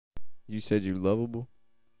You said you lovable?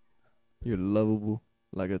 You're lovable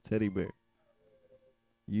like a teddy bear.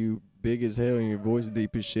 You big as hell and your voice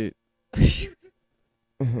deep as shit.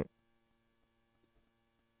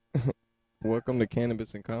 Welcome to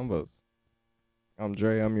Cannabis and Convos. I'm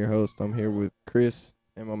Dre. I'm your host. I'm here with Chris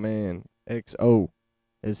and my man XO,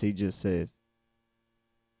 as he just says.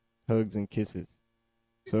 Hugs and kisses.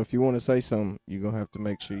 So if you want to say something, you're going to have to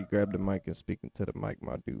make sure you grab the mic and speak into the mic,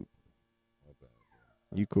 my dude.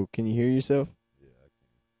 You cool? Can you hear yourself? Yeah, I can.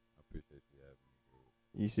 I appreciate you having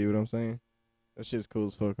me. You see what I'm saying? That shit's cool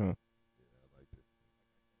as fuck, huh? Yeah, I like it.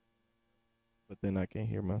 But then I can't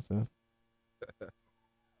hear myself.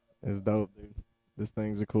 It's dope, dude. This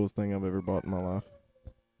thing's the coolest thing I've ever bought in my life.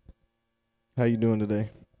 How you doing today?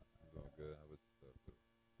 I'm doing good. How about yourself, too?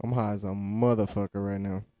 I'm high as a motherfucker right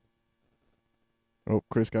now. Oh,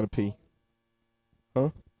 Chris got to pee. Huh?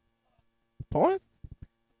 Pause?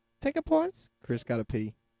 Take a pause? Chris got to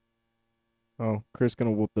pee. Oh, Chris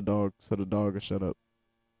gonna whoop the dog so the dog will shut up.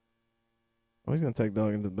 Oh, he's gonna take the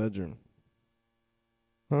dog into the bedroom.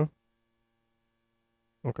 Huh?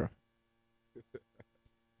 Okay.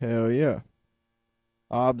 Hell yeah.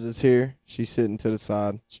 Obs is here. She's sitting to the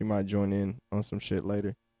side. She might join in on some shit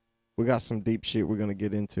later. We got some deep shit we're gonna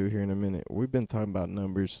get into here in a minute. We've been talking about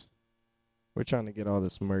numbers. We're trying to get all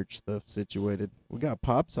this merch stuff situated. We got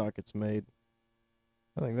pop sockets made.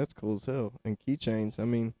 I think that's cool as hell. And keychains. I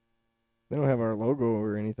mean, they don't have our logo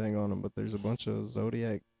or anything on them, but there's a bunch of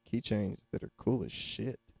Zodiac keychains that are cool as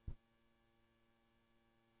shit.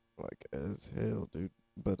 Like, as hell, dude.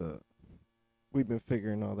 But, we've been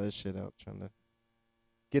figuring all that shit out, trying to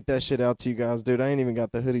get that shit out to you guys. Dude, I ain't even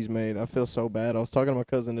got the hoodies made. I feel so bad. I was talking to my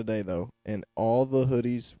cousin today, though, and all the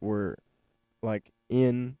hoodies were, like,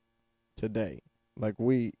 in today. Like,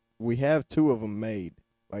 we have 2 of them made,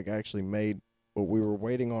 like, actually made, but we were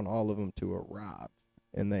waiting on all of them to arrive,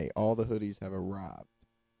 and all the hoodies have arrived.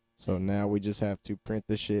 So now we just have to print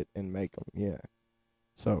the shit and make them, yeah.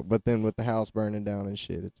 So, but then with the house burning down and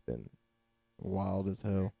shit, it's been wild as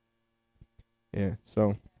hell. Yeah,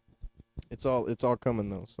 so it's all coming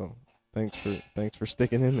though. So thanks for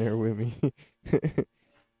sticking in there with me.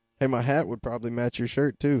 Hey, my hat would probably match your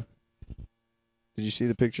shirt too. Did you see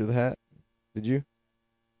the picture of the hat? Did you?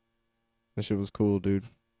 That shit was cool, dude.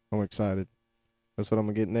 I'm excited. That's what I'm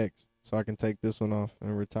gonna get next, so I can take this one off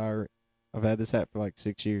and retire it. I've had this hat for like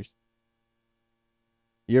 6 years.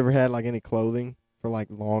 You ever had like any clothing for like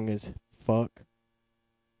long as fuck?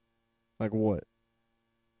 Like what?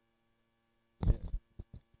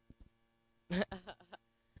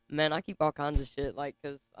 Man, I keep all kinds of shit, like,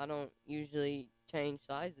 'cause I don't usually change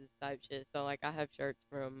sizes type shit. So, like, I have shirts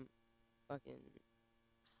from fucking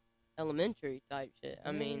elementary type shit.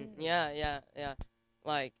 I mean, yeah.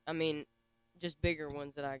 Like, I mean, just bigger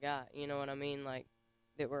ones that I got, you know what I mean? Like,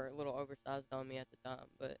 that were a little oversized on me at the time.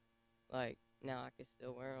 But, like, now I can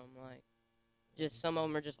still wear them. Like, just some of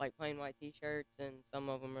them are just, like, plain white t-shirts, and some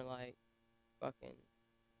of them are, like, fucking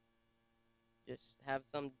just have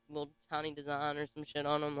some little tiny design or some shit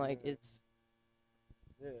on them. Like, it's...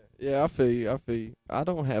 Yeah, I feel you. I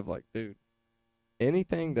don't have, like, dude,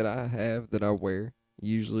 anything that I have that I wear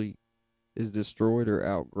usually is destroyed or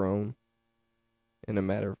outgrown in a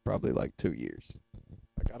matter of probably, like, 2 years.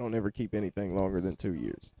 Like, I don't ever keep anything longer than 2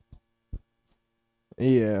 years.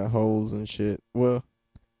 Yeah, holes and shit. Well,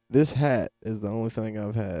 this hat is the only thing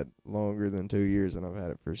I've had longer than 2 years, and I've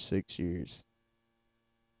had it for 6 years.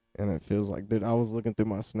 And it feels like, dude, I was looking through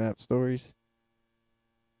my Snap stories.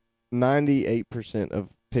 98% of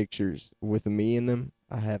pictures with me in them,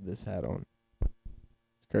 I have this hat on.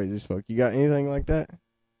 It's crazy as fuck. You got anything like that?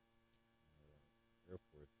 Air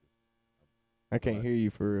Forces. I can't hear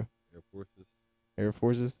you for real. Air Forces. Air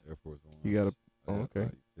Forces? Air Force Ones. You got a... I Oh, got okay.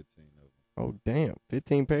 like 15 of them. Oh, damn.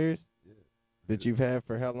 15 pairs? Yeah. That you've had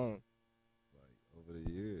for how long? Like, over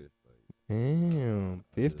the years. Like, Damn.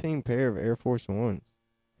 15 pair of Air Force Ones.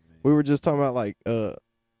 I mean, We were just talking about, like,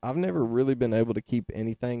 I've never really been able to keep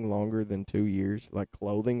anything longer than 2 years, like,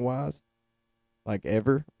 clothing-wise, like,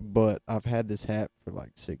 ever. But I've had this hat for,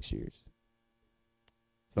 like, 6 years.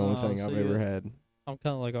 It's the only thing I've ever had. I'm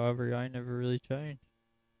kind of like Aubrey. I ain't never really changed.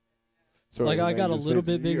 So Like, I everything got a just little fits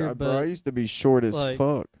bit you. bigger, Bro, I but, used to be short as like,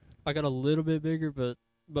 fuck. I got a little bit bigger, but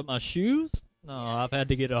my shoes? No, I've had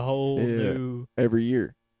to get a whole new... Every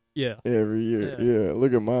year. Yeah. Every year. Yeah. Yeah.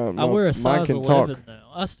 Look at mine. I wear a Mine size can 11 talk.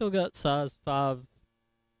 now. I still got size 5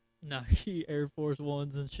 Nike Air Force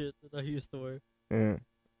Ones and shit that I used to wear. Yeah.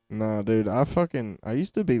 Nah, dude, I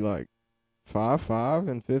used to be like 5'5"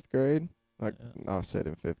 in 5th grade. Like, Yeah. I said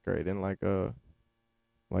in 5th grade. In like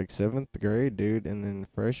 7th grade, dude. And then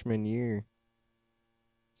freshman year,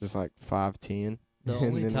 just like 5'10". The and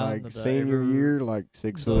only then time like that I senior ever, year, like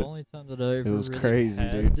 6 the foot. only time that I ever was really crazy,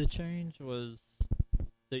 had dude. to change was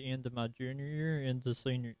the end of my junior year into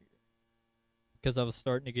senior year. Because I was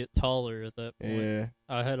starting to get taller at that point. Yeah,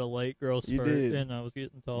 I had a late growth You spurt, did. and I was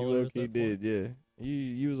getting you taller low at key that did. point. Yeah,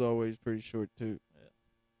 you was always pretty short too. Yeah.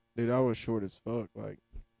 Dude, I was short as fuck. Like,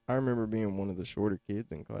 I remember being one of the shorter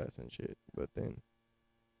kids in class and shit. But then,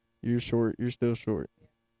 you're short. You're still short.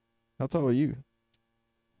 How tall are you?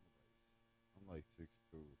 I'm like 6'2".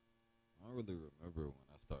 I don't really remember when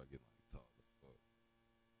I started getting like tall as fuck.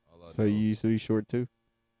 All I So know, you used to be short too?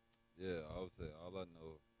 yeah, I would say all I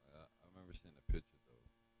know. I remember seeing a picture though.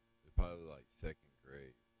 It's probably like second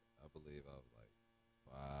grade. I believe I was like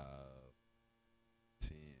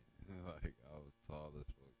 5'10". Like I was tall as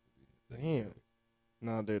fuck to be in second Damn. grade.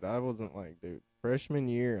 No, dude, I wasn't like, dude. Freshman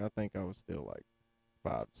year, I think I was still like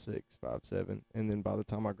 5'6", 5'7", and then by the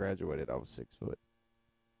time I graduated, I was 6 foot.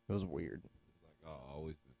 It was weird. It's like I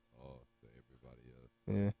always been tall to everybody else.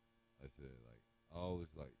 Yeah. I said like I always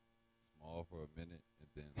like small for a minute, and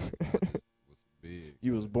then like, I just was big.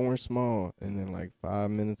 You was born small, and then like 5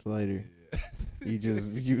 minutes later, Yeah.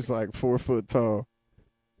 you was like 4 foot tall.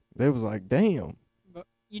 They was like, damn. But,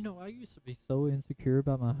 I used to be so insecure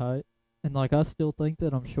about my height. And, like, I still think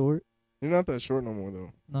that I'm short. You're not that short no more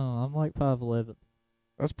though. No, I'm like 5'11".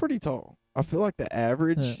 That's pretty tall. I feel like the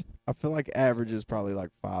average. Yeah. I feel like average is probably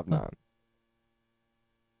like 5'9".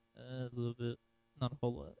 A little bit. Not a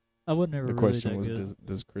whole lot. I was never The really question that was, good.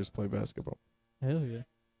 does Chris play basketball? Hell yeah.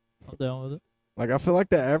 I'm down with it. Like, I feel like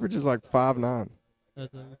the average is like 5'9".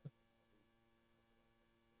 That's everything.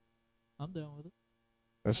 I'm down with it.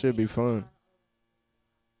 That should be fun.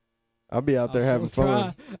 I'll be out there I'll having sure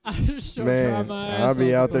fun. try. I just sure try Man, my ass I'll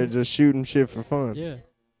be off, out there bro. just shooting shit for fun. Yeah.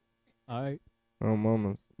 All right. Oh,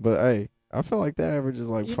 mamas. But, hey, I feel like the average is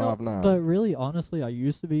like 5'9". But really, honestly, I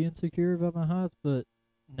used to be insecure about my height, but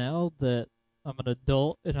now that I'm an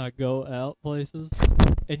adult and I go out places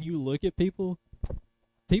and you look at people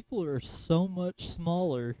are so much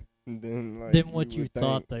smaller Than what you would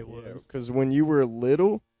thought think. they was. Because when you were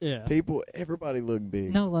little, Yeah. everybody looked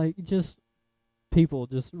big. No, like, just people,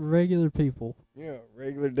 just regular people. Yeah,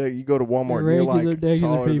 regular day. You go to Walmart, and you're Regular, like regular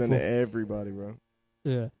taller than people. everybody, bro.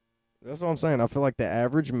 Yeah. That's what I'm saying. I feel like the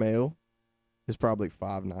average male is probably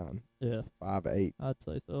 5'9", Yeah. 5'8". I'd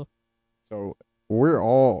say so. So we're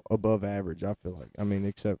all above average, I feel like. I mean,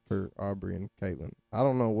 except for Aubrey and Caitlin. I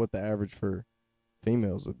don't know what the average for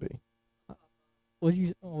females would be. What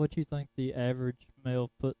you think the average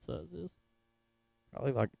male foot size is?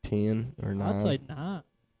 Probably like 10 or 9. I'd say 9.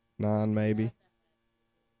 9 maybe.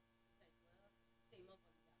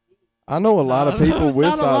 I know a lot of people with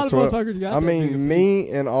Not a lot size of 12. motherfuckers got I that big of mean, feet. me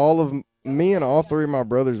and all 3 of my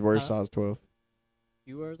brothers wear size 12.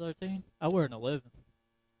 You wear 13? I wear an 11.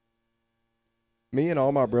 Me and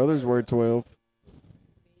all my brothers wear 12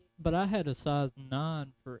 But I had a size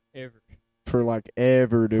 9 forever. for like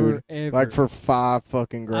ever, dude. Forever. Like for 5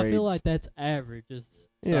 fucking grades. I feel like that's average. Is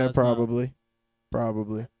Yeah, size probably.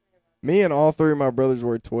 Probably. Me and all 3 of my brothers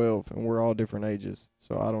wear 12, and we're all different ages.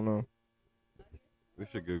 So I don't know. We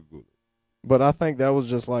should Google it. But I think that was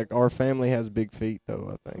just like our family has big feet,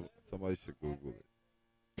 though, I think. Somebody should Google it.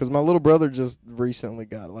 Because my little brother just recently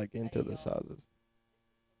got like into the sizes.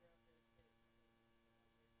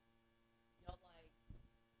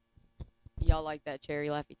 Y'all like that cherry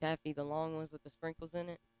Laffy Taffy, the long ones with the sprinkles in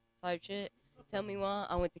it type shit? Tell me why.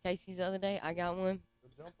 I went to Casey's the other day. I got one.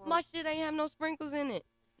 My shit ain't have no sprinkles in it.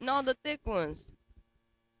 No, the thick ones.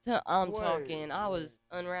 I'm talking. I was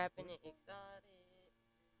unwrapping it, excited.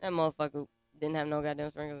 That motherfucker didn't have no goddamn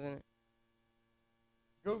sprinkles in it.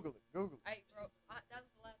 Google it. Google it. Hey, bro, that was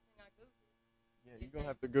the last thing I googled. Yeah, you're going to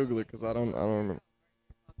have to Google it because I don't remember.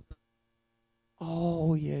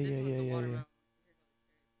 Oh, yeah.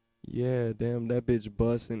 Yeah, damn, that bitch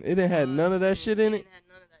busting. It didn't have none of that shit in it?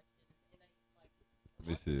 Let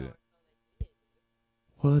me see it.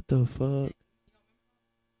 What the fuck?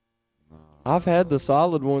 Nah. I've had the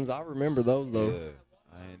solid ones. I remember those, though. Yeah,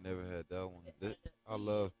 I ain't never had that one. I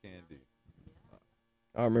love candy.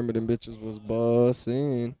 I remember them bitches was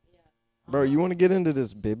busting. Bro, you want to get into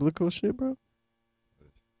this biblical shit, bro?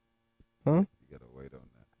 Huh? You gotta wait on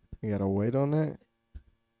that. You gotta wait on that.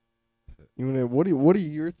 You wanna, what are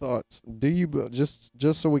your thoughts? Do you just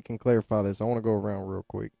so we can clarify this? I want to go around real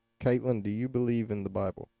quick. Caitlin, do you believe in the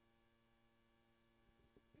Bible?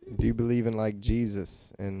 Do you believe in like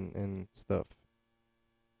Jesus and stuff?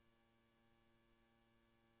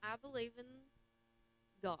 I believe in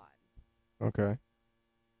God. Okay.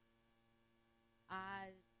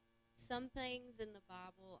 Some things in the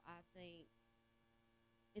Bible, I think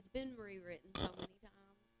it's been rewritten so many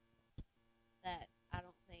times. that I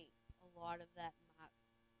don't think a lot of that might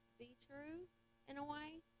be true in a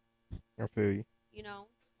way, I feel you. you know.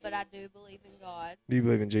 But I do believe in God. Do you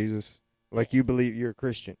believe in Jesus? Like Yes. you believe you're a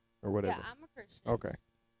Christian or whatever? Yeah, I'm a Christian. Okay.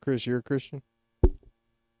 Chris, you're a Christian?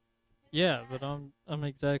 Yeah, but I'm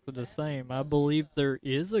exactly the same. I believe there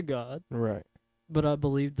is a God, Right. but I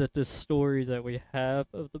believe that this story that we have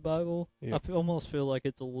of the Bible, Yeah. almost feel like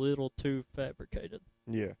it's a little too fabricated.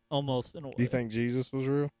 Yeah. Almost in a way. Do you think Jesus was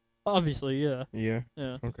real? Obviously, yeah. Yeah.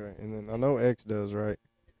 Yeah. Okay. And then I know X does, right?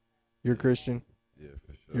 You're a Christian? Yeah,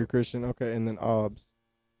 for sure. You're a Christian? Okay. And then Obbs.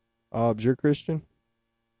 Obbs, you're a Christian?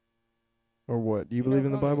 Or what? Do you believe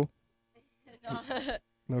in the Bible?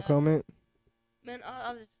 No comment? Man,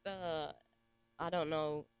 I just, I don't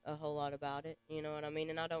know a whole lot about it. You know what I mean?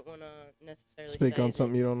 And I don't want to necessarily Speak say on that-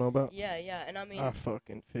 something you don't know about? Yeah, yeah. And I mean, I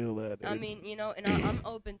fucking feel that, dude. I mean, you know, and I'm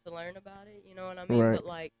open to learn about it. You know what I mean? Right. But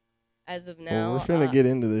like, as of Well, now, we're finna get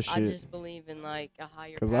into this I shit. just believe in like a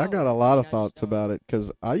higher. Because I got a power, lot of I just thoughts don't- about it.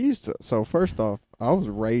 Because I used to. So, first off, I was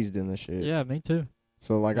raised in the shit. Yeah, me too.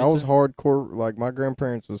 So, like, Me I was too. hardcore. Like, my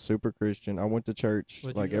grandparents was super Christian. I went to church,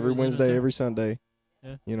 Would like, you every guys in it Wednesday, too? every Sunday.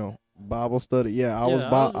 Yeah. You know, Bible study. Yeah, I Yeah, was I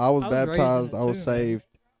was I was raised in baptized. it I was too, man. saved.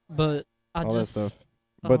 But I all just that stuff.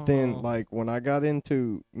 I But don't then, know. like, when I got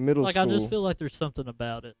into middle like school, I just feel like there's something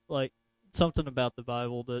about it, like something about the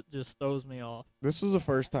Bible that just throws me off. this was the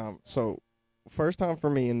first time. So, first time for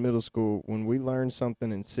me in middle school when we learned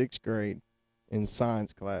something in 6th grade in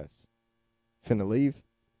science class. Finna leave?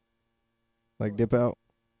 Like, dip out?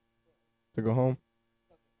 To go home?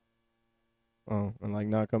 Oh, and like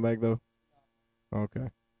not come back though? Okay.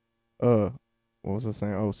 What was I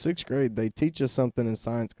saying? Oh, 6th grade, they teach us something in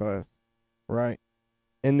science class, right?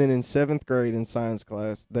 And then in 7th grade in science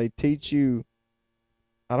class, they teach you,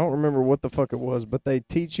 I don't remember what the fuck it was, but they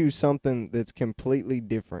teach you something that's completely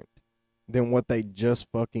different than what they just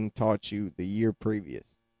fucking taught you the year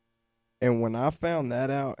previous. And when I found that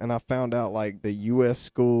out, and I found out like the U.S.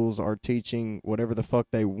 schools are teaching whatever the fuck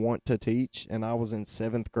they want to teach, and I was in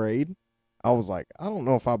 7th grade, I was like, I don't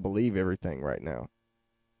know if I believe everything right now.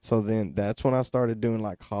 So then that's when I started doing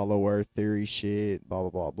like hollow earth theory shit, blah, blah,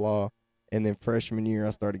 blah, blah. And then freshman year, I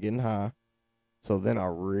started getting high. So then I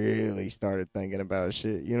really started thinking about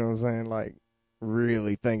shit. You know what I'm saying? Like,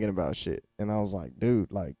 really thinking about shit. And I was like, dude,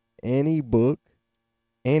 like, any book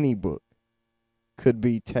could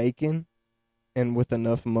be taken and with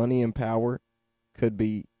enough money and power could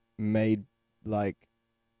be made, like,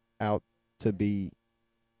 out to be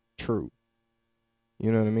true.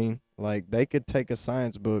 You know what I mean? Like, they could take a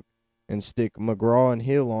science book and stick McGraw and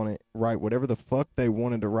Hill on it, write whatever the fuck they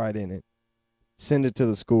wanted to write in it, send it to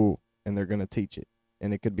the school, and they're going to teach it.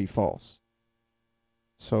 And it could be false.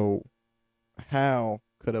 So, how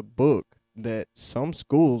could a book that some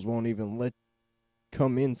schools won't even let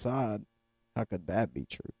come inside, how could that be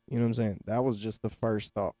true? You know what I'm saying? That was just the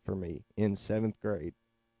first thought for me in 7th grade.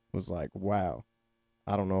 Was like, wow,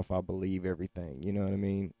 I don't know if I believe everything. You know what I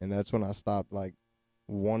mean? And that's when I stopped, like,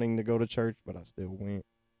 wanting to go to church, but I still went.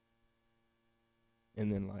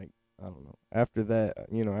 And then, like, I don't know. After that,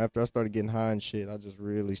 you know, after I started getting high and shit, I just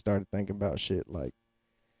really started thinking about shit. Like,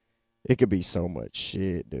 it could be so much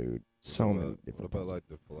shit, dude. So What many about- different What about possibilities. like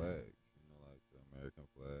the flags? You know, like the American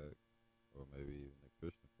flag, or maybe even the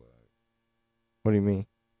Christian flag. What do you mean?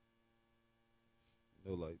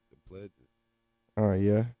 You know, like the pledges, Oh,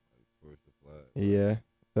 yeah. like towards the flag. Yeah,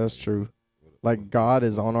 that's true. What- Like, what- God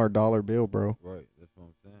is on our dollar bill, bro. Right, that's what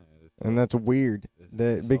I'm saying. It's And all- that's weird. it's-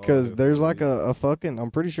 That it's all because there there's for like reason. a fucking, I'm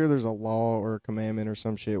pretty sure there's a law or a commandment or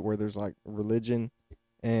some shit where there's like religion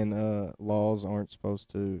and laws aren't supposed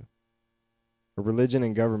to, or religion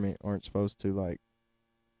and government aren't supposed to like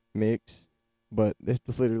mix, but it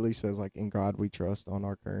literally says like, in God we trust on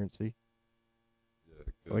our currency. Yeah,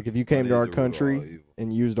 'cause Like, if you came to money our is the root of all country evil.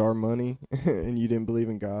 and used our money and you didn't believe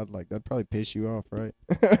in God, like, that'd probably piss you off, right?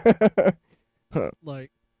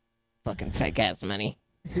 Like, Fucking fake ass money.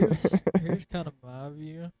 here's kind of my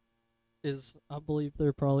view. Is I believe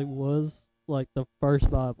there probably was like the first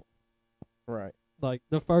Bible, Right. like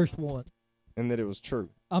the first one. And that it was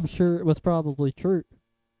true. I'm sure it was probably true.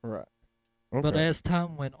 Right. But Okay. as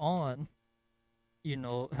time went on, you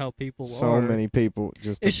know how people So are. many people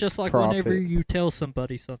just It's just like whenever profit. you tell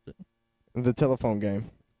somebody something. The telephone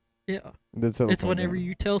game. Yeah. The telephone It's whenever game.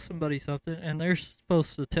 you tell somebody something and they're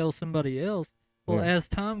supposed to tell somebody else. Well, Yeah. as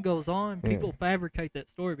time goes on, people Yeah. fabricate that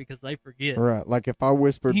story because they forget. Right. Like, if I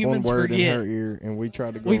whispered Humans one word forget. in her ear and we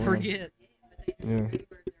tried to go We around- forget. Yeah.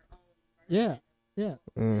 Yeah. Yeah.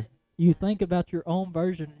 Yeah. You think about your own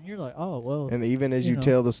version and you're like, oh, well. And even as You you know.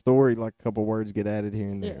 tell the story, like, a couple words get added here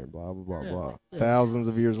and Yeah. there, blah, blah, blah, Yeah. blah. Yeah. Thousands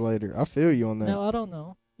of years later. I feel you on that. No, I don't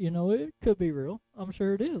know. it could be real. I'm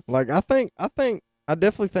sure it is. Like, I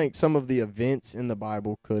definitely think some of the events in the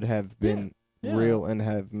Bible could have been Yeah. real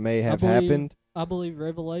and may have happened. I believe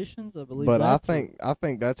Revelations. I believe. But I that's real.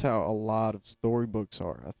 think that's how a lot of storybooks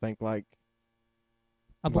are. I think like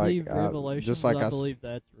I believe Revelations. just like I believe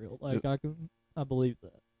that's real. Like I believe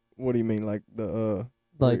that. what do you mean, like where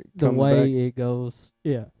Like it the comes way back, it goes.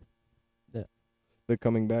 Yeah. the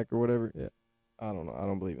coming back or whatever? Yeah. I don't know. I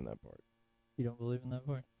don't believe in that part. You don't believe in that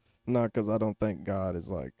part? No, because I don't think God is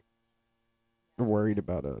like worried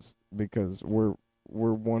about us because we're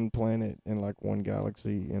one planet in like one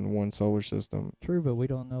galaxy in one solar system. True, but we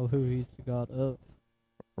don't know who he's the God of.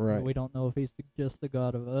 Right. We don't know if he's just the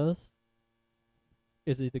God of us.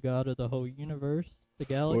 Is he the God of the whole universe, the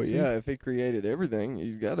Well, galaxy? yeah, if he created everything,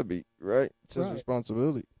 he's got to be, right? It's his Right.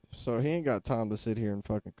 responsibility. So he ain't got time to sit here and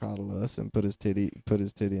fucking coddle us and put his titty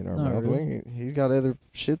in our Not mouth. really. He's got other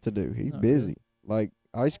shit to do. He's Not busy. Like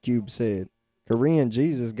Ice Cube said, Korean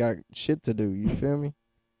Jesus got shit to do. You feel me?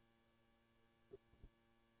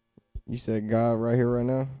 You said God right here, right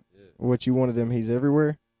now? Yeah, What you wanted him, he's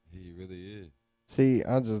everywhere? he really is. See,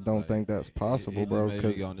 I just don't Like, think that's possible, he bro, just made me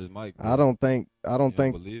because on this mic, I don't think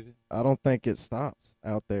believe it. I don't think it stops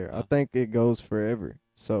out there. I Huh? think it goes forever.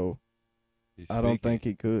 So He's I don't speaking. think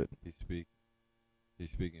he could. He's speaking. He's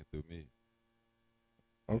speaking through me.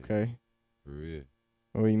 Okay. For real.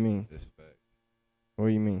 What do you mean? That's fact. What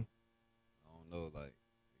do you mean? I don't know, like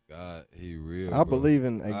God, he real. I bro. believe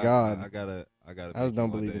in a God. I gotta. I make just don't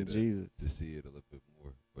it one believe day in to- Jesus. to see it a little bit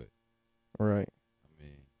more. But Right. I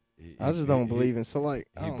mean, I just don't believe in. So like,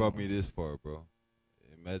 I He don't brought know. me this far, bro.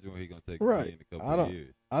 Imagine where he gonna take Right. me in a couple I of don't-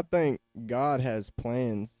 years. I think God has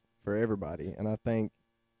plans for everybody, and I think,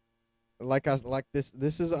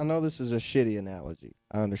 this is. I know this is a shitty analogy.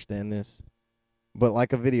 I understand this, but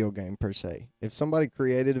like a video game per se. If somebody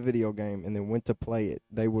created a video game and then went to play it,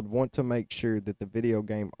 they would want to make sure that the video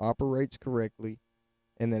game operates correctly,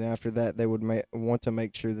 and then after that, they would want to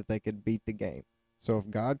make sure that they could beat the game. So if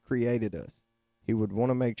God created us, He would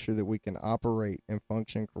want to make sure that we can operate and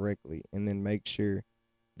function correctly, and then make sure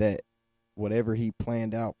that whatever He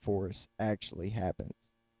planned out for us actually happens.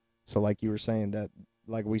 So like you were saying that,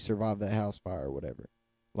 like we survived that house fire or whatever.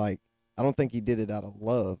 Like, I don't think He did it out of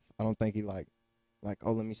love. I don't think He like,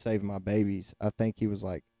 oh, let me save my babies. I think He was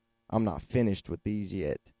like, I'm not finished with these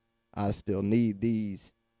yet. I still need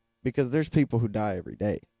these. Because there's people who die every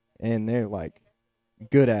day. And they're like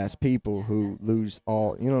good ass people who lose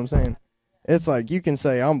all, you know what I'm saying? It's like, you can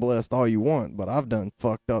say I'm blessed all you want, but I've done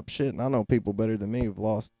fucked up shit, and I know people better than me who've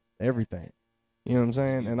lost everything. You know what I'm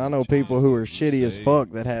saying? And I know people who are shitty as fuck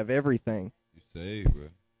that have everything. You saved, bro.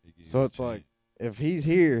 He give So you it's a like, chance. if He's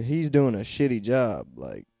here, He's doing a shitty job.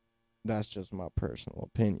 Like, that's just my personal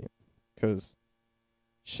opinion. Because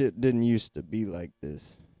shit didn't used to be like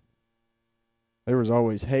this. There was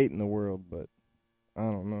always hate in the world, but I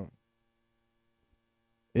don't know.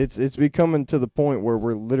 It's becoming to the point where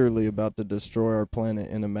we're literally about to destroy our planet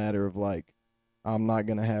in a matter of like, I'm not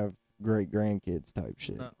gonna have great grandkids type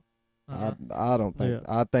shit. No. I don't think. Yeah.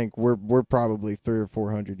 I think we're probably 300 or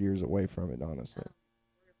 400 years away from it. Honestly.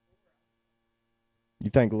 You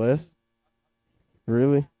think less?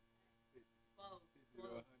 Really?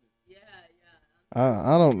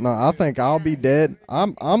 I don't know. I think I'll be dead.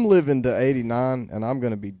 I'm living to 89, and I'm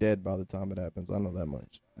gonna be dead by the time it happens. I know that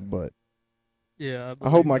much. But Yeah. I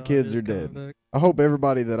hope my believe God kids is are coming dead. back. I hope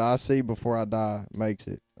everybody that I see before I die makes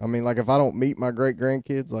it. I mean, like, if I don't meet my great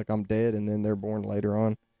grandkids, like I'm dead, and then they're born later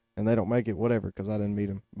on, and they don't make it, whatever, because I didn't meet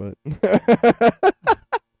them. But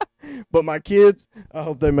but my kids, I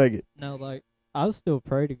hope they make it. No, like I still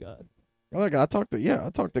pray to God. Like, I talk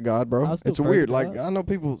to God, bro. I still It's pray to weird. Like, God. I know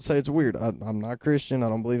people say it's weird. I'm not Christian. I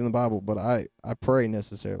don't believe in the Bible, but I pray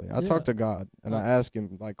necessarily. I talk Yeah. to God, and I ask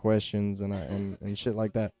Him like questions and shit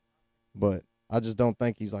like that. But I just don't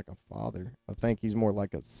think He's like a father. I think He's more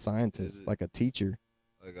like a scientist, like a teacher.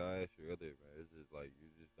 Like I asked you earlier, man, is it like you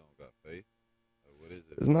just don't got faith? Like, what is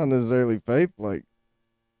it? It's not necessarily faith. Like,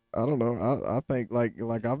 I don't know. I think like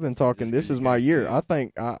I've been talking. Just This 'cause is you my can't year.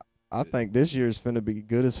 see it. I think this year's finna be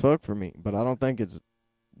good as fuck for me. But I don't think it's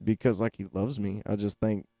because like He loves me. I just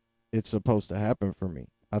think it's supposed to happen for me.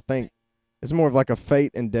 I think it's more of like a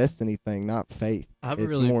fate and destiny thing, not faith. I It's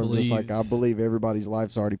really more believe, just like I believe everybody's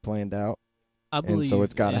life's already planned out, I believe and so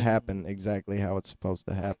it's got to in- happen exactly how it's supposed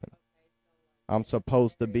to happen. I'm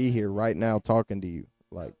supposed to be here right now talking to you.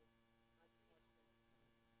 Like,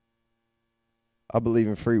 I believe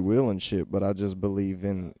in free will and shit, but I just believe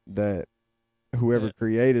in that whoever Yeah.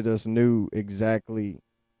 created us knew exactly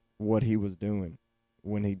what He was doing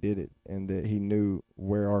when He did it, and that He knew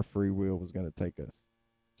where our free will was going to take us.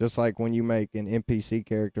 Just like when you make an NPC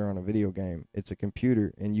character on a video game, it's a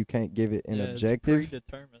computer, and you can't give it an objective. It's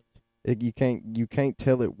predetermined. You can't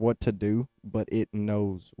tell it what to do, but it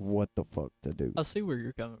knows what the fuck to do. I see where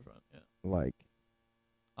you're coming from. Yeah. Like,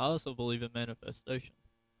 I also believe in manifestation.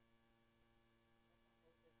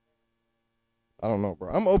 I don't know, bro.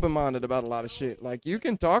 I'm open-minded about a lot of shit. Like, you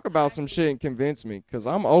can talk about some shit and convince me, because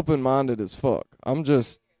I'm open-minded as fuck.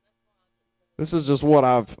 This is just what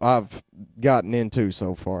I've gotten into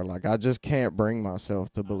so far. Like, I just can't bring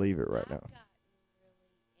myself to believe it right now.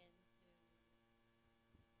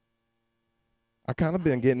 I kind of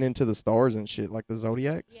been getting into the stars and shit, like the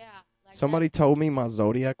zodiacs. Yeah. Like Somebody that's- told me my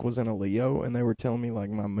zodiac was in a Leo, and they were telling me, like,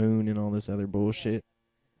 my moon and all this other bullshit.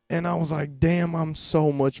 And I was like, damn, I'm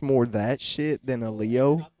so much more that shit than a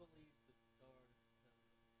Leo.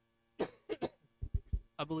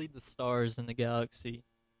 I believe the stars in the galaxy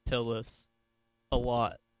tell us a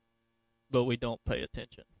lot, but we don't pay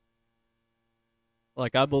attention.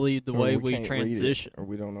 Like, I believe the Or way we we can't read it, transition. or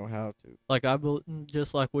we don't know how to. Like,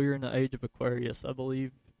 just like we're in the age of Aquarius, I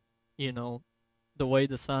believe, the way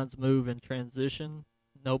the signs move and transition,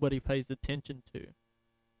 nobody pays attention to.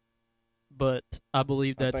 But I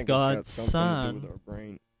believe I that's think it's got God's something to do sign. with our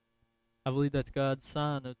brain. I believe that's God's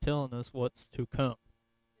sign of telling us what's to come.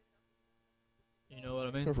 You know what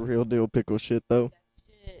I mean? Real deal pickle shit, though.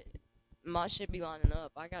 My shit be lining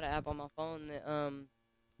up. I got an app on my phone that I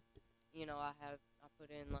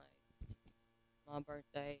put in like my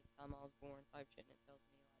birthday, time I was born, type shit, and it tells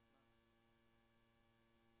me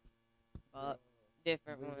like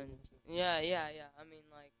different ones. Yeah. I mean,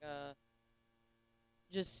 like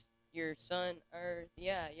just your sun, Earth.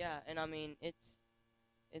 Yeah. And I mean, it's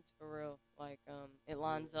for real. Like it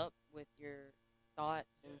lines up with your thoughts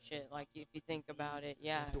and shit. Like if you think about it,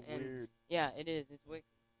 yeah. It's and weird. yeah, it is. It's wicked.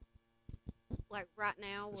 Like right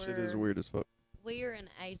now, Shit is weird as fuck. we're in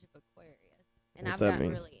the age of Aquarius, and What's I've that gotten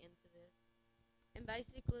mean? really into this. And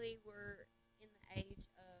basically, we're in the age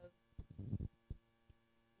of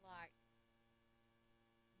like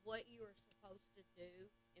what you are supposed to do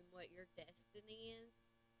and what your destiny is.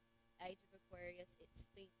 Age of Aquarius, it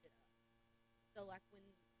speeds it up. So like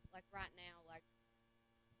right now, like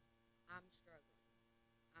I'm struggling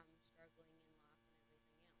in life and everything else.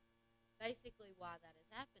 Basically, why that is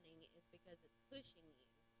happening is because it's pushing you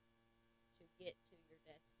to get to your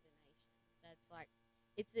destination. That's like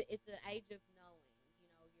it's an age of knowing. You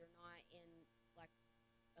know, you're not in like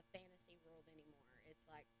a fantasy world anymore. It's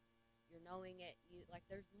like you're knowing it. You like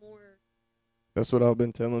there's more. That's what I've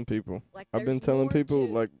been telling people. Like I've been there's telling more people,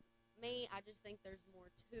 to like, me. I just think there's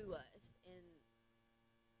more to us, and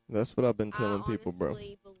that's what I've been telling I people, bro.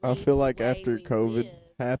 honestly I believe feel the like way after we COVID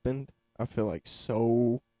live- happened, I feel like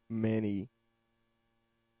so many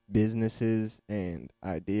businesses and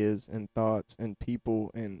ideas and thoughts and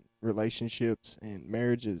people and relationships and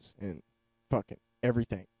marriages and fucking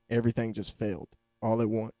everything. Everything just failed all at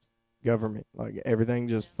once. Government, like everything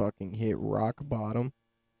just fucking hit rock bottom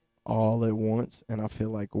all at once. And I feel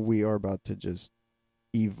like we are about to just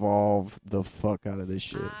evolve the fuck out of this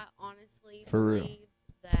shit. I honestly For real. believe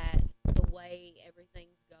that the way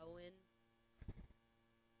everything's going,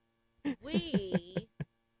 we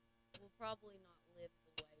will probably not live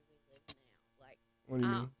the way we live now. Like, What do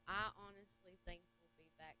you mean? I honestly think we'll be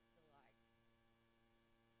back to like,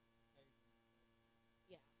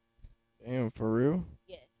 yeah, Damn, for real?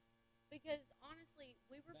 yes. Because honestly,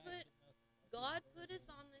 God put us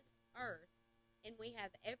on this earth, and we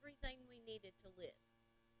have everything we needed to live.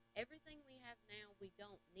 Everything we have now, we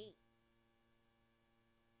don't need.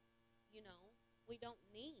 You know, we don't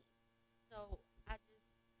need. So I just think.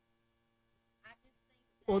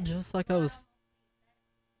 Well, just like I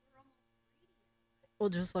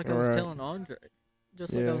was Right. telling Andre.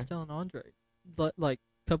 Just like I was Yeah. telling Andre. Like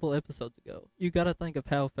a couple episodes ago. You got to think of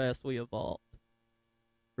how fast we evolved.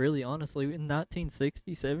 Really, honestly, in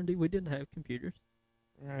 1960, 70, we didn't have computers.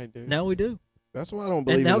 Right, dude. Now we do. That's why I don't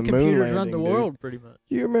believe And now in the moon computers landing, run the dude. world, pretty much.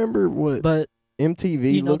 You remember what But,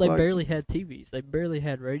 MTV looked they like? barely had TVs. They barely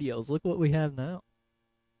had radios. Look what we have now.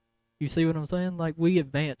 You see what I'm saying? Like, we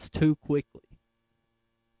advanced too quickly.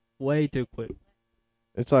 Way too quick.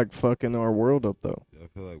 It's like fucking our world up, though. Yeah, I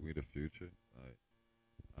feel like we the future. Like,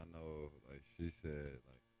 I know, like she said,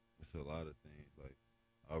 like it's a lot of things like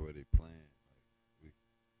already planned. Like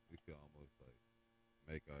we could almost like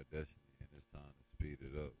make our destiny, and it's time to speed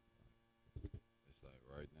it up. It's like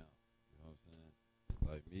right now. You know what I'm saying?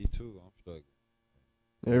 Like me too. I'm struggling.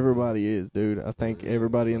 Everybody is, dude. I think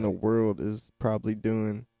everybody in the world is probably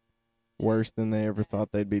doing worse than they ever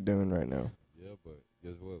thought they'd be doing right now. Yeah, but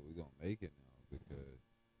guess what? We're gonna make it now because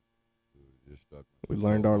we were just struggling. We for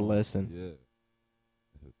learned so our long. lesson. Yeah.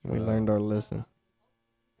 We learned our lesson.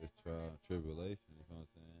 It's trial and tribulation. You know what I'm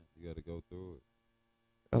saying? You got to go through it.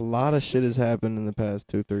 A lot of shit has happened in the past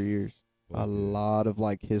 2-3 years. A Fuck yeah. lot of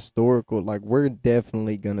like historical, like we're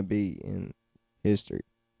definitely gonna be in history,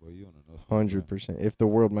 Well, you don't know. 100%. If the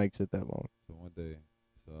world makes it that long. So one day,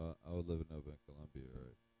 I was living up in Columbia,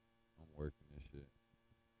 right? I'm working and shit.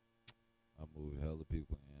 I moved hella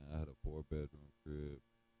people in. I had a 4-bedroom crib,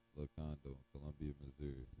 little condo in Columbia,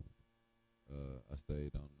 Missouri. I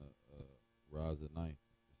stayed on the Rise of 9th.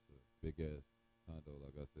 It's a big ass condo,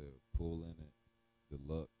 like I said, pool in it,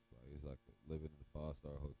 deluxe. Like it's like living in a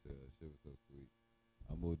 5-star hotel. Shit was so sweet.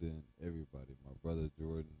 I moved in everybody. My brother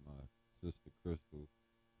Jordan, my sister Crystal.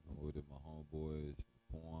 I moved in my homeboys,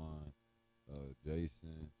 Quan,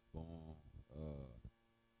 Jason, Spoon.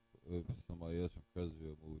 Somebody else from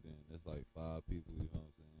Cresville moved in. That's like 5 people. You know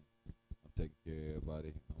what I'm saying? I'm taking care of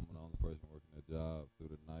everybody. I'm the only person working a job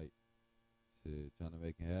through the night. Shit, trying to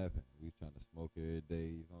make it happen. We trying to smoke every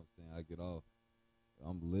day. You know what I'm saying? I get off.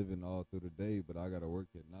 I'm living all through the day, but I gotta work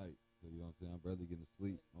at night. So you know what I'm saying? I'm barely getting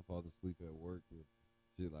sleep. My father sleep at work or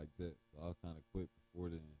shit like that. So I kind of quit before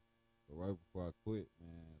then. But right before I quit,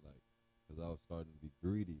 man, like, cause I was starting to be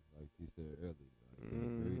greedy, like she said earlier, like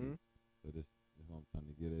being greedy. So this is what I'm trying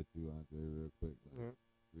to get at you, Andre, real quick. Like,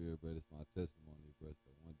 real, bro, it's my testimony, bro. So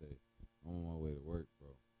one day I'm on my way to work, bro,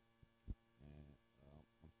 and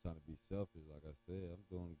I'm trying to be selfish. Like I said, I'm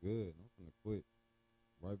doing good. I'm gonna quit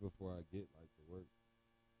right before I get like to work.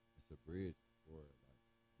 It's a bridge before, like,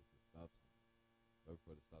 it's a stop sign. Right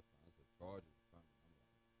before the stop sign, it's a charger in front of me. I'm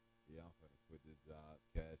like, yeah, I'm gonna quit this job,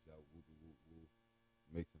 cash out, woo woo woo,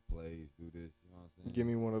 make some plays, do this. You know what I'm saying? Give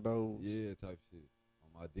me one of those. Yeah, type shit.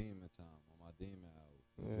 On my demon time, on my demon hours.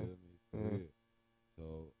 You feel me? For real. So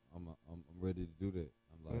I'm ready to do that.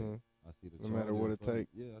 I'm like, I see the charger. No matter what it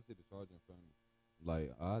takes. Yeah, I see the charger in front of me.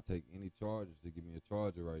 Like, I take any chargers to give me a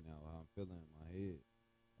charger right now. How I'm feeling in my head.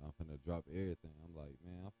 I'm finna drop everything. I'm like,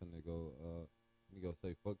 man, I'm finna go,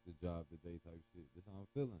 say fuck the job today type shit. This how I'm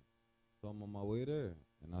feeling. So I'm on my way there,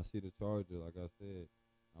 and I see the charger. Like I said,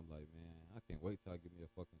 I'm like, man, I can't wait till I get me a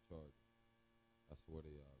fucking charger. I swear to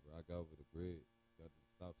y'all, bro. I got over the bridge, got to the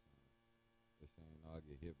stop sign. They're saying, no, I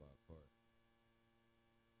get hit by a car.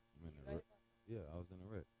 I'm in a wreck. Yeah, I was in a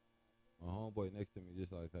wreck. My homeboy next to me, just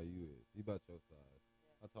like how you is. He about your size.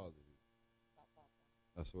 How tall is he?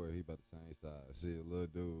 I swear he about the same size. See, a little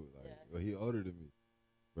dude, like, well, he older than me,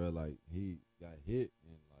 bro. Like, he got hit,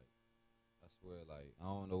 and like, I swear, like, I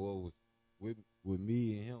don't know what was with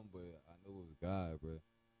me and him, but I know it was God, bro.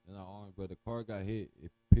 And bro, the car got hit.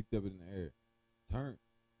 It picked up in the air, turned.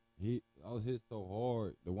 I was hit so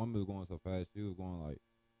hard. The woman was going so fast. She was going like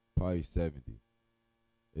probably 70.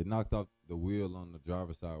 It knocked off the wheel on the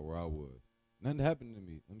driver's side where I was. Nothing happened to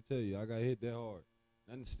me. Let me tell you, I got hit that hard.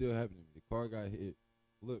 Nothing still happened to me. The car got hit.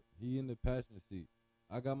 Look, he in the passenger seat.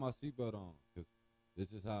 I got my seatbelt on because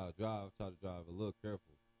this is how I drive. I try to drive a little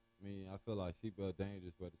careful. I mean, I feel like seatbelt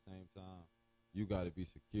dangerous, but at the same time, you got to be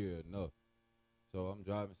secure enough. So I'm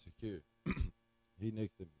driving secure. He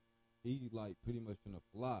next to me. He like pretty much finna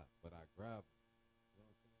fly, but I grabbed him. You know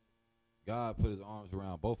what I'm saying? God put his arms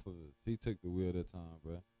around both of us. He took the wheel that time,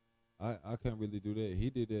 bro. I couldn't really do that.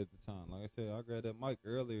 He did that at the time. Like I said, I grabbed that mic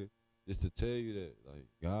earlier just to tell you that, like,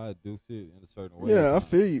 God do shit in a certain way. Yeah, I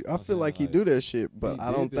feel you. I feel like he like, do that shit, but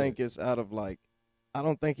I don't did think that. it's out of like. I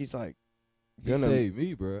don't think he's like He gonna. saved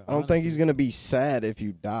me, bro. I don't think he's gonna be sad if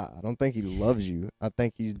you die. I don't think he loves you. I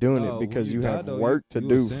think he's doing it because you have work to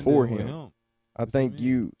do for him. I think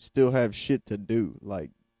you still have shit to do. Like,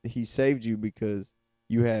 he saved you because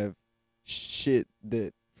you have shit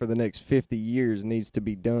that for the next 50 years needs to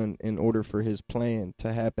be done in order for his plan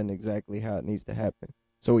to happen exactly how it needs to happen.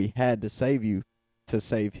 So he had to save you to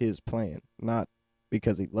save his plan, not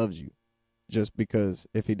because he loves you. Just because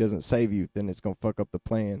if he doesn't save you, then it's going to fuck up the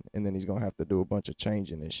plan, and then he's going to have to do a bunch of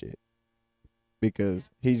changing and shit.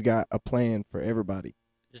 Because he's got a plan for everybody.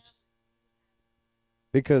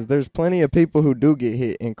 Because there's plenty of people who do get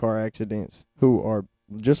hit in car accidents who are,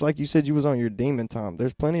 just like you said you was on your demon time,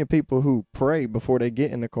 there's plenty of people who pray before they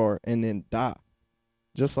get in the car and then die.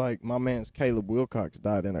 Just like my man's Caleb Wilcox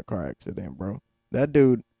died in a car accident, bro. That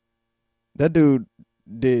dude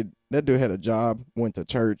had a job, went to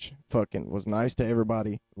church, fucking was nice to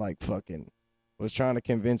everybody, like fucking was trying to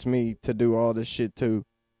convince me to do all this shit too.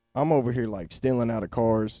 I'm over here like stealing out of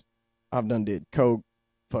cars. I've done did coke,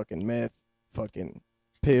 fucking meth, fucking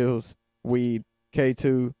pills, weed,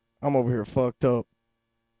 K2. I'm over here fucked up.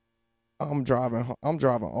 I'm driving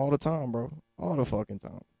all the time, bro. All the fucking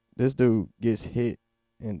time. This dude gets hit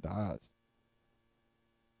and dies.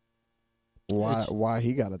 Why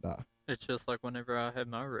he gotta die? It's just like whenever I had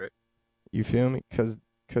my wreck. You feel me? Cause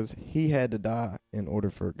Because he had to die in order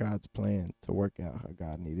for God's plan to work out how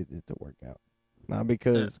God needed it to work out. Not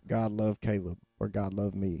because God loved Caleb or God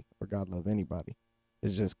loved me or God loved anybody.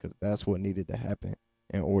 It's just because that's what needed to happen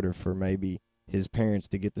in order for maybe his parents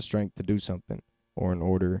to get the strength to do something, or in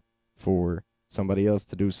order for somebody else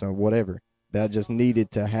to do something, whatever. That just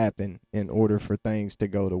needed to happen in order for things to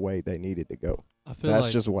go the way they needed to go.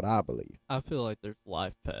 That's just what I believe. I feel like there's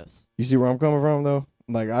life paths. You see where I'm coming from, though?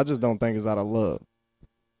 Like, I just don't think it's out of love.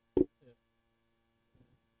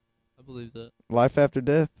 I believe that. Life after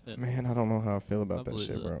death? Yeah. Man, I don't know how I feel about that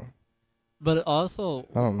shit, that. bro. But it also,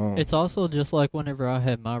 I don't know. it's also just like whenever I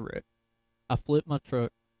had my wreck. I flipped my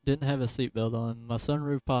truck, didn't have a seatbelt on, my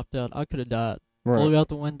sunroof popped out, I could have died. Right. Flew out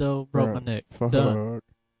the window, broke Right. my neck. Fuck. Done.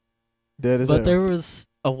 Dead as But hell. there was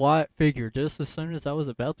a white figure just as soon as I was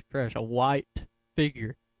about to crash, a white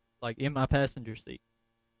figure, like in my passenger seat.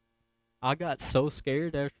 I got so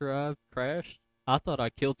scared after I crashed, I thought I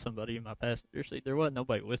killed somebody in my passenger seat. There wasn't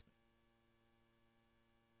nobody with me.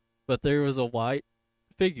 But there was a white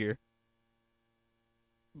figure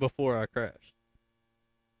before I crashed.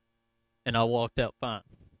 And I walked out fine.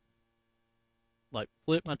 Like,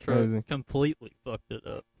 flipped my truck, Crazy. completely fucked it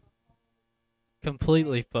up.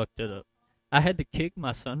 Completely fucked it up. I had to kick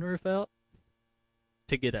my sunroof out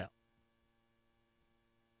to get out.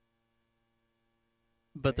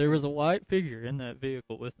 But there was a white figure in that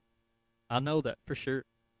vehicle with me. I know that for sure.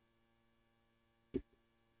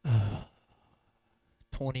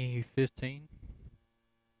 2015.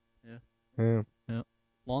 Yeah.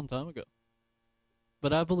 Long time ago.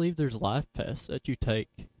 But I believe there's life paths that you take.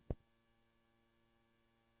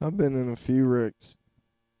 I've been in a few wrecks.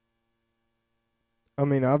 I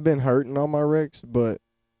mean, I've been hurting on my wrecks, but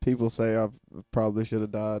people say I probably should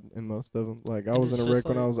have died in most of them. Like, I And was in it's a just wreck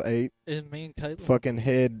when I like- was 8. And me and Caitlin, Fucking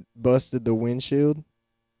head busted the windshield.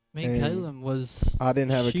 me and and Caitlin was. I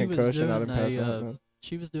didn't have a she was concussion. I doing didn't pass a, out. No.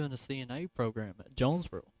 She was doing a CNA program at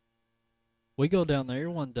Jonesboro. We go down there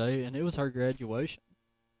one day, and it was her graduation.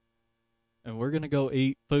 And we're going to go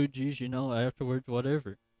eat Fuji's, afterwards,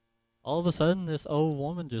 whatever. All of a sudden, this old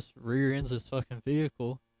woman just rear ends this fucking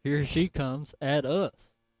vehicle. Here she comes at us,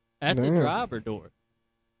 at the Damn. driver door.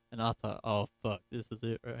 And I thought, oh, fuck, this is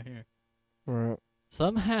it right here. Right.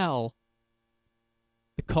 Somehow,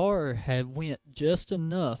 the car had went just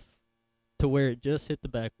enough to where it just hit the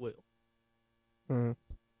back wheel. Uh,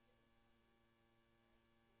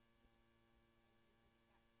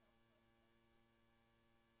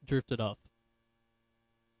 Drifted off.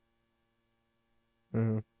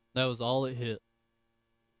 That was all it hit.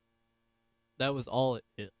 That was all it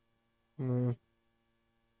hit. And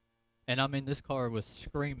And I mean, this car was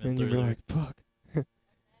screaming you'd through be there. like, fuck.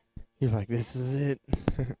 You're like, this is it.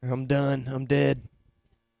 I'm done. I'm dead.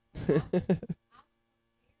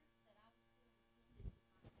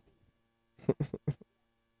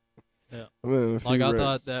 Yeah. I've been in a few Like, I wrecks.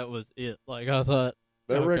 thought that was it. Like, I thought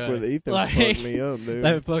That wreck okay. with Ethan Like, fucked me up,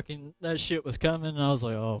 dude. that shit was coming, and I was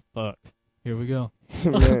like, oh, fuck. Here we go.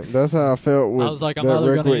 Man, that's how I felt with I was like, I'm that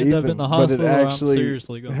either wreck going to with end up Ethan, in the but hospital it or I'm actually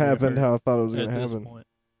seriously going to happened hurt how I thought it was at going to this happen. point.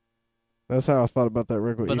 That's how I thought about that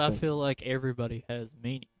wreck with But Ethan. I feel like everybody has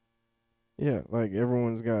meaning. Yeah, like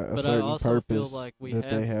everyone's got a But I certain also feel purpose like we that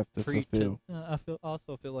they have to fulfill. I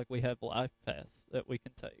also feel like we have life paths that we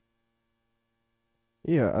can take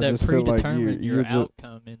Yeah, I that just feel like predetermine you're your just.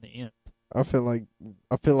 outcome in the end. I feel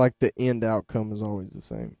like the end outcome is always the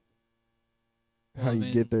same. Well, How I you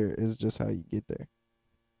mean, get there is just how you get there.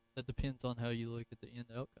 That depends on how you look at the end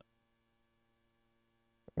outcome.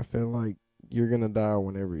 I feel like you're gonna die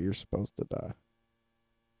whenever you're supposed to die.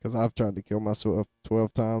 'Cause I've tried to kill myself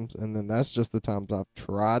 12 times, and then that's just the times I've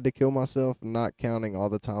tried to kill myself, not counting all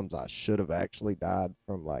the times I should have actually died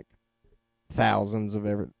from, like, thousands of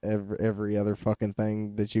every other fucking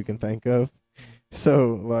thing that you can think of.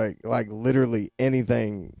 So, like literally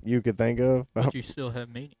anything you could think of. But you still have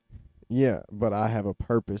meaning. Yeah, but I have a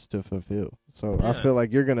purpose to fulfill. So I Yeah. feel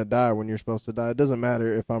like you're going to die when you're supposed to die. It doesn't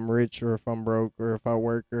matter if I'm rich or if I'm broke or if I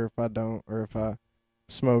work or if I don't or if I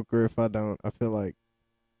smoke or if I don't. I feel like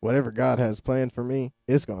whatever God has planned for me,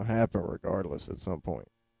 it's going to happen regardless at some point.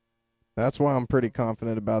 That's why I'm pretty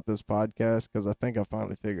confident about this podcast, because I think I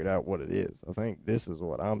finally figured out what it is. I think this is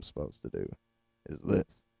what I'm supposed to do, is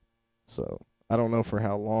this. So I don't know for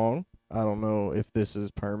how long. I don't know if this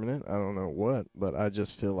is permanent. I don't know what, but I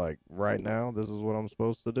just feel like right now this is what I'm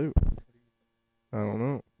supposed to do. I don't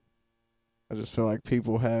know. I just feel like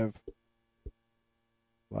people have,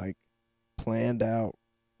 like, planned out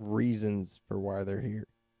reasons for why they're here.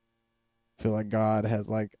 I feel like God has,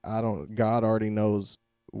 like, God already knows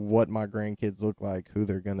what my grandkids look like, who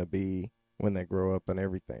they're going to be when they grow up and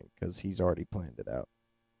everything, because he's already planned it out.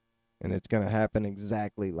 And it's going to happen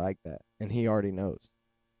exactly like that. And he already knows.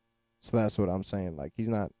 So that's what I'm saying. Like, he's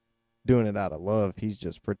not doing it out of love. He's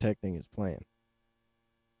just protecting his plan.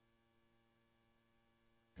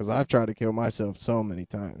 Because I've tried to kill myself so many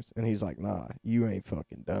times. And he's like, nah, you ain't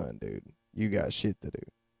fucking done, dude. You got shit to do.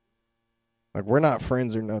 Like, we're not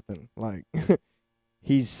friends or nothing. Like,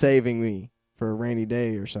 he's saving me for a rainy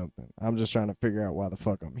day or something. I'm just trying to figure out why the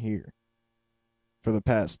fuck I'm here. For the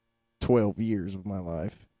past 12 years of my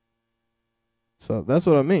life. So that's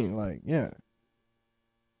what I mean. Like, yeah.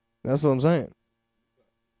 That's what I'm saying.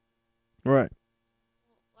 Right.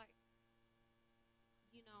 Well, like,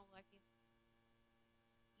 you know, like if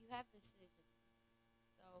you have decisions,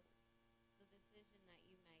 so the decision that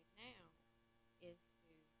you made now is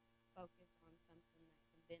to focus on something that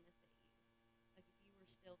can benefit you. Like if you were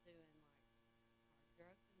still doing like hard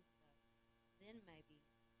drugs and stuff, then maybe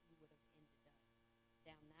you would have ended up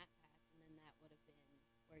down that path, and then that would have been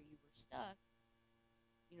where you were stuck.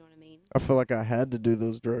 You know what I mean? I feel like I had to do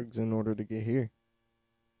those drugs in order to get here.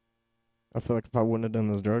 I feel like if I wouldn't have done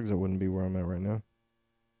those drugs, I wouldn't be where I'm at right now.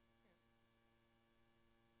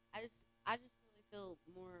 I just really feel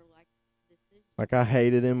more like decision. Like, I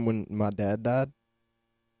hated him when my dad died.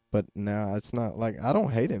 But now it's not like, I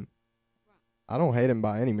don't hate him. I don't hate him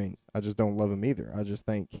by any means. I just don't love him either. I just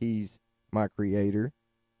think he's my creator.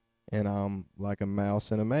 And I'm like a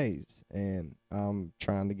mouse in a maze. And I'm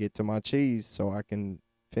trying to get to my cheese so I can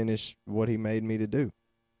finish what he made me to do.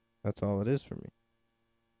 That's all it is for me.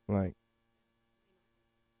 Like,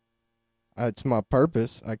 it's my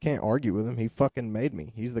purpose. I can't argue with him. He fucking made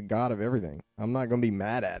me. He's the god of everything. I'm not gonna be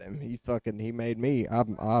mad at him. He made me.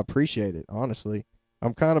 I appreciate it, honestly.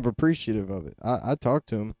 I'm kind of appreciative of it. I talk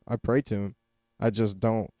to him. I pray to him. I just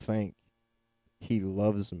don't think he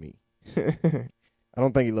loves me. I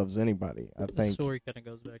don't think he loves anybody. I The think, story kind of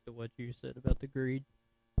goes back to what you said about the greed.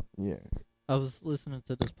 yeah. I was listening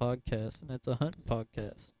to this podcast, and it's a hunting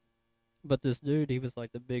podcast. But this dude, he was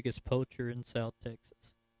like the biggest poacher in South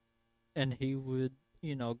Texas. And he would,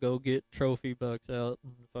 you know, go get trophy bucks out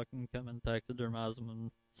and fucking come and taxidermize them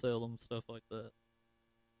and sell them, stuff like that.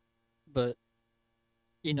 But,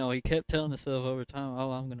 you know, he kept telling himself over time,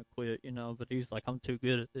 oh, I'm going to quit, you know. But he was like, I'm too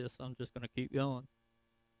good at this. I'm just going to keep going.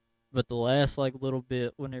 But the last, like, little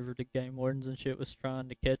bit, whenever the game wardens and shit was trying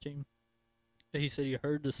to catch him, he said he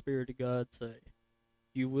heard the Spirit of God say,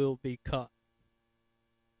 you will be caught.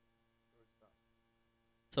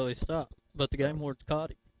 So he stopped. But the game wards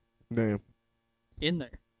caught him. Damn. In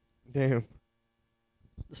there. Damn.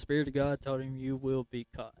 The Spirit of God told him, you will be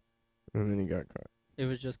caught. And then he got caught. It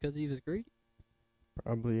was just because he was greedy.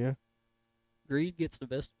 Probably, yeah. Greed gets the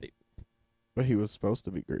best of people. But he was supposed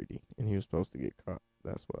to be greedy. And he was supposed to get caught.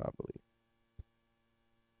 That's what I believe.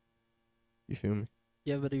 You feel me?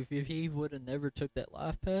 Yeah, but if he would have never took that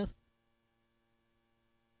life path,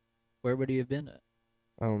 where would he have been at?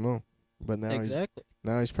 I don't know. But now Exactly.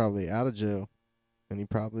 he's probably out of jail. And he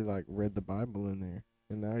probably, like, read the Bible in there.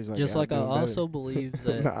 And now he's like, Just like I doing better. also believe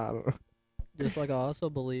that. Nah, I don't know. Just like I also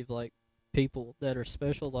believe, like, people that are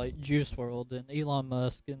special, like Juice WRLD and Elon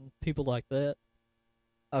Musk and people like that,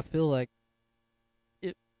 I feel like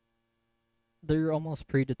they're almost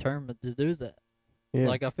predetermined to do that. Yeah.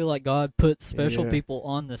 Like, I feel like God put special Yeah. people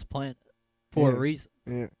on this planet for a reason.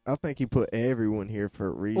 Yeah. I think he put everyone here for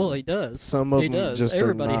a reason. Well, he does. Some of He them does. just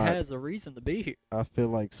Everybody are not. has a reason to be here. I feel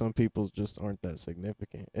like some people just aren't that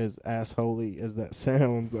significant. As assholey as that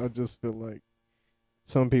sounds, I just feel like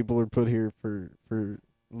some people are put here for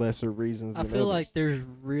lesser reasons I than feel others. like there's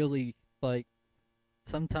really, like,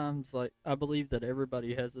 sometimes, like, I believe that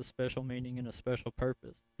everybody has a special meaning and a special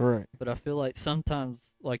purpose. Right. But I feel like sometimes,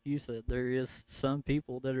 like you said, there is some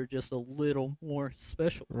people that are just a little more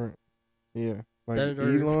special. Right. Yeah. Like That are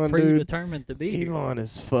Elon, dude. predetermined to be here. Elon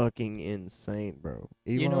is fucking insane, bro.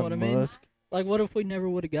 Elon You know what I mean? Musk. Like, what if we never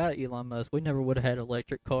would have got Elon Musk? We never would have had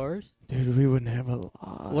electric cars. Dude, we wouldn't have a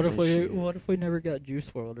lot. What if of we shit. What if we never got Juice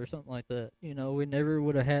WRLD or something like that? You know, we never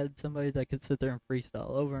would have had somebody that could sit there and freestyle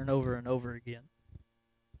over and over and over again,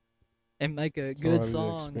 and make a It's good already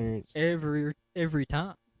song experienced. every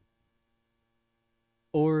time.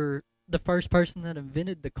 Or the first person that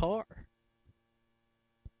invented the car.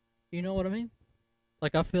 You know what I mean?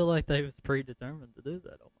 Like, I feel like they was predetermined to do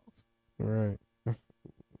that almost. Right.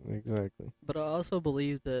 Exactly. But I also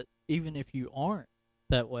believe that even if you aren't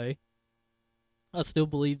that way, I still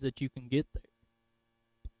believe that you can get there.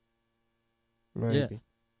 Maybe. Yeah.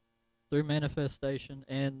 Through manifestation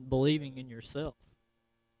and believing in yourself.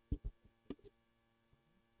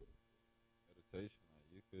 Meditation,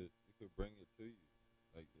 like you could bring it to you.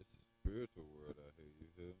 Like it's a spiritual world out here. You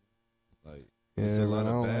feel me? Like it's Yeah, a lot man, I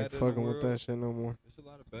of don't bad like in fucking the with world. that shit no more. There's a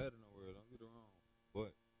lot of bad in the world.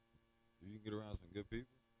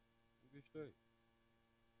 straight.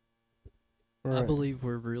 I Right. believe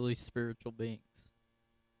we're really spiritual beings.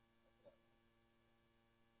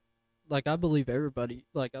 Like, I believe everybody,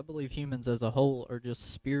 like, I believe humans as a whole are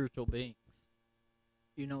just spiritual beings.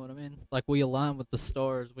 You know what I mean? Like, we align with the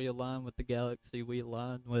stars, we align with the galaxy, we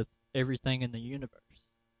align with everything in the universe.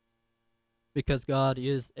 Because God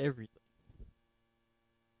is everything.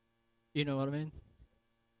 You know what I mean?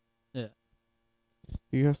 Yeah.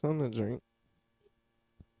 You got something to drink?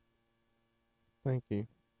 Thank you.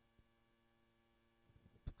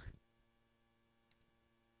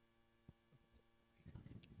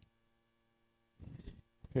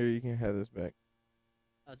 Here, you can have this back.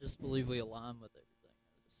 I just believe we align with everything.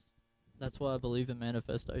 That's why I believe in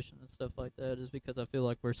manifestation and stuff like that, is because I feel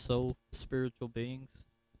like we're so spiritual beings.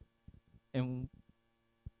 And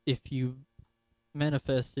if you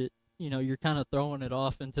manifest it, you know, you're kind of throwing it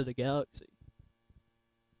off into the galaxy.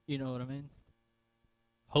 You know what I mean?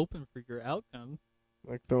 Hoping for your outcome.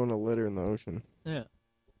 Like throwing a letter in the ocean. Yeah.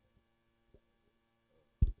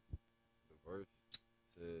 The verse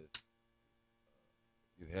says,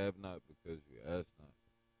 "You have not because you ask not."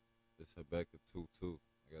 It's Habakkuk 2:2.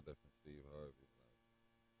 I got that from Steve Harvey.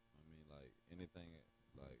 Like, I mean, like anything,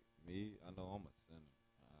 like me, I know I'm a sinner.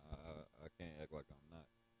 I can't act like I'm not.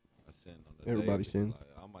 I sin on the Everybody daily. sins.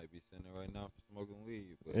 Like, I might be sinning right now for smoking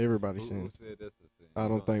weed. But Everybody who sins. said that's a sin? I You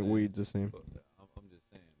don't think sin. weed's a sin. But I'm just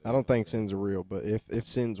saying. I don't think sins are real, but if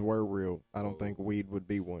sins were real, I don't think weed would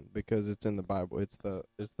be one because it's in the Bible. It's the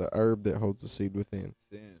herb that holds the seed within.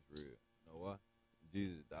 Sin's real. You know why?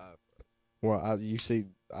 Jesus died for it.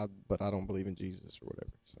 Well, but I don't believe in Jesus or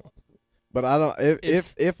whatever. So, but I don't.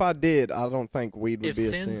 If I did, I don't think weed would If be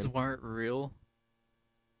a sins sin. weren't real,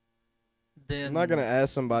 then I'm not gonna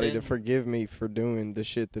ask somebody to then- forgive me for doing the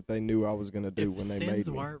shit that they knew I was gonna do if when they sins made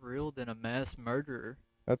me. weren't real, then a mass murderer,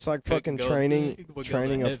 That's like couldn't fucking go- training would go to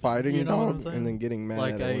training a heaven. fighting You know what I'm dog saying? and then getting mad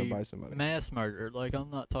like at it when a I bite somebody. mass murderer. Like, I'm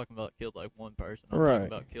not talking about killed like one person. I'm Right. talking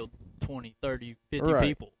about killed 20, 30, 50 Right.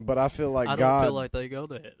 people. But I feel like I don't God, feel like they go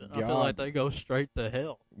to heaven. I feel like they go straight to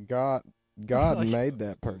hell. God Like- made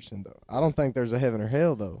that person though. I don't think there's a heaven or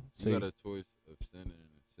hell though. You See, got a choice of sinning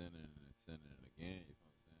and sinning and sinning again. You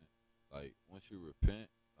know what I'm saying? Like once you repent,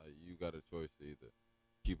 like you got a choice to either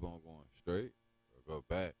keep on going straight or go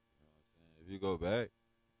back. You know what I'm saying? If you go back,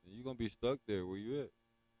 then you're gonna be stuck there where you at.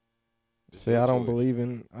 It's see, your I don't choice. believe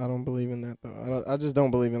in that though. I just don't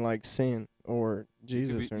believe in like sin or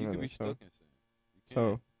Jesus or You could nothing. be So, stuck in sin. You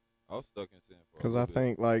so can. I was stuck in sin for a because I little bit.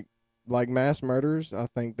 think like mass murders, I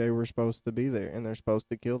think they were supposed to be there and they're supposed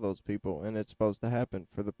to kill those people and it's supposed to happen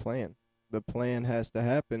for the plan. The plan has to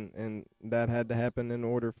happen and that had to happen in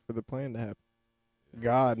order for the plan to happen.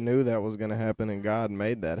 God knew that was going to happen and God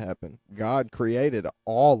made that happen. God created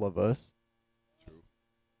all of us. True.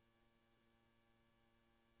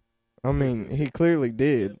 I mean, he clearly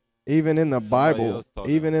did. Even in the Somebody Bible, else taught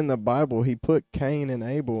even us. in the Bible, he put Cain and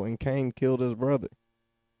Abel, and Cain killed his brother.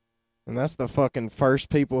 And that's the fucking first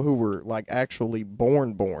people who were like actually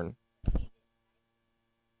born.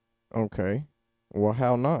 Okay. Well,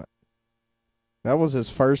 how not? That was his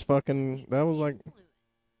first fucking. That was like. Influence.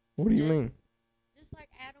 What do you Just- mean? Just like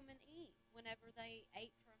Adam and Eve, whenever they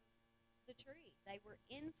ate from the tree, they were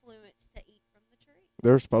influenced to eat from the tree.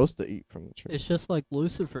 They're supposed to eat from the tree. It's just like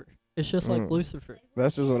Lucifer. It's just like Lucifer.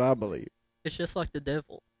 That's just what I believe. It's just like the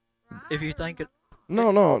devil. If you think it, No,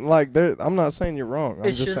 like I'm not saying you're wrong. I'm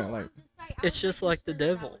It's just just- saying like it's just like the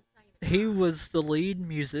devil. He was the lead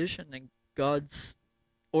musician in God's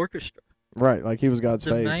orchestra, right, like he was God's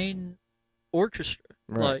the favorite, main orchestra.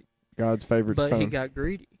 Right. Like, God's favorite but son. he got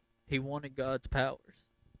greedy. He wanted God's powers.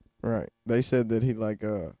 Right. They said that he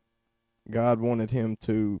God wanted him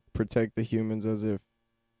to protect the humans as if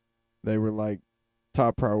they were like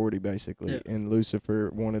top priority basically. Yeah. And Lucifer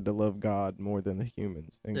wanted to love God more than the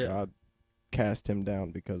humans. And Yeah. God cast him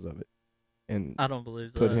down because of it. And I don't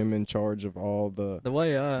believe that. put him in charge of all the The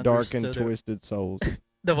way I dark and understood it, twisted souls.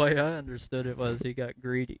 the way I understood it was he got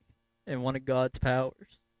greedy and wanted God's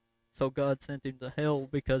powers. So God sent him to hell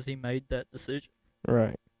because he made that decision.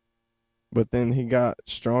 Right. But then he got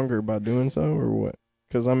stronger by doing so or what?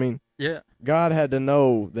 Cuz I mean, Yeah. God had to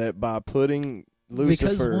know that by putting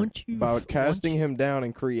Lucifer, once you- by once casting you- him down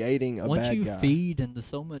and creating a Once bad you guy. feed into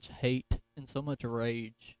so much hate and so much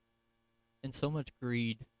rage and so much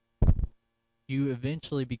greed, you're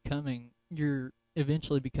eventually becoming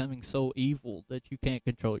so evil that you can't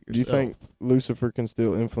control yourself. Do you think Lucifer can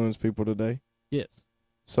still influence people today? Yes.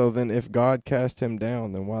 So then if God cast him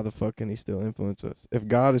down, then why the fuck can he still influence us? If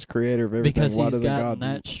God is creator of everything, Because why he's doesn't gotten God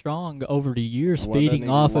that strong over the years, Why doesn't feeding he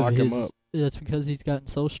off lock of him his. up? That's because he's gotten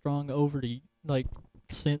so strong over the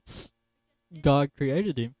since God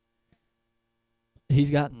created him.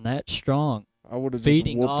 he's gotten that strong, I would have just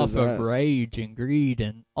feeding whooped off his of ass. rage and greed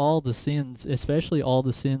and all the sins, especially all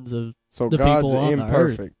the sins of So the God's people on the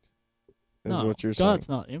imperfect, is no, what you're God's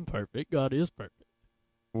saying. not imperfect. God is perfect.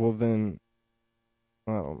 Well, then,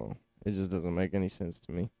 I don't know. It just doesn't make any sense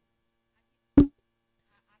to me.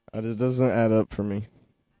 It just doesn't add up for me.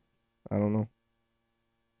 I don't know.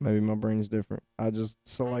 Maybe my brain's different.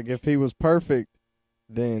 Like, if he was perfect,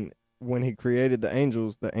 then when he created the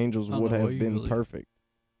angels I don't would know what have you been believe. perfect.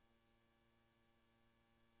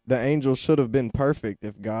 The angels should have been perfect.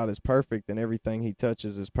 If God is perfect and everything he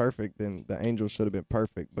touches is perfect, then the angels should have been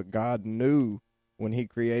perfect. But God knew when he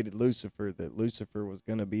created Lucifer that Lucifer was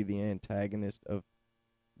going to be the antagonist of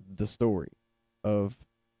the story, of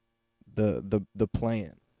the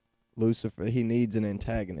plan. Lucifer, he needs an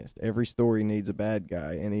antagonist. Every story needs a bad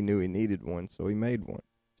guy, and he knew he needed one, so he made one.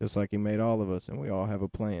 Just like he made all of us, and we all have a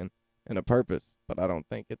plan and a purpose. But I don't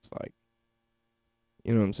think it's like,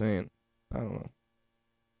 you know what I'm saying? I don't know.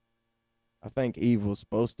 I think Eve was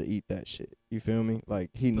supposed to eat that shit. You feel me? Like,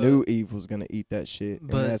 he knew Eve was going to eat that shit, and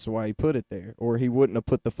but- that's why he put it there. Or he wouldn't have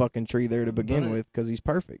put the fucking tree there to begin But- with, because he's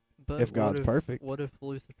perfect. But If God's perfect. What if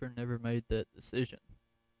Lucifer never made that decision?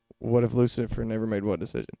 What if Lucifer never made what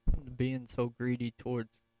decision? Being so greedy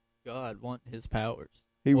towards God, wanting his powers.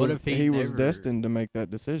 He What was if he was never- destined to make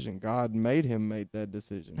that decision. God made him make that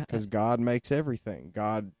decision because God makes everything.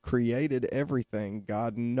 God created everything.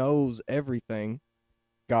 God knows everything.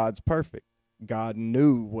 God's perfect. God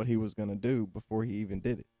knew what he was going to do before he even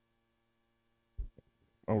did it.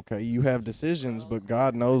 Okay, you have decisions, but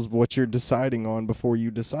God knows what you're deciding on before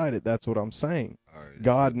you decide it. That's what I'm saying. All right,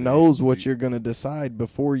 God so knows what you're going to decide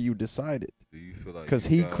before you decide it Do you feel like because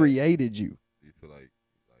you he got- created you. Do you feel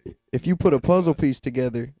like If you put a part of puzzle God? piece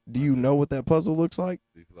together, do you know what that puzzle looks like?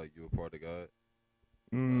 Do you feel like you're a part of God?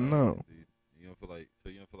 No. You don't feel like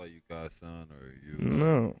you don't feel like you God's son or you.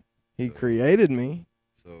 No. He So- created me.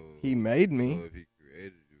 So He made me. So if he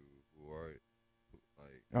created you, who are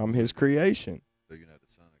like? I'm his creation. So you're not the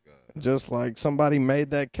son of God. Just like somebody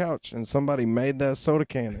made that couch and somebody made that soda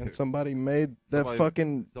can and somebody made that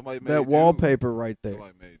Somebody made that you. wallpaper right there.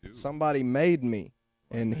 Somebody made you. Somebody made me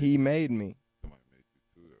and he made me. Somebody made you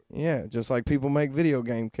too, though. Yeah, just like people make video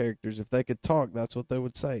game characters. If they could talk, that's what they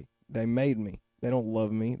would say. They made me. They don't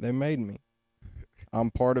love me. They made me. I'm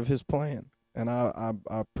part of his plan, and I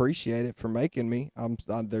appreciate it for making me.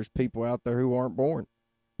 There's people out there who aren't born,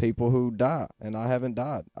 people who die, and I haven't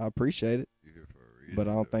died. I appreciate it, You're here for a reason. but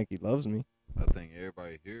I don't though. think he loves me. I think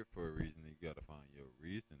everybody here for a reason. You got to find your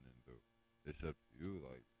reasoning, though. It's up to you.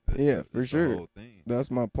 Like Yeah, for the sure. whole thing. That's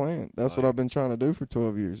my plan. That's what Like- I've been trying to do for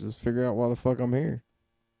 12 years, is figure out why the fuck I'm here.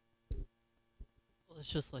 Well, it's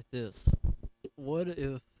just like this. What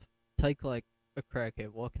if, take like a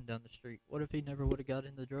crackhead walking down the street, what if he never would have got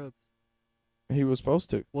into drugs? He was supposed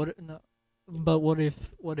to. But what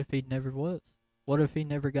if he never was? What if he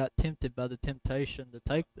never got tempted by the temptation to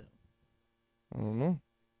take them? I don't know.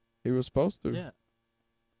 He was supposed to. Yeah.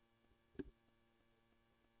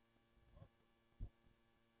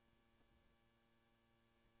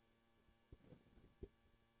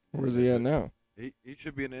 Where's he at now? He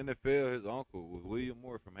should be in the NFL. His uncle was William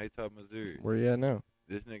Moore from Haytop, Missouri. Where he at now?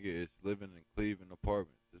 This nigga is living in Cleveland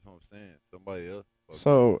apartments. That's what I'm saying. Somebody else. fucked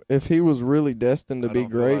So up. if he was really destined to I be don't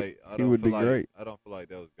feel great, like- I he don't would feel be like- great. I don't feel like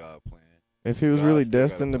that was God's plan. If he was God really still got a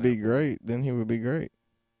destined to plan be for him. great, then he would be great.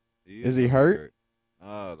 Is he gonna be hurt? great.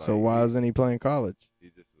 Nah, like, So why isn't he playing college? he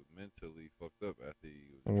just was mentally fucked up after he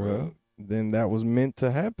was Well, drugged. then that was meant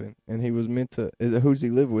to happen, and he was meant to. Who's he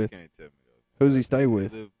live You with? can't tell me that. Who's he stay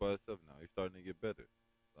with? He live by himself now. He's starting to get better.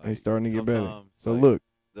 He's starting to get better. sometimes, So like, look,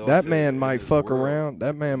 they'll that say man in might this fuck world- around.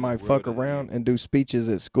 That man in this might world fuck that around he- and do speeches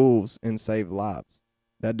at schools and save lives.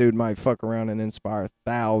 That dude might fuck around and inspire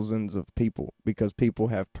thousands of people because people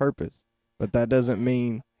have purpose. But that doesn't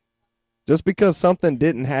mean just because something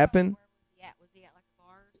didn't happen. Where was he at? Was he at like a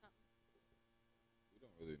bar or something? We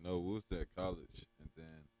don't really know. We was at college, and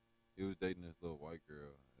then he was dating this little white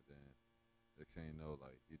girl, and then next thing you know,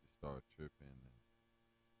 like he just started tripping, and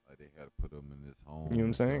like they had to put him in this home. You know what I'm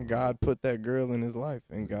and saying? stuff. God put that girl in his life,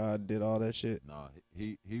 and God did all that shit. Nah,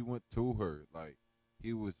 he went to her. Like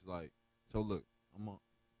he was like, so look,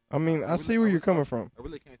 I mean, I see where you're coming from. I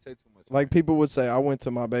really can't say too much. Like man. people would say, I went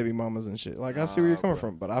to my baby mamas and shit. Like I see where you're Nah, coming bruh,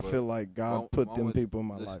 from, but I feel like God when- put when I them went- people in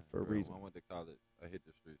my listen, life for a bruh, reason. When I went to college, I hit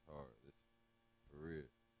the streets hard. It's for real.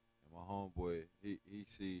 And my homeboy, he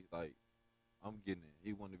see like I'm getting it.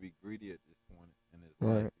 He want to be greedy at this point in his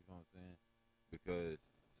Right. life. You know what I'm saying? Because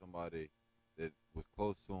somebody that was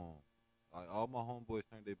close to him, like all my homeboys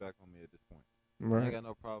turned their back on me at this point. I ain't Right, got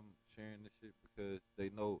no problem sharing this shit because they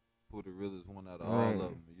know who the realest one out of Right. all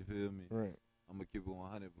of them. You feel me? right. I'm gonna keep it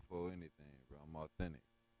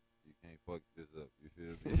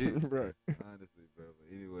Right. Honestly, bro. But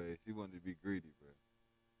anyway, she wanted to be greedy, bro.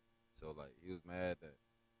 So like, he was mad that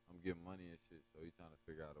I'm getting money and shit. So he trying to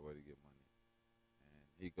figure out a way to get money. And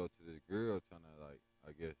he go to this girl trying to like,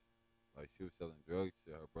 I guess, like she was selling drugs.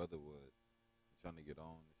 Shit, her brother was trying to get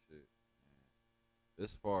on and shit. And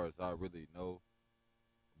as far as I really know,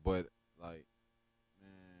 but like,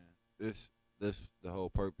 man, this the whole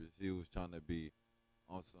purpose. He was trying to be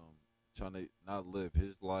on some, trying to not live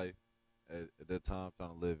his life at that time,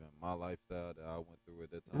 trying to live in my lifestyle that I went through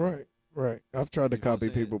at that time. Right. Right. I've tried to You know what I'm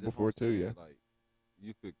copy saying? people That's what before I'm too. saying. Yeah. Like,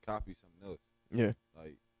 you could copy something else. Yeah.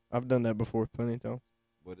 Like, I've done that before plenty of times.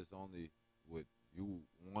 but it's only what you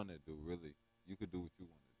want to do. Really, you could do what you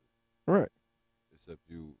want to do. Right. It's up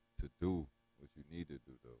to you to do what you need to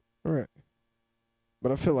do, though. Right.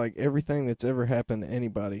 But I feel like everything that's ever happened to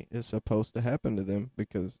anybody is supposed to happen to them,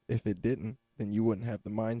 because if it didn't, then you wouldn't have the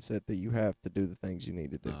mindset that you have to do the things you need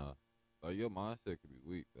to do. Nah, like your mindset could be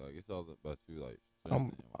weak. Like it's all about you. Like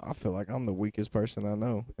I feel like I'm the weakest person I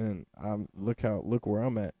know, and look where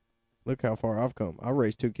I'm at. Look how far I've come. I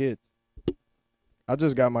raised 2 kids. I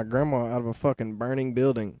just got my grandma out of a fucking burning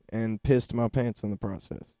building and pissed my pants in the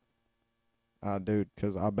process. Dude,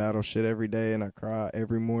 because I battle shit every day, and I cry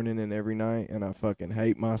every morning and every night, and I fucking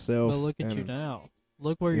hate myself. But look at you and- now.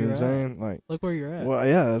 Look where You know you're what I'm at. saying? Like, Look where you're at. well,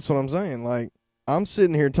 yeah, that's what I'm saying. Like, I'm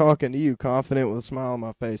sitting here talking to you confident with a smile on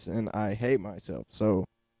my face, and I hate myself. So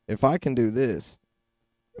if I can do this,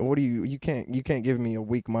 what do you can't give me a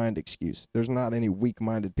weak mind excuse. There's not any weak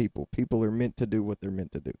minded people. People are meant to do what they're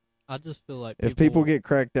meant to do. I just feel like If people get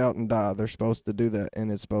cracked out and die, they're supposed to do that,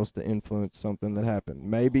 and it's supposed to influence something that happened.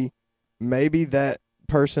 Maybe that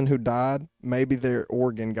person who died, maybe their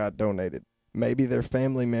organ got donated. Maybe their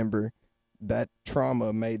family member, that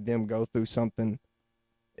trauma made them go through something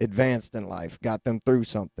advanced in life, got them through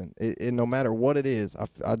something. No matter what it is,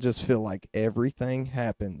 I just feel like everything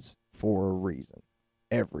happens for a reason.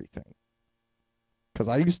 Everything. Because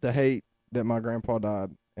I used to hate that my grandpa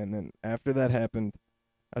died, and then after that happened,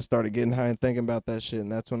 I started getting high and thinking about that shit,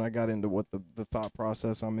 and that's when I got into what the thought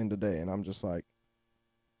process I'm in today, and I'm just like,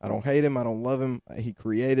 I don't hate him, I don't love him, he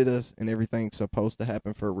created us, and everything's supposed to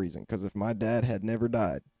happen for a reason, because if my dad had never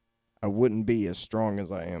died, I wouldn't be as strong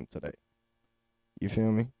as I am today. You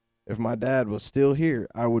feel me? If my dad was still here,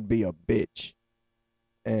 I would be a bitch,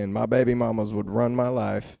 and my baby mamas would run my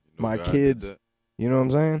life, my God did kids, that. you know what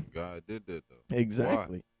I'm saying? God did that though.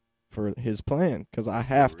 Exactly. Why? For his plan, because I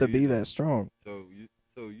For a have to be reason. that strong. So you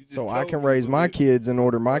just So I told can me raise my believe- kids and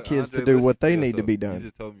order my But kids to Andre, do what listen they to need to be yourself. done. You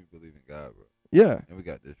just told me you believe in God, bro. Yeah. And we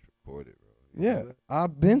got this recorded, bro. You Yeah. know that?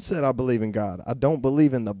 I've been said I believe in God. I don't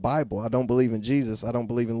believe in the Bible. I don't believe in Jesus. I don't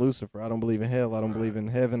believe in Lucifer. I don't believe in hell. I don't believe in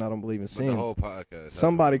heaven. I don't believe in But the whole sins. podcast,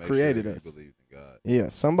 Somebody I just wanna make created sure us. You believed in God. Yeah,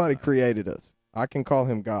 somebody Right. created us. I can call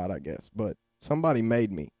him God, I guess, but somebody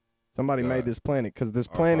made me. Somebody made God. this planet, because this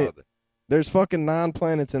Our planet, Father. there's fucking 9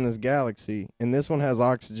 planets in this galaxy, and this one has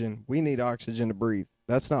oxygen. We need oxygen to breathe.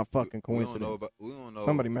 That's not fucking We don't know coincidence. about- we don't know.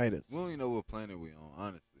 Somebody made us. We don't even know what planet we on,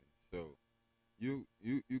 honestly. So you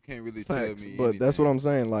can't really Facts, tell me. but that's what anything. I'm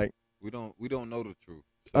saying. Like, We don't know the truth.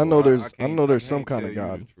 I know there's can't some kind of tell you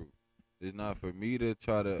God. the truth. It's not for me to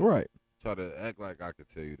try to right. act like I could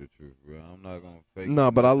tell you the truth, bro. I'm not gonna fake. No,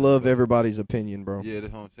 but I nothing, love but- everybody's opinion, bro. Yeah,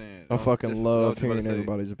 that's what I'm saying. I fucking I was love just about hearing to say-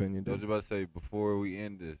 everybody's opinion, I was dude. about to say before we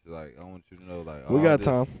end this, like I want you to know, like We all got this,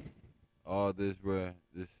 time. All this, bro.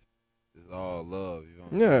 This is all love. You know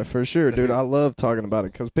what I'm Yeah, saying? for sure, dude. I love talking about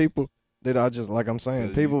it, because people, dude, like I'm saying,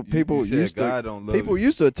 'Cause people you said used to God don't love people you.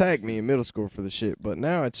 used to attack me in middle school for the shit, but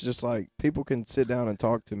now it's just like people can sit down and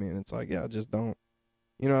talk to me, and it's like, yeah, I just don't,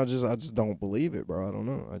 I just don't believe it, bro. I don't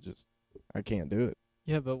know. I can't do it.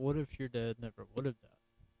 Yeah, but what if your dad never would have died?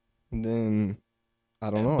 And then I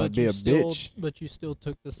don't know. But I'd be you a still, bitch. But you still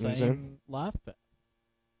took the You know what I'm saying? same life path.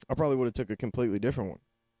 I probably would have took a completely different one.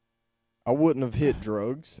 I wouldn't have hit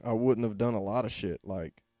drugs. I wouldn't have done a lot of shit.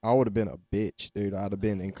 Like, I would have been a bitch, dude. I'd have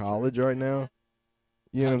been in college right now.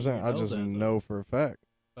 You know what I'm How do saying? you I know just that, though? know for a fact.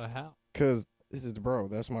 But how? Because this is bro.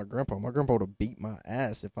 That's my grandpa. My grandpa would have beat my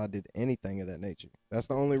ass if I did anything of that nature. That's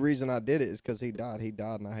the only reason I did it, is because he died. He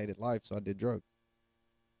died, and I hated life, so I did drugs.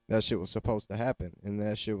 That shit was supposed to happen, and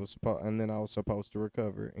that shit was and then I was supposed to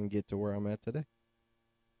recover and get to where I'm at today.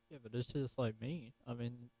 Yeah, but it's just like me. I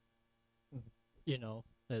mean,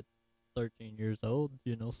 at 13 years old,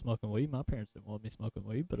 smoking weed. My parents didn't want me smoking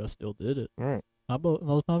weed, but I still did it. All right,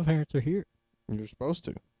 Most of my parents are here. you're supposed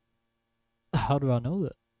to. How do I know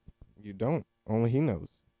that? You don't. Only he knows.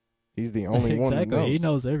 He's the only one who Exactly. knows. He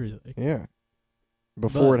knows everything. Yeah.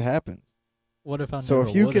 Before But it happens. What if I So never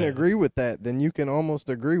if you would can have? agree with that, then you can almost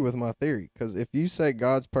agree with my theory. Because if you say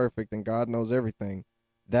God's perfect and God knows everything,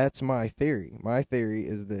 That's my theory. My theory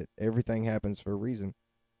is that everything happens for a reason.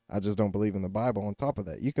 I just don't believe in the Bible. On top of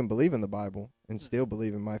that, you can believe in the Bible and still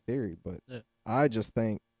believe in my theory, but I just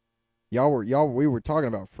think we were talking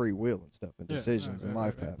about free will and stuff and decisions and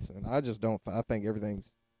life paths, and I just don't. I think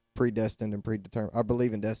everything's predestined and predetermined. I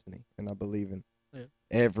believe in destiny, and I believe in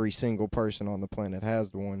every single person on the planet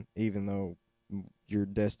has one, even though your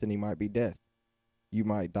destiny might be death. You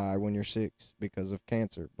might die when you're 6 because of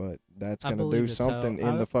cancer, but that's going to do something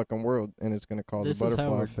in the fucking world, and it's going to cause a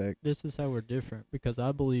butterfly effect. This is how we're different, because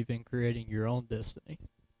I believe in creating your own destiny.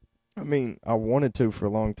 I mean, I wanted to for a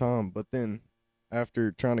long time, but then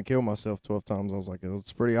after trying to kill myself 12 times, I was like,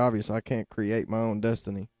 it's pretty obvious I can't create my own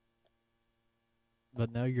destiny.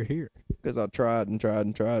 But now you're here. Because I tried and tried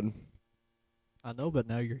and tried. I know, but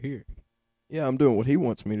now you're here. Yeah, I'm doing what he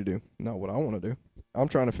wants me to do, not what I want to do. I'm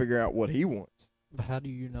trying to figure out what he wants. But how do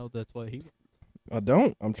you know that's what he wants? I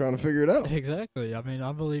don't. I'm trying to figure it out. Exactly. I mean,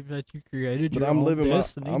 I believe that you created your own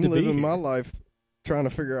destiny. I'm living my life trying to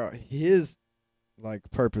figure out his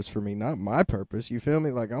purpose for me, not my purpose. You feel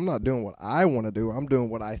me? Like, I'm not doing what I want to do. I'm doing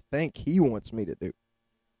what I think he wants me to do.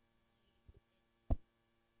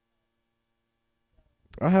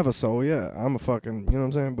 I have a soul, yeah. I'm a fucking, you know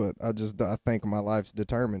what I'm saying? But I think my life's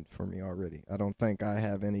determined for me already. I don't think I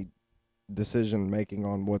have any decision making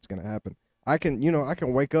on what's going to happen. I can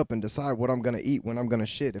wake up and decide what I'm going to eat, when I'm going to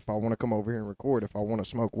shit, if I want to come over here and record, if I want to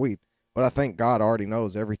smoke weed. But I think God already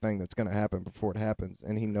knows everything that's going to happen before it happens,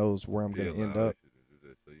 and he knows where I'm going to end up.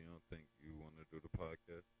 So you don't think you want to do the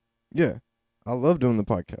podcast? Yeah. I love doing the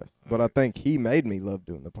podcast, but I think he made me love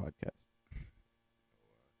doing the podcast.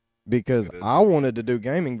 Because I wanted to do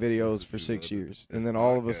gaming videos for 6 years, and then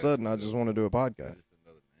all of a sudden I just want to do a podcast.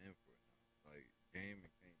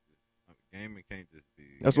 Gaming can't just be.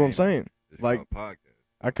 That's what I'm saying. It's like podcast.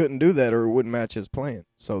 I couldn't do that, or it wouldn't match his plan.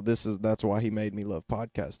 So that's why he made me love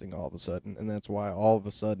podcasting all of a sudden, and that's why all of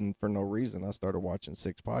a sudden, for no reason, I started watching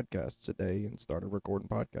 6 podcasts a day and started recording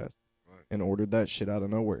podcasts, and ordered that shit out of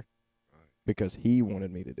nowhere, because he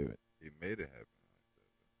wanted me to do it. He made it happen.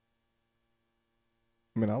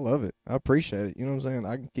 I mean, I love it. I appreciate it. You know what I'm saying?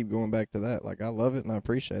 I can keep going back to that. Like, I love it and I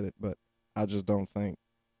appreciate it, but I just don't think.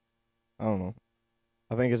 I don't know.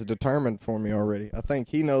 I think it's determined for me already. I think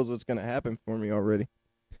he knows what's going to happen for me already.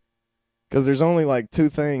 Because there's only 2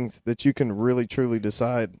 things that you can really, truly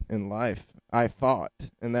decide in life, I thought.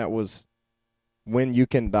 And that was when you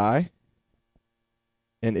can die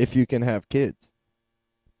and if you can have kids.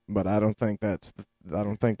 But I don't think that's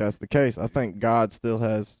the case. I think God still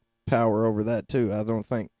has power over that too. I don't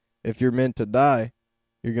think if you're meant to die,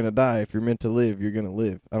 you're going to die. If you're meant to live, you're going to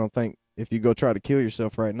live. I don't think if you go try to kill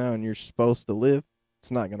yourself right now and you're supposed to live,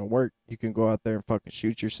 it's not going to work. You can go out there and fucking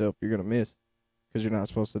shoot yourself. You're going to miss because you're not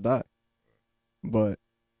supposed to die. But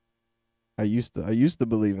I used to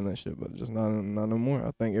believe in that shit, but just not no more.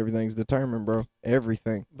 I think everything's determined, bro.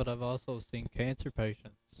 Everything. But I've also seen cancer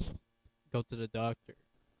patients go to the doctor,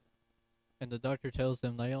 and the doctor tells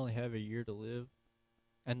them they only have a year to live,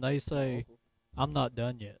 and they say, "I'm not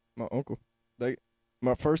done yet." My uncle, my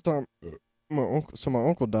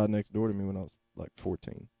uncle died next door to me when I was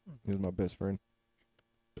 14. He was my best friend.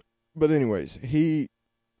 But anyways, he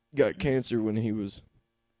got cancer when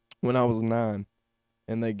I was 9,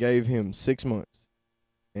 and they gave him 6 months,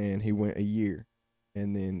 and he went a year,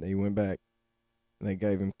 and then they went back, and they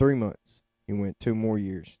gave him 3 months. He went 2 more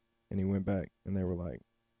years, and he went back, and they were like,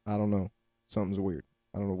 I don't know, something's weird.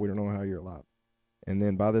 I don't know, we don't know how you're alive. And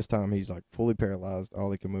then by this time, he's fully paralyzed.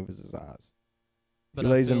 All he can move is his eyes. But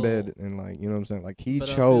he lays in bed, and you know what I'm saying? He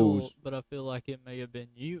chose. But I feel like it may have been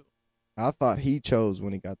you. I thought he chose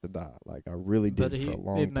when he got to die. I really did for a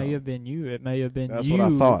long time. It may have been you. It may have been That's you what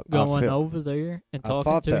I thought. going over there and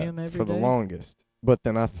talking to him every day. For the longest. But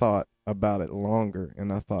then I thought about it longer,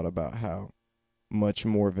 and I thought about how much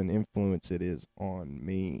more of an influence it is on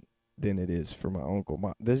me than it is for my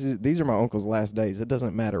uncle. These are my uncle's last days. It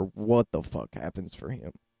doesn't matter what the fuck happens for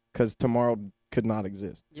him, because tomorrow could not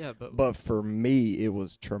exist. Yeah, but for me, it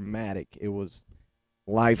was traumatic. It was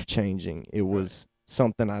life-changing. It was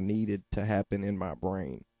something I needed to happen in my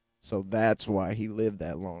brain. So that's why he lived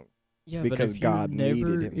that long. Yeah, because God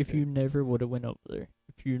needed him. If you never would have went over there,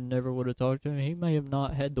 if you never would have talked to him, he may have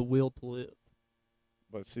not had the will to live.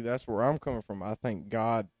 But see, that's where I'm coming from. I think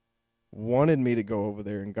God wanted me to go over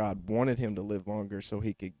there, and God wanted him to live longer so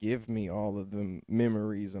he could give me all of the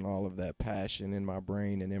memories and all of that passion in my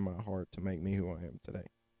brain and in my heart to make me who I am today.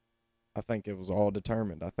 I think it was all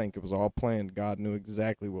determined. I think it was all planned. God knew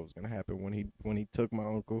exactly what was going to happen when he took my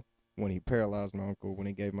uncle, when he paralyzed my uncle, when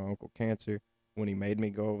he gave my uncle cancer, when he made me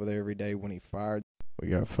go over there every day, when he fired. We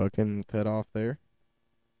got fucking cut off there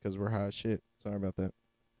because we're high as shit. Sorry about that.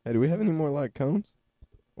 Hey, do we have any more like cones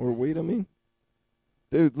or weed? I mean,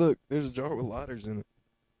 dude, look, there's a jar with lighters in it.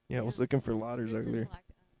 Yeah, I was looking for lighters This earlier. is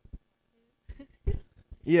like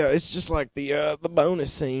Yeah, it's just like the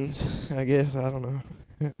bonus scenes, I guess. I don't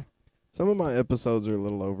know. Some of my episodes are a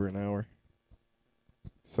little over an hour.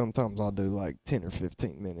 Sometimes I'll do like 10 or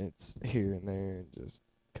 15 minutes here and there and just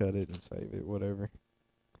cut it and save it, whatever.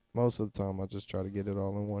 Most of the time, I just try to get it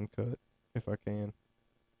all in one cut if I can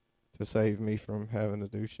to save me from having to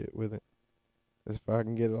do shit with it. If I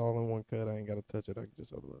can get it all in one cut, I ain't got to touch it. I can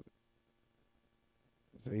just upload it.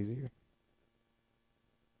 It's easier.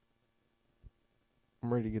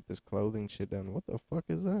 I'm ready to get this clothing shit done. What the fuck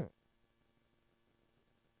is that?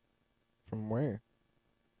 From where?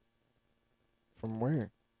 From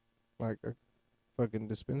where? Like a fucking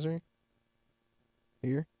dispensary?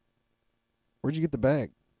 Here? Where'd you get the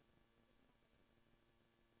bag?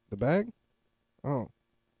 The bag? Oh.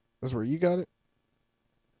 That's where you got it?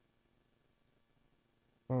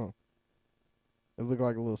 Oh. It looked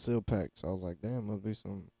like a little seal pack, so I was like, damn, must be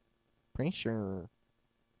some pressure.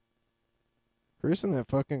 Chris and that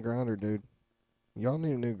fucking grinder, dude. Y'all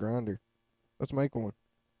need a new grinder. Let's make one.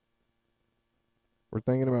 We're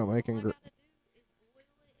thinking about making. all I gotta do is boil it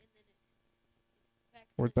and then it's back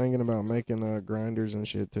We're to thinking about the- making grinders and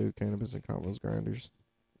shit too. Cannabis and Convos grinders.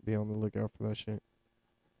 Be on the lookout for that shit.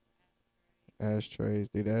 Ashtrays,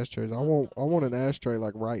 dude. Ashtrays. I want an ashtray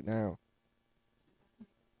like right now.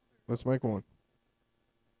 Let's make one.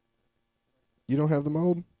 You don't have the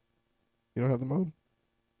mold? You don't have the mold?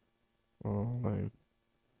 Oh man.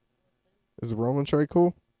 Is the rolling tray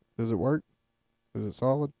cool? Does it work? Is it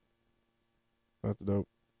solid? That's dope.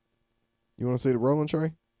 You want to see the rolling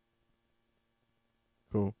tray?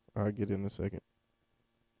 Cool. I'll get in a second.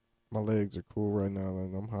 My legs are cool right now,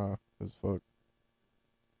 and I'm high as fuck.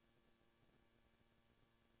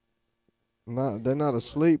 They're not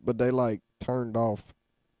asleep, but they like turned off.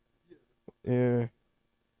 Yeah.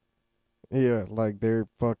 Yeah, like they're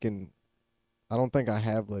fucking. I don't think I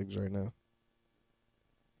have legs right now.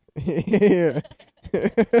 Yeah.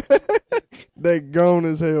 They gone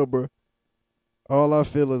as hell, bro. All I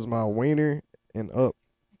feel is my wiener and up.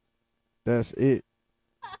 That's it.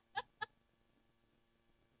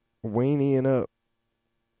 Weenie and up.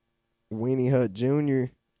 Weenie Hut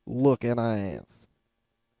Jr. looking ass.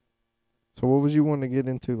 So what was you wanting to get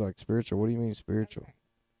into, like spiritual? What do you mean spiritual?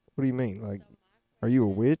 What do you mean? Like, are you a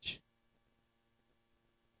witch?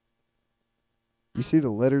 You see the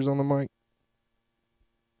letters on the mic?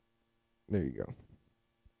 There you go.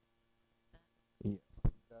 Yeah.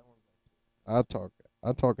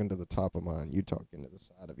 I talk into the top of mine. You talk into the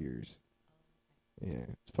side of yours. Yeah,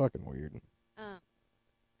 it's fucking weird.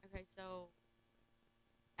 Okay, so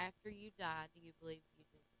after you die, do you believe you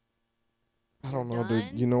just I don't know, You're dude.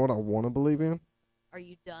 done? You know what I want to believe in? are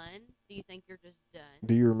you done? Do you think you're just done?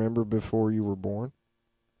 Do you remember before you were born?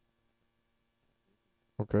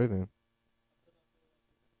 Okay, then.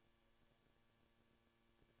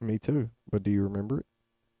 Me too. But do you remember it?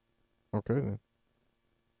 Okay, then.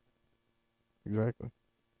 Exactly.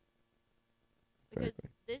 Because Exactly.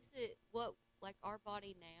 this is what like our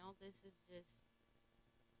body now. This is just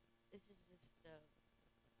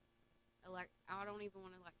like I don't even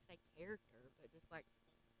want to like say character, but just like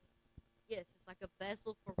yes, it's like a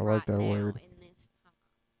vessel for I right like that now word. in this time.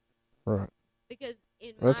 Right. Because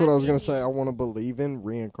in That's my what I was going to say. I opinion, want to believe in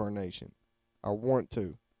reincarnation. I want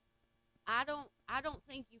to. I don't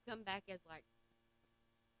think you come back as like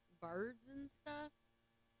birds and stuff.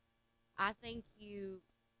 I think you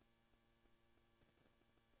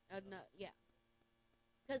no, yeah.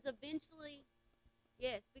 Cuz eventually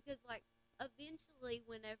yes, because like eventually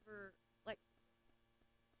whenever like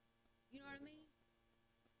you know what I mean?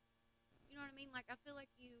 You know what I mean? Like I feel like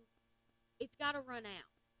it's got to run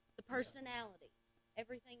out. The personalities,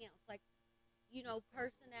 everything else like you know,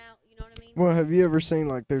 you know what I mean? Well, have you ever seen,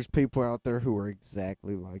 like, there's people out there who are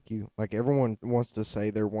exactly like you? Like, everyone wants to say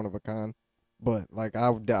they're one of a kind. But, like, I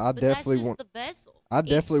but definitely that's just want... the vessel. I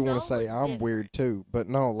definitely Each want to soul say is I'm different. weird too, but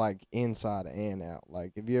no, like inside and out.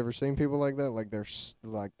 Like, have you ever seen people like that? Like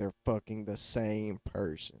they're fucking the same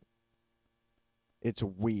person. It's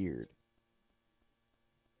weird.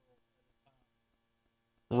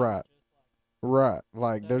 Right. Right.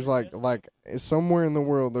 Like there's like somewhere in the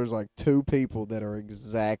world there's like two people that are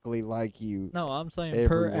exactly like you. No, I'm saying Every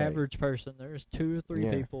per way. average person, there's 2 or 3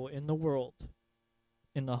 Yeah. people in the world,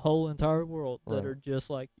 in the whole entire world, that Right. are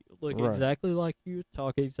just like you, look Right. exactly like you,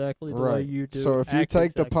 talk exactly the way Right. you do. So if you act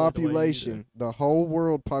take the exactly way you do. population, the whole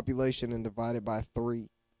world population, and divide it by 3,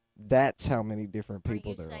 that's how many different Are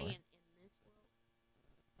people you there saying are. in this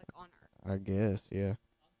world? Like on Earth? I guess, yeah.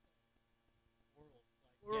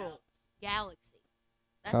 World. galaxies.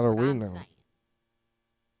 That's How do what we I'm know? saying.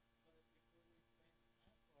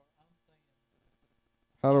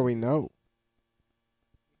 How do we know?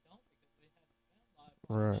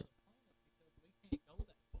 Right.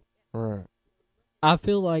 Right. I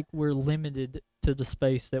feel like we're limited to the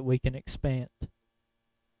space that we can expand.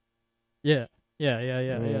 Yeah.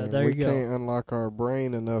 There we you go. can't unlock our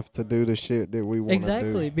brain enough to do the shit that we want to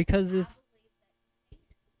Exactly, do. because it's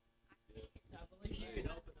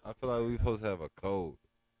I feel like we supposed to have a code.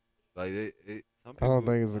 Like some I people. don't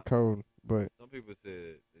think it's a code, but Some people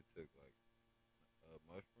said they took like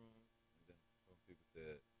mushrooms, and then some people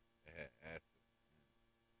said they had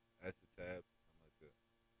acid tabs, something like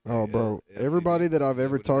that. oh, Like, bro, LCD, everybody that I've is that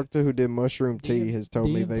ever what it talked is? to who did mushroom tea has told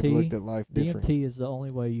me they've looked at life different. DMT is the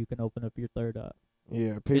only way you can open up your third eye.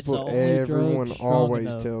 Yeah, It's the people, only drug everyone strong always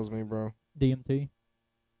enough. tells me, bro. DMT.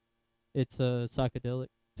 It's a psychedelic.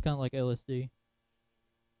 It's kind of like LSD.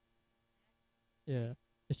 Yeah,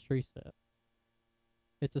 it's tree sap.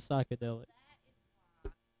 It's a psychedelic. That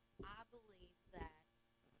is why I believe that,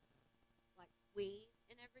 like weed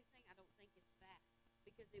and everything, I don't think it's bad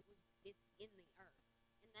because it's in the earth,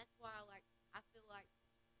 and that's why I feel like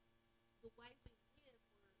the way we live,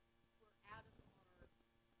 we're out of our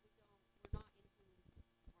we're not into our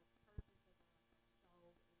purpose of our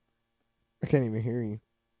soul. I can't even hear you.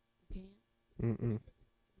 You can't. Mm-mm.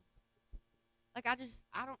 Like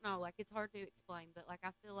I don't know, like it's hard to explain, but like I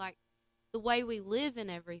feel like the way we live and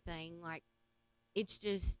everything, like it's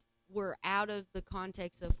just we're out of the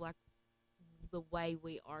context of like the way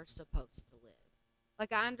we are supposed to live.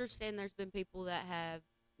 Like I understand there's been people that have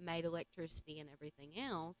made electricity and everything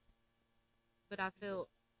else, but I feel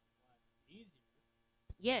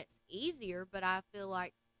yes, easier, but I feel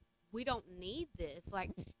like we don't need this.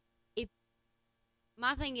 Like if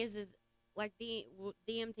my thing is like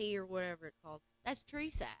DMT or whatever it's called, that's tree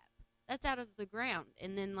sap. That's out of the ground,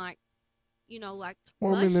 and then like, like.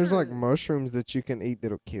 Well, I mean, there's like mushroom. mushrooms that you can eat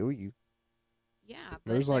that'll kill you. Yeah, but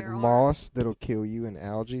There's like there are- moss that'll kill you and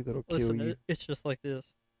algae that'll kill Listen, you. it's just like this.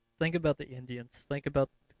 Think about the Indians. Think about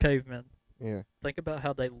the cavemen. Yeah, Think about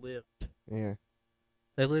how they lived. yeah.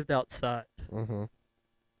 They lived outside. Uh-huh.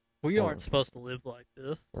 We Oh. aren't supposed to live like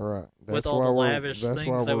this. All right. With all the lavish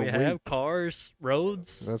things that we have, weak. cars,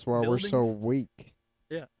 roads. That's why we're so buildings. weak.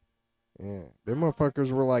 Yeah. Yeah. Them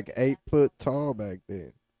motherfuckers were like 8 foot tall back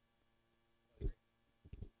then.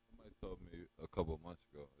 Somebody told me a couple of months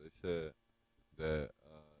ago. They said that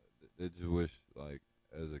they just wish, like,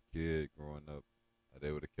 as a kid growing up,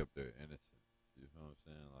 they would have kept their innocence. You know what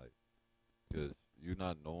I'm saying? Like, because you're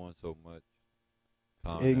not knowing so much.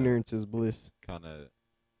 Ignorance is bliss. Kind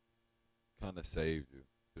of saves you.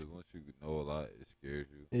 Because once you know a lot, it scares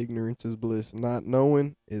you. Ignorance is bliss. Not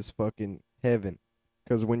knowing is fucking heaven.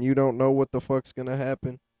 Because when you don't know what the fuck's going to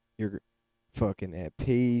happen, you're fucking at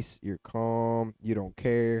peace. You're calm. You don't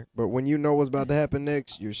care. But when you know what's about to happen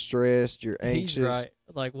next, you're stressed. You're anxious. He's right.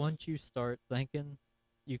 Like, once you start thinking,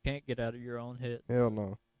 you can't get out of your own head. Hell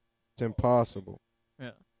no. It's impossible.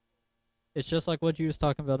 Yeah. It's just like what you was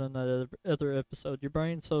talking about in that other episode. Your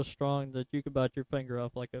brain's so strong that you could bite your finger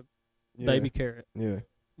off like a baby carrot. Yeah.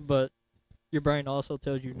 But your brain also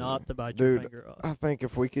tells you not to bite Dude, your finger off. I think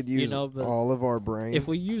if we could use but all of our brain, if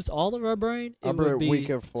we used all of our brain, I it bet would be we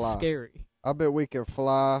could fly. scary. I bet we could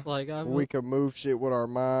fly. Like We could move shit with our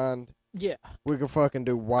mind. yeah. We could fucking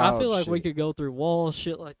do wild shit. I feel like we could go through walls,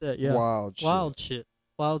 shit like that. Yeah. Wild shit.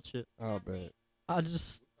 Wild shit. I bet.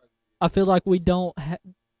 I feel like we don't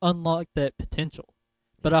unlock that potential.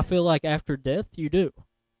 But I feel like after death, you do.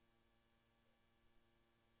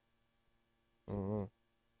 Uh-huh.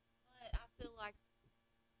 But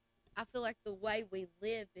I feel like the way we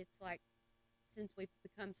live, it's like since we've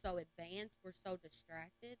become so advanced, we're so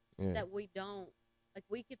distracted Yeah. that we don't like.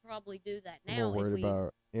 We could probably do that I'm now more if worried we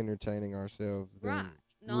about entertaining ourselves than right,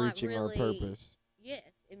 not reaching really, our purpose. Yes,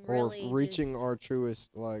 and Or really reaching just, our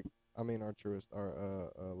truest, like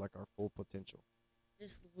our full potential.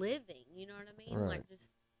 just living. You know what I mean? Right. Like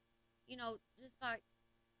just just like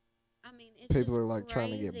I mean, it's People just are like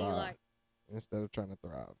trying to get crazy, by like instead of trying to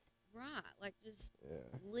thrive. right, like just Yeah.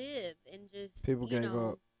 live and just People gave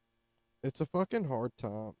up. It's a fucking hard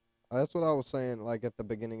time. That's what I was saying, like, at the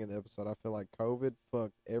beginning of the episode. I feel like COVID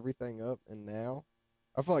fucked everything up, and now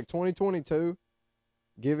I feel like 2022,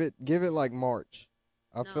 give it like March.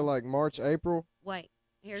 I feel No. like March, April, Wait,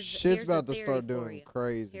 here's shit's about to a theory start for doing you.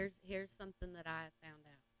 crazy. Here's something that I have found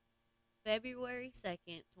out. February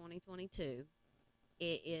 2nd, 2022,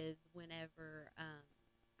 it is whenever,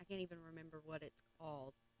 I can't even remember what it's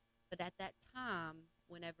called, but at that time,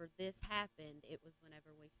 whenever this happened, it was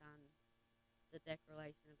whenever we signed the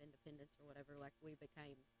Declaration of Independence or whatever, like we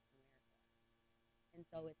became America. and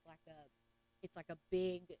so it's like a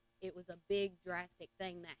big. It was a big drastic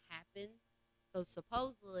thing that happened. So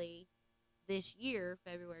supposedly, this year,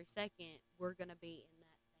 February 2nd, we're gonna be in that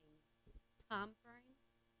same time frame.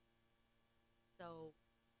 So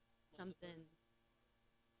something.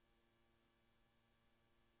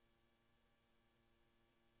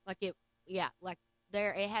 Like it, yeah, like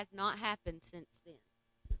it has not happened since then.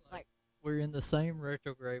 Like We're in the same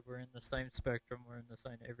retrograde. We're in the same spectrum. We're in the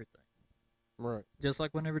same everything. Right. Just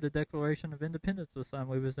like whenever the Declaration of Independence was signed,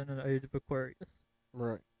 we was in an age of Aquarius.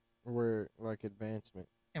 Right. We're like advancement.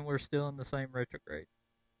 And we're still in the same retrograde.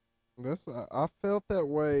 I felt that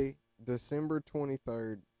way December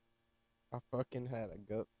 23rd. I fucking had a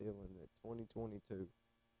gut feeling that 2022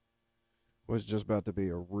 was just about to be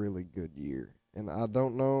a really good year. And I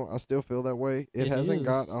don't know. I still feel that way. It hasn't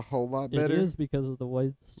got a whole lot better. It is because of the way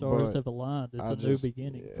the stars have aligned. It's new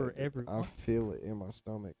beginning for everyone. I feel it in my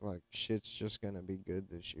stomach. Like, shit's just going to be good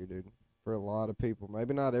this year, dude. For a lot of people.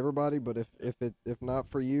 Maybe not everybody, but if not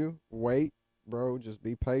for you, wait, bro. Just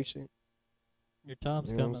be patient. Your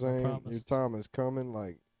time's you know coming, what I'm saying? I promise. Your time is coming.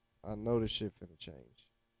 Like, I know this shit finna change.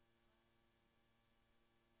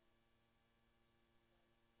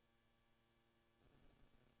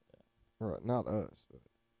 Right, not us, but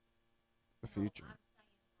the future.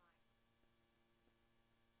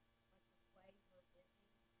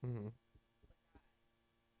 Mm-hmm.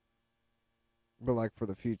 But like for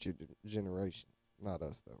the future generations, not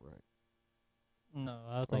us though, right? No,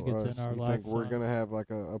 I think it's us. in our you lifetime. think we're gonna have like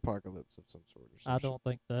a apocalypse of some sort or something? I don't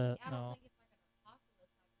think that. I No. don't think it's like an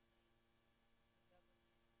apocalypse.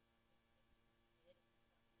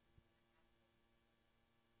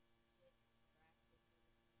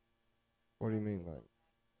 What do you mean, like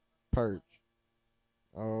purge?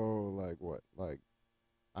 Oh, like what? Like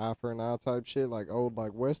eye for an eye type shit? Like old,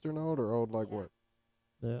 like Western old, or old, like what?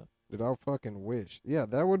 Yeah. Dude, I fucking wish. Yeah,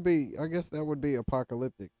 that would be. I guess that would be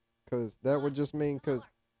apocalyptic, cause that would just mean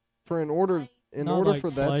for in order Not like for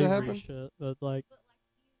that to slavery happen, shit, but like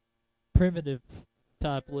primitive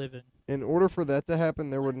type living, in order for that to happen,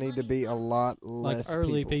 there would need to be a lot like less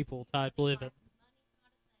early people type living.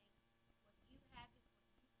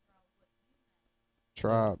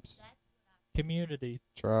 Tribes. Communities.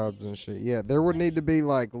 Tribes and shit. Yeah, there would need to be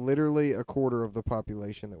like literally a quarter of the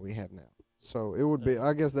population that we have now. So it would be,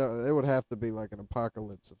 I guess that it would have to be like an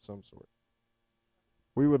apocalypse of some sort.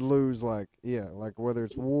 We would lose like whether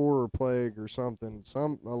it's war or plague or something.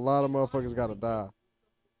 A lot of motherfuckers got to die.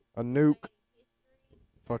 A nuke.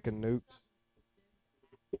 Fucking nukes.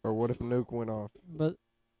 Or what if a nuke went off? But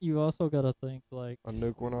you also got to think like a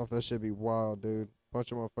nuke went off. That should be wild, dude.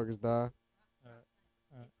 Bunch of motherfuckers die.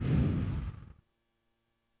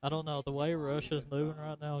 I don't know, the way Russia's moving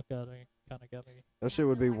right now kind of got me. That shit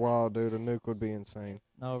would be wild, dude. A nuke would be insane.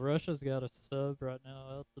 No, Russia's got a sub right now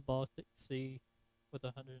out the Baltic Sea with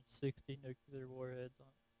 160 nuclear warheads on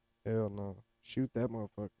it. Hell no. Shoot that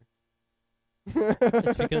motherfucker.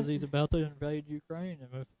 It's because he's about to invade Ukraine,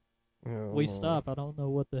 and if we stop, I don't know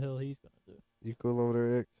what the hell he's going to do. You cool over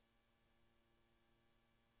there, X?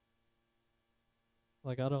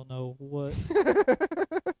 Like, I don't know what.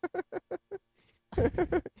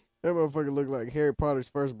 That motherfucker looked like Harry Potter's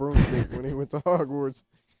first broomstick when he went to Hogwarts.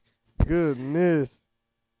 Goodness.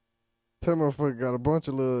 That motherfucker got a bunch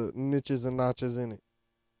of little niches and notches in it.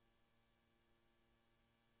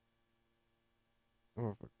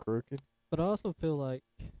 Motherfucker crooked. But I also feel like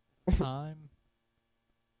time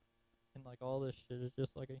and like all this shit is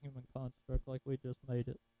just like a human construct, like we just made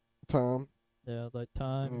it. Time. Yeah, like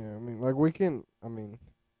time. Yeah, I mean, like we can, I don't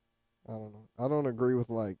know. I don't agree with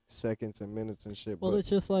like seconds and minutes and shit. Well, but it's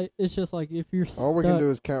just like if you're all we can do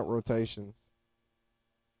is count rotations.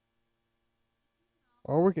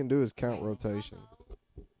 All we can do is count rotations.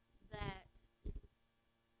 That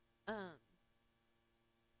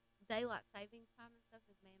daylight savings time and stuff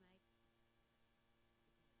is man-made.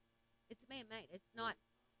 It's man-made. It's not.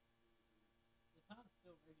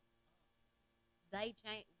 They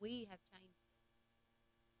change. We have changed.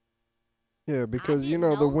 Yeah, because didn't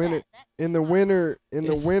the know winter that. in the winter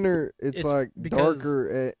it's it's like because-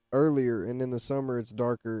 darker earlier, and in the summer it's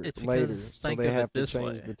darker It's later. because So think they of it have to this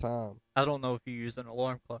change way. the time. I don't know if you use an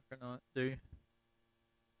alarm clock or not, do you?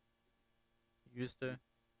 You used to?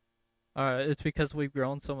 Alright, it's because we've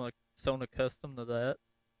grown so accustomed to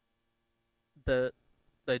that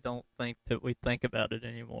they don't think that we think about it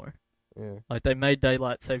anymore. Yeah, Like, they made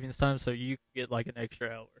daylight savings time so you could get like an extra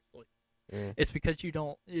hour of sleep. yeah. It's because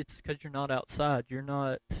you're not outside. You're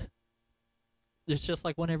not. It's just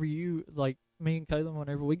like whenever like me and Caleb,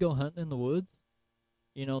 whenever we go hunting in the woods,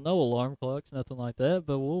 no alarm clocks, nothing like that,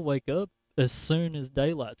 but we'll wake up as soon as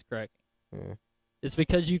daylight's cracking. Yeah. It's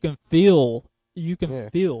because you can feel Yeah.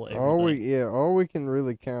 feel everything. All we can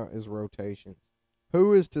really count is rotations.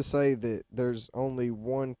 Who is to say that there's only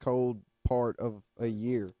one cold part of a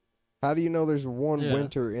year? How do you know there's one Yeah.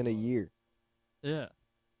 winter in a year? Yeah.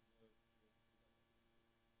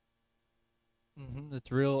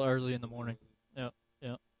 It's real early in the morning. Yep.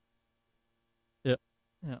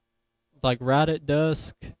 It's like right at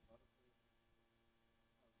dusk.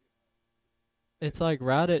 It's like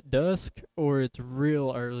right at dusk, or it's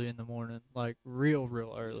real early in the morning, like real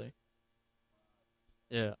early.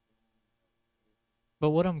 Yeah. But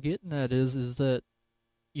what I'm getting at is that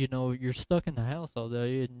you're stuck in the house all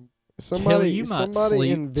day, and you might Somebody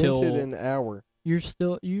sleep invented till an hour. you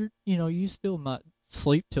still might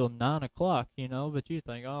sleep till 9 o'clock, but you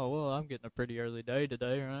think, oh well, I'm getting a pretty early day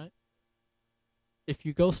today, right? If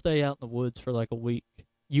you go stay out in the woods for like a week,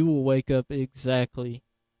 you will wake up exactly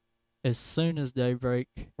as soon as daybreak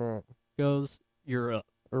Right. goes. You're up.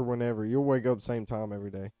 Or whenever. You'll wake up same time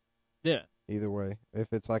every day. Yeah. Either way.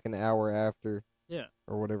 If it's like an hour after. Yeah.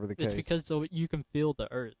 Or whatever the case. It's because you can feel the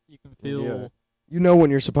earth. You can feel. Yeah. You know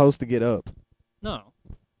when you're supposed to get up. No.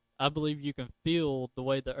 I believe you can feel the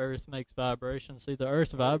way the earth makes vibrations. See, the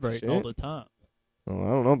earth's vibrating all the time. Well,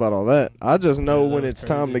 I don't know about all that. I just know when it's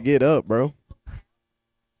time to get up, bro.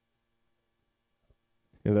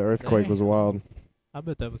 Yeah, the earthquake was wild. I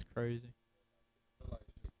bet that was crazy.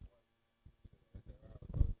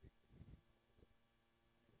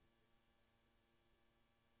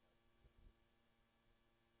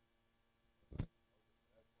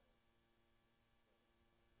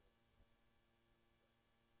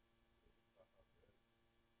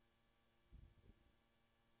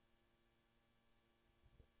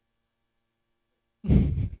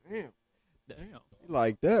 Damn. You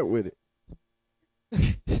like that with it.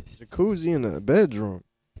 Jacuzzi in the bedroom.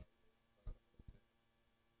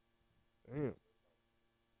 Damn.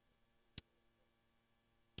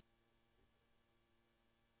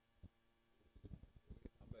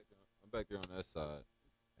 I'm back there on that side,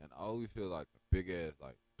 and I always feel like a big ass,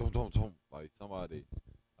 like, dum, like somebody,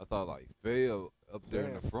 I thought, like, fell up there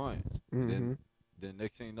in the front. Mm-hmm. Then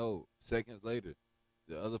next thing you know, seconds later,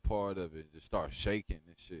 the other part of it just starts shaking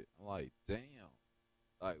and shit. I'm like, damn.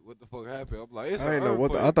 Like, what the fuck happened? I'm like, it's I an ain't know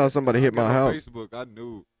what earthquake. I thought somebody hit I got my on house. Facebook, I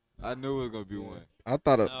knew it was gonna be one. I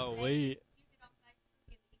thought it. No,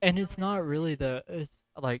 and it's not really it's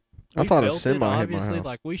like I we thought a felt semi it, hit my obviously, house.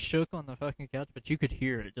 like we shook on the fucking couch, but you could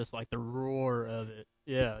hear it, just like the roar of it.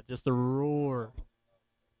 Yeah, just the roar.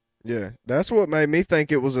 Yeah, that's what made me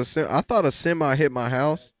think it was I thought a semi hit my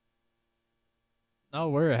house. No,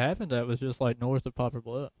 where it happened at was just like north of Poplar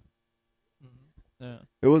Bluff. Yeah,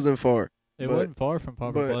 It wasn't far. it wasn't far from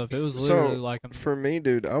Poplar but- Bluff. It was so, literally like For me,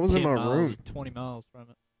 dude, I was 10 in my miles, room. 20 miles from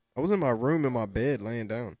it. I was in my room in my bed laying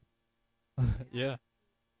down. Yeah,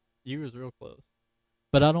 you was real close.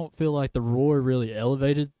 But I don't feel like the roar really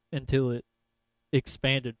elevated until it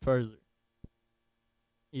expanded further.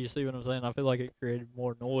 You see what I'm saying? I feel like it created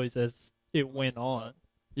more noise as it went on.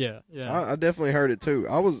 Yeah. I definitely heard it too.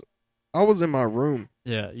 I was in my room.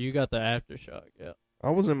 Yeah, you got the aftershock, yeah. I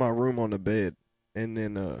was in my room on the bed, and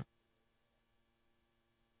then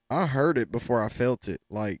I heard it before I felt it.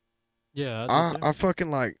 Like, Yeah, I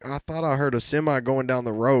fucking like I thought I heard a semi going down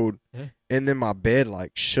the road, Yeah. and then my bed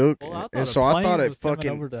like shook, Well, I thought and a so I plane thought it was coming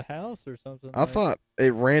fucking. over the house or something. I thought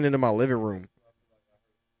it ran into my living room.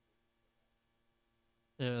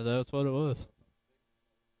 Yeah, that's what it was.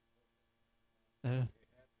 Yeah.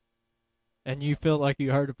 And you felt like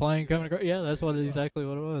you heard a plane coming across. Yeah, that's exactly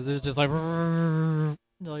what it was. It was just like over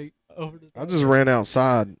the. I just ran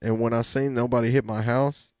outside, and when I seen nobody hit my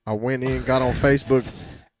house, I went in, got on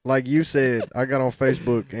Facebook. Like you said, I got on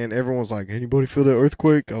Facebook, and everyone was like, "Anybody feel that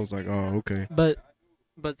earthquake?" I was like, "Oh, okay."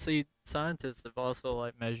 But see, scientists have also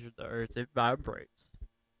like measured the Earth. It vibrates.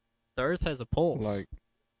 The Earth has a pulse. Like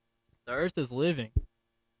the Earth is living.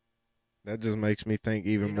 that just makes me think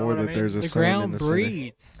even You know more what I that mean? there's a the sun ground in the center.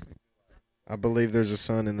 breathes. I believe there's a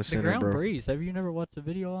sun in the The center, ground bro. breathes. Have you never watched a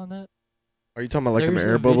video on that? Are you talking about like them There's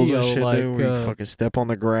air a bubbles and video, shit, like, dude? Where you fucking step on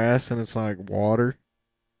the grass and it's like water.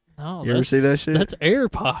 No, You ever see that shit? That's air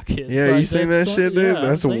pockets. Yeah, like, you seen that that's shit, dude? Yeah,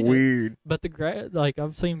 That's I've seen it. weird. But the grass, like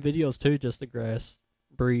I've seen videos too. Just the grass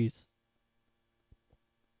breathes.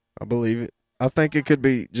 I believe it. I think it could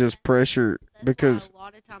be just pressure That's because why a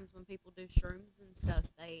lot of times when people do shrooms and stuff,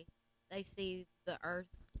 they see the earth.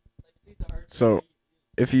 so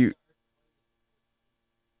if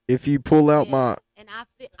you pull out my And I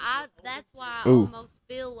that's why I Ooh. almost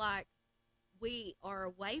feel like we are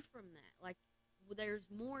away from that. Like there's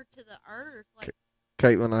more to the earth. Like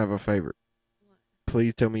Caitlin, I have a favor. what?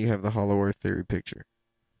 Please tell me you have the Hollow Earth theory picture.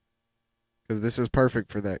 Because this is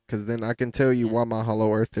perfect for that. Because then I can tell you why my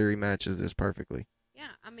hollow earth theory matches this perfectly. Yeah,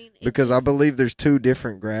 I mean, Because I believe there's two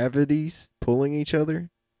different gravities pulling each other.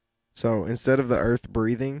 So instead of the earth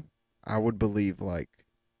breathing, I would believe like,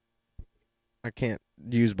 I can't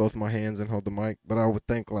use both my hands and hold the mic, but I would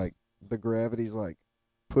think like the gravity's like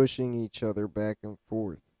pushing each other back and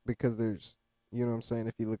forth. Because there's, you know what I'm saying?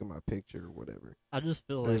 If you look at my picture or whatever, I just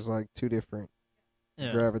feel there's like two different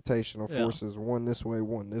gravitational forces, one this way,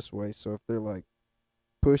 one this way. So if they're like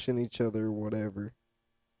pushing each other or whatever,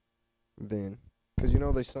 then, because you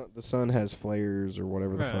know the sun has flares or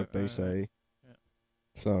whatever the fuck they say. Yeah.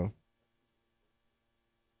 So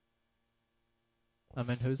I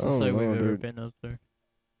mean, who's to say we've ever been up there?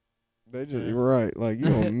 They just right, like you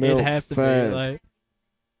gonna melt have to fast. be like,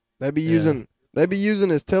 They be using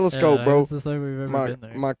his telescope, bro. Who's to say we've ever been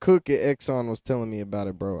there? My cook at Exxon was telling me about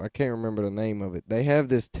it, bro. I can't remember the name of it. They have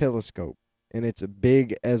this telescope, and it's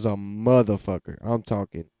big as a motherfucker. I'm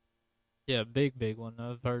talking. Yeah, big one.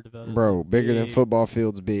 I've heard about it. Bro, bigger than football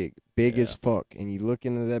fields, big as fuck. And you look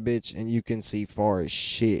into that bitch, and you can see far as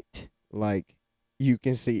shit. Like you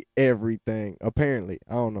can see everything. Apparently,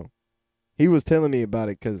 I don't know. He was telling me about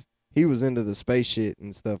it because he was into the space shit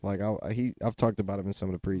and stuff. Like I've talked about him in some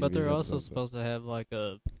of the previous. But they're also episodes, supposed to have like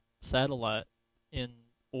a satellite in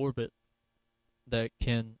orbit that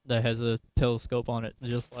has a telescope on it,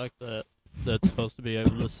 just like that. That's supposed to be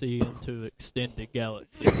able to see into extended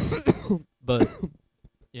galaxies. But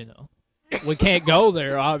you know, we can't go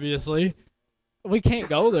there. Obviously.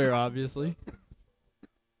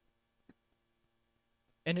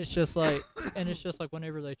 And it's just like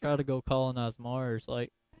whenever they try to go colonize Mars,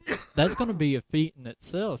 like that's going to be a feat in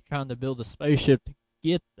itself, trying to build a spaceship to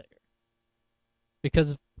get there,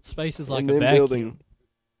 because space is like a vacuum.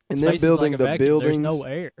 And then building the buildings. There's no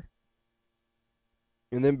air.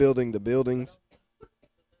 And then building the buildings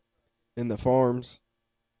and the farms.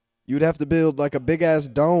 You'd have to build like a big ass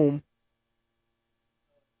dome.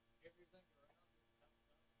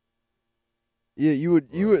 Yeah, you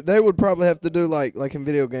would. They would probably have to do like in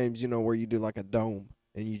video games, you know, where you do like a dome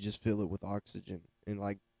and you just fill it with oxygen and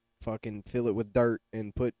like fucking fill it with dirt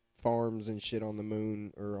and put farms and shit on the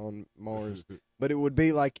moon or on Mars. But it would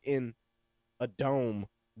be like in a dome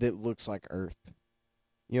that looks like Earth.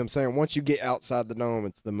 You know what I'm saying? Once you get outside the dome,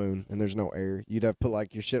 it's the moon and there's no air. You'd have to put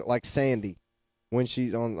like your shit like Sandy when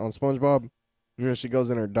she's on SpongeBob. You know, she goes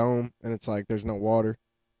in her dome and it's like there's no water.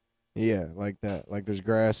 Yeah, like that. Like there's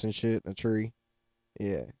grass and shit and a tree.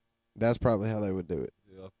 Yeah, that's probably how they would do it.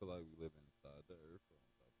 Yeah, I feel like we live inside the earth.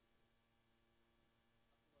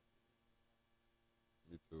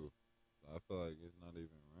 Me too. I feel like it's not even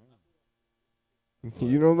round.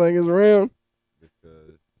 You don't think it's round?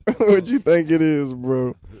 Because what you think it is,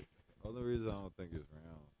 bro? Only reason I don't think it's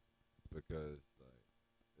round because like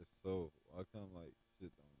it's so. Why come like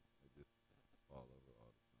shit don't it just fall over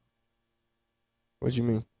all the time? What you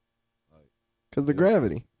mean? Like, because the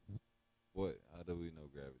gravity. What? How do we know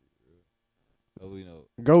gravity? How do we know?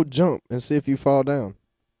 Go jump and see if you fall down.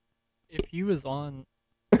 If you was on,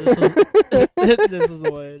 this is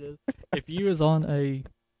the way it is. If you was on a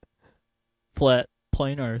flat,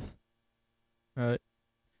 plain Earth, right?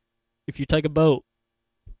 If you take a boat,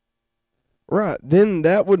 right, then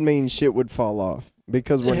that would mean shit would fall off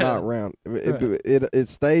because we're not round. It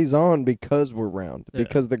stays on because we're round. Yeah.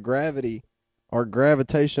 Because the gravity, our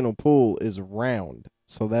gravitational pull is round.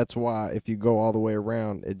 So that's why if you go all the way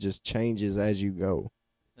around, it just changes as you go.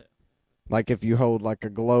 Yeah. Like if you hold like a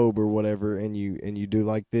globe or whatever and you do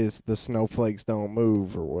like this, the snowflakes don't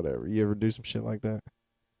move or whatever. You ever do some shit like that?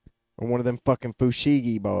 Or one of them fucking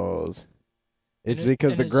fushigi balls. It's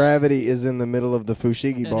because the gravity is in the middle of the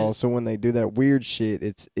fushigi ball, so when they do that weird shit,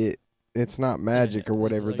 it's not magic or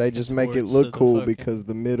whatever. Like they just make it look cool because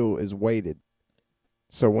the middle is weighted.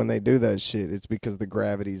 So when they do that shit, it's because the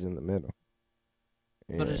gravity's in the middle.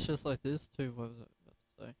 Yeah. But it's just like this too. What was I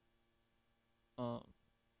about to say?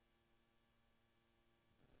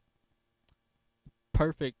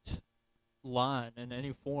 Perfect line in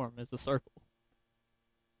any form is a circle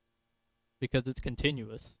because it's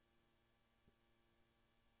continuous.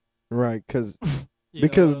 Right, because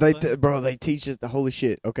they teach us the holy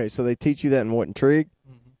shit. Okay, so they teach you that in what, in Trig?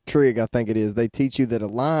 Mm-hmm. Trig, I think it is. They teach you that a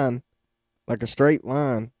line, like a straight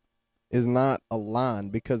line, is not a line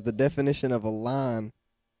because the definition of a line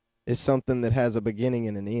is something that has a beginning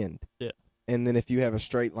and an end. Yeah. And then if you have a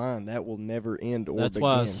straight line, that will never end or begin. That's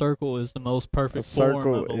why a circle is the most perfect form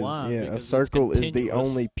of a line. Yeah, a circle is the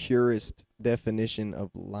only purest definition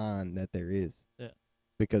of line that there is. Yeah.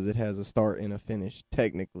 Because it has a start and a finish,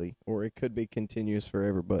 technically. Or it could be continuous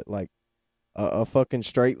forever. But, like, a fucking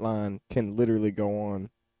straight line can literally go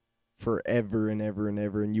on forever and ever and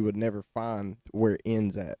ever, and you would never find where it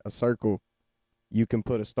ends at. A circle, you can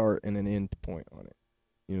put a start and an end point on it.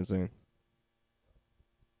 You know what I'm saying?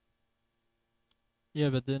 Yeah,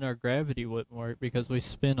 but then our gravity wouldn't work because we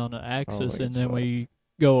spin on an axis think and it's then flat. we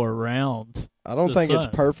go around. I don't The think it's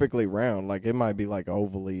sun. perfectly round. Like, it might be like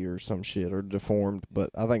ovally or some shit or deformed, but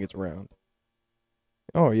I think it's round.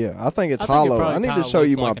 Oh, yeah. I think it's I think it hollow. probably I need to kinda show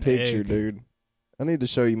you looks my like an picture, egg. dude. I need to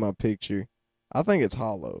show you my picture. I think it's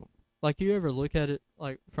hollow. Like, you ever look at it,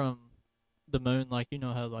 like, from the moon, like, you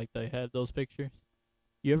know how, like, they have those pictures?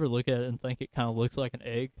 You ever look at it and think it kind of looks like an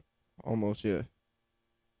egg? Almost, yeah.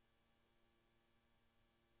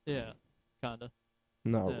 Yeah, kind of.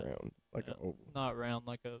 Not Yeah. round. Like Yeah. an oval. Not round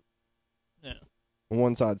like a... Yeah.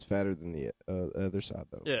 One side's fatter than the other side,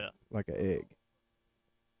 though. Yeah. Like an egg.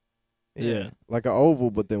 Yeah. Yeah. Like an oval,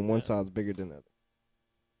 but then one Yeah. side's bigger than the other.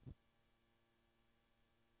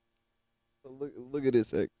 So look at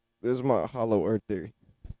this, X. This is my hollow earth theory.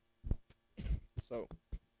 So,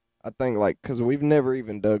 I think, like, because we've never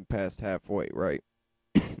even dug past halfway, right?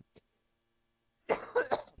 And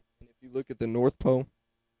if you look at the North Pole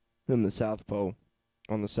and the South Pole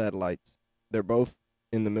on the satellites, they're both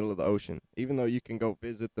in the middle of the ocean. Even though you can go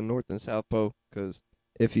visit the North and South Pole, because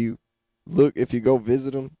if you go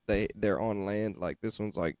visit them, they're on land. Like, this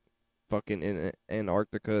one's like fucking in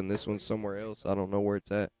Antarctica, and this one's somewhere else. I don't know where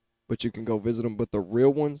it's at, but you can go visit them. But the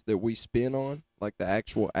real ones that we spin on, like the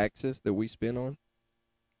actual axis that we spin on,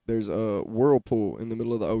 there's a whirlpool in the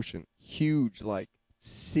middle of the ocean. Huge, like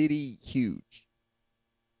city huge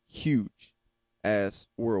ass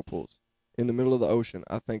whirlpools in the middle of the ocean.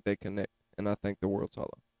 I think they connect, and I think the world's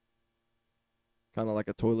hollow. Kind of like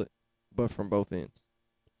a toilet, but from both ends.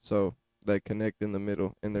 So they connect in the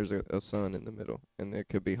middle, and there's a sun in the middle, and it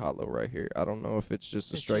could be hollow right here. I don't know if it's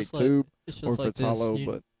just a It's straight just like- tube It's just or if like it's this. hollow, you,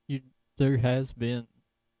 but there has been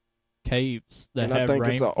caves that and have I think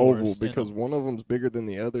it's an rainforests oval in because 'em. one of them's bigger than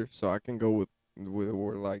the other, so I can go with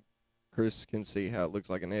where like Chris can see how it looks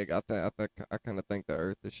like an egg. I kind of think the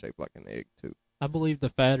Earth is shaped like an egg too. I believe the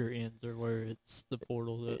fatter ends are where it's the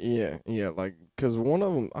portal. That, Yeah, like because one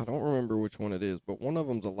of them, I don't remember which one it is, but one of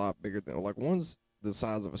them's a lot bigger than, like, one's the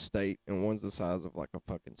size of a state and one's the size of like a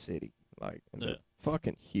fucking city. Like, and Yeah. they're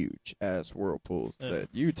fucking huge ass whirlpools Yeah. that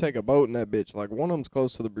you take a boat in that bitch. Like, one of them's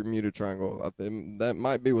close to the Bermuda Triangle. I think that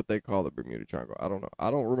might be what they call the Bermuda Triangle. I don't know.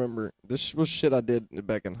 I don't remember. This was shit I did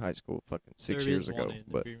back in high school, fucking 6 there years is ago. one in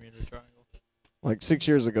the But Bermuda Triangle. like 6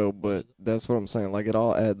 years ago. But that's what I'm saying. Like, it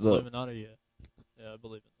all adds up. Illuminati, yeah, I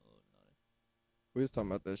believe in the Illuminati. We was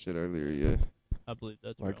talking about that shit earlier. Yeah, I believe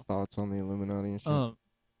that's like real. thoughts on the Illuminati and shit.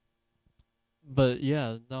 But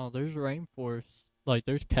yeah, no, there's rainforests. Like,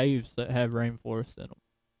 there's caves that have rainforests in them.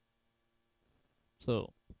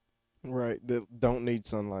 So, Right, that don't need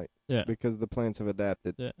sunlight. yeah. Because the plants have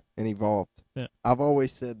adapted Yeah. and evolved. Yeah. I've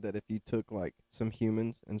always said that if you took, like, some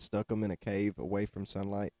humans and stuck them in a cave away from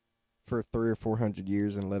sunlight for 300 or 400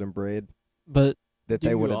 years and let them bred, But that Do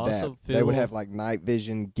they would you also adapt. They would feel- have, like, night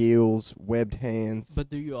vision, gills, webbed hands. But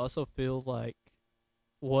do you also feel like,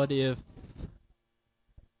 what if,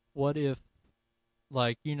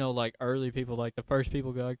 like, you know, like early people, like the first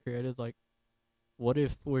people God created, like, what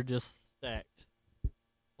if we're just stacked,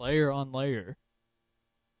 layer on layer,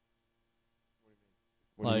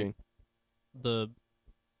 what do you like,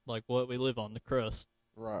 like what we live on, the crust,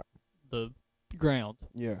 mean? Right. the ground.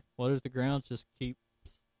 Yeah. What if the ground just keep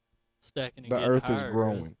stacking and The getting earth is higher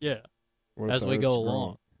growing. Yeah, What if as the we Earth's go growing?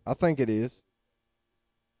 along. I think it is.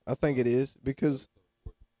 Because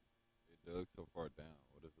It dug so far down.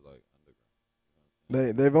 What if like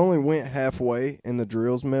underground? they've only went halfway and the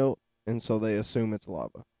drills melt, and so they assume it's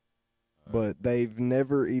lava. But they've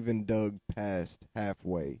never even dug past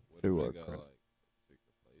halfway through our crust.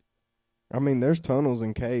 I mean, there's tunnels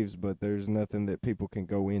and caves, but there's nothing that people can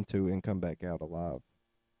go into and come back out alive.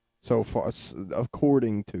 So far,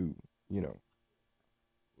 according to, you know,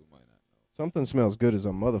 We might not know. something smells good as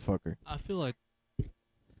a motherfucker. I feel like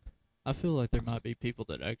there might be people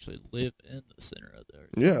that actually live in the center of the earth.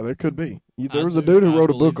 Yeah, there could be. There I was a do- dude who I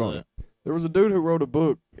wrote a believe book on that. it. There was a dude who wrote a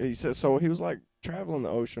book. He said, so he was like traveling the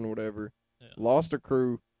ocean or whatever, Yeah. lost a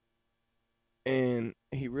crew, and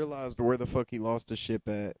he realized where the fuck he lost his ship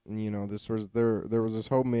at. And, you know, there was this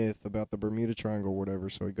whole myth about the Bermuda Triangle or whatever.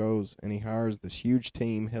 So he goes and he hires this huge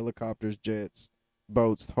team, helicopters, jets,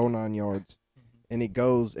 boats, the whole 9 yards. And he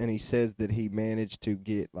goes and he says that he managed to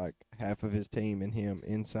get like half of his team and him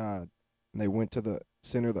inside. And they went to the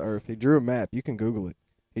center of the earth. He drew a map. You can Google it.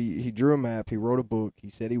 He drew a map. He wrote a book. He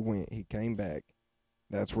said he went. He came back.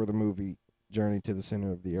 That's where the movie Journey to the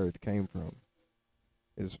Center of the Earth came from.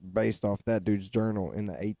 is based off that dude's journal in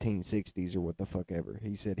the 1860s or what the fuck ever.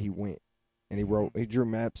 He said he went and he drew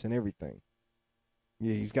maps and everything.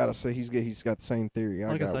 Yeah, he's got the same theory I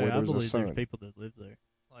Like I got say, where I there's a believe there's sun. people that live there.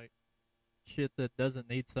 Like shit that doesn't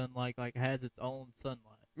need sunlight, like has its own sunlight.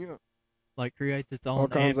 Yeah. Like creates its own All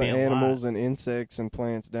kinds of ambient animals light. and insects and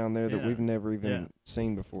plants down there that Yeah. we've never even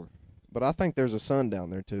seen before. But I think there's a sun down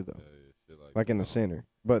there too, though, shit like in the that. center.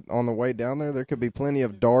 But on the way down there could be plenty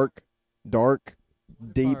of dark,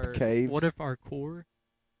 deep caves. What if our core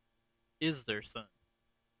is their sun?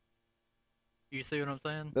 You see what I'm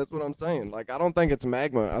saying? That's what I'm saying. Like, I don't think it's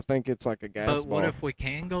magma. I think it's like a gas But ball. what if we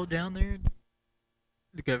can go down there?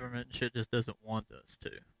 The government and shit just doesn't want us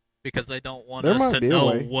to. Because they don't want There us might to be a know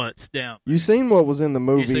way. what's down there. You seen what was in the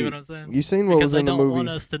movie? You see what I'm saying? You seen what because was in the they don't movie? want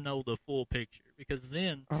us to know the full picture. Because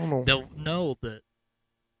then I don't know. they'll know that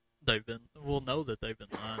we'll know that they've been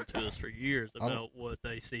lying to us for years about what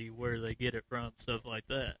they see, where they get it from, stuff like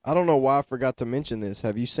that. I don't know why I forgot to mention this.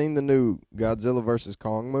 Have you seen the new Godzilla vs.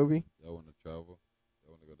 Kong movie? I want to travel. I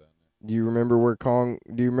want to go down there. Do you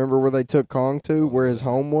remember where they took Kong to? Where his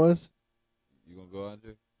home was? You gonna go,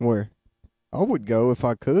 Andre? Where? I would go if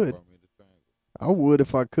I could. Borrow me the triangle. I would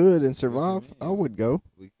if I could and you survive. mean? I would go.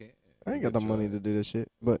 We can't. I ain't got the money to do this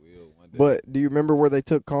shit. We But will one day. But do you remember where they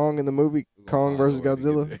took Kong in the movie We gonna Kong find a versus way to get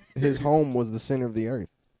Godzilla? there. His home was the center of the earth.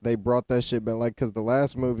 They brought that shit back, like, because the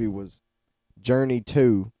last movie was Journey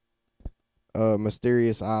to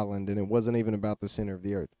Mysterious Island, and it wasn't even about the center of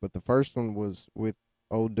the earth. But the first one was with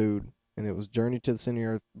old dude, and it was Journey to the Center of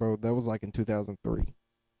the Earth, bro. That was like in 2003.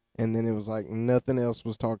 And then it was like nothing else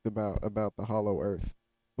was talked about the hollow earth.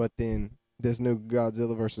 But then this new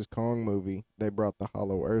Godzilla vs. Kong movie, they brought the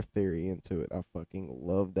hollow earth theory into it. I fucking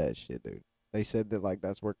love that shit, dude. They said that like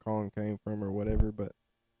that's where Kong came from or whatever, but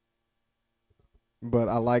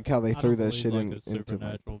I like how they threw that shit like a into like,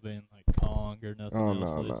 supernatural being like Kong or nothing Oh,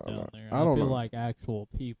 else no, lives no, down no. there. I don't feel know. like actual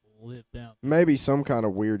people live down there. maybe some kind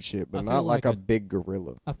of weird shit, but I not feel like like a a- big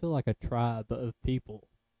gorilla. I feel like a tribe of people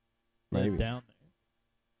live Maybe. down there.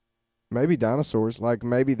 Maybe dinosaurs. Like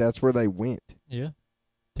maybe that's where they went, Yeah,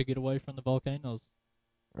 to get away from the volcanoes.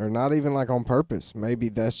 or not even like on purpose. Maybe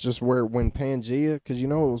that's just where when Pangea, because it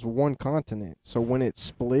was one continent. So when it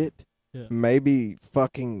split, Yeah. maybe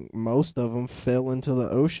fucking most of them fell into the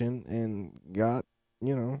ocean and got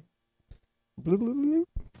bloop, bloop, bloop,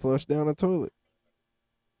 flushed down the toilet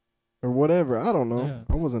or whatever. I don't know. Yeah.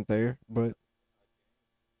 I wasn't there, but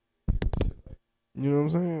you know what I'm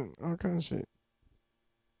saying. All kinds of shit.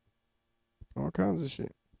 All kinds of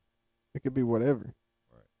shit. It could be whatever.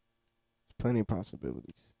 Right. There's plenty of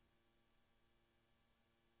possibilities.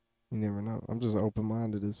 You never know. I'm just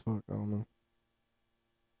open-minded as fuck. I don't know.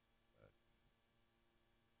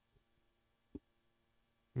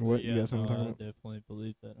 What Yeah, you got something no, to I talk about? definitely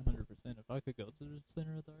believe that 100%. If I could go to the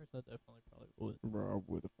center of the earth, I definitely probably would. Bro, I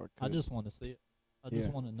would if I could. I just want to see it. I just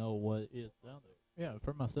Yeah. want to know what is down there. Yeah,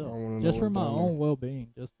 for myself. wanna know Just for what's my down there. own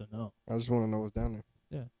well-being, just to know. I just want to know what's down there.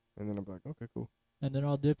 Yeah. And then I'm like, okay, cool. And then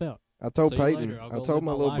I'll dip out. I told See you Peyton. later. I'll I go told live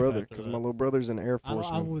my my little life brother after because that. my little brother's an Air I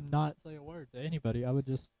Forceman. would not say a word to anybody. I would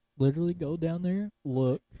just literally go down there,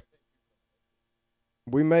 look.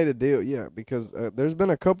 We made a deal, yeah, because there's been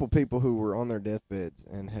a couple people who were on their deathbeds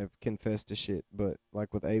and have confessed to shit, but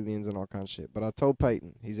like with aliens and all kinds of shit. But I told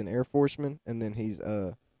Peyton he's an Air Forceman, and then he's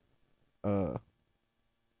I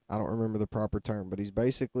don't remember the proper term, but he's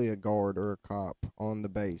basically a guard or a cop on the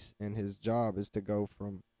base, and his job is to go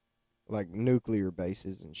from like nuclear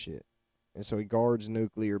bases and shit, and so he guards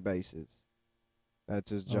nuclear bases.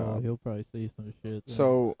 That's his Oh, job. he'll probably see some shit. then.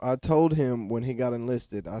 So I told him when he got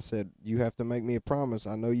enlisted, I said, you have to make me a promise.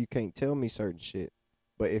 I know you can't tell me certain shit,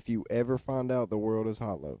 but if you ever find out the world is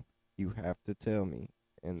hollow, you have to tell me,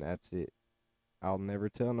 and that's it. I'll never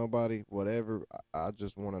tell nobody, whatever. I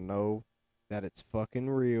just want to know that it's fucking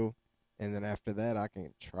real, and then after that, I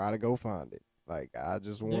can try to go find it. Like, I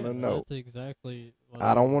just want to Yeah, know. That's exactly what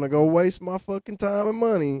I don't want to go waste my fucking time and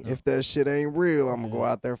money. No. If that shit ain't real, I'm going to go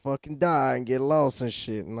Yeah. out there fucking die and get lost and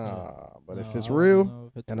shit. Nah, Yeah. but if No, it's I wanna real, know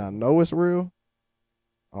if it's and I real. know it's real,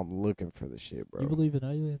 I'm looking for the shit, bro. You believe in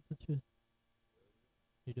aliens and shit?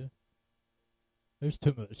 You do? There's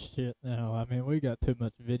too much shit now. I mean, we got too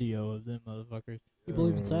much video of them motherfuckers. You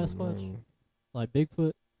believe in Sasquatch? man. Like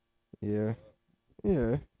Bigfoot? Yeah.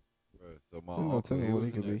 Yeah. Bruh, so my I'm not uncle, telling he you what was,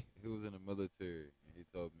 he could in the, be. he was in the military, and he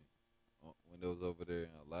told me when they was over there in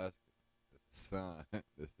Alaska, there's a sign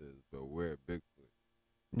that says "Beware Bigfoot."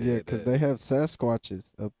 Yeah, Yeah, 'cause that- they have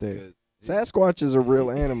Sasquatches up there. 'Cause he- Sasquatches are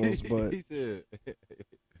real animals, but he said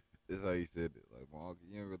that's how he said it. Like, my uncle,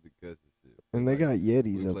 you ain't really catch this shit. and they Like, got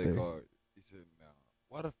Yetis we up play there. cards. He said, "Nah,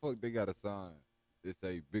 why the fuck they got a sign that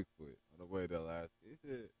say Bigfoot on the way to Alaska. He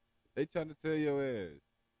said, they trying to tell your ass,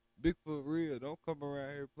 Bigfoot real, don't come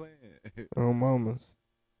around here playing. Oh, mamas.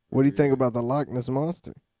 What do you think about the Loch Ness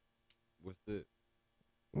Monster? What's that?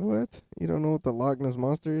 What? You don't know what the Loch Ness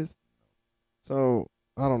Monster is? So,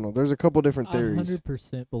 I don't know. There's a couple different I theories.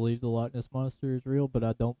 100% believe the Loch Ness Monster is real, but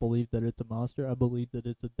I don't believe that it's a monster. I believe that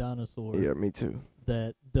it's a dinosaur Yeah, me too.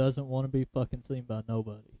 that doesn't want to be fucking seen by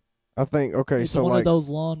nobody. I think, okay, It's so one like, of those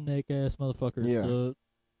long neck ass motherfuckers. Yeah. The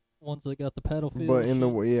ones that got the paddle fins. but in the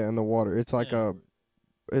shits. in the water, it's like Yeah.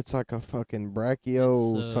 it's like a fucking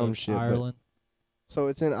brachio It's, some shit. but- Ireland. So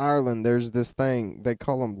it's in Ireland. There's this thing they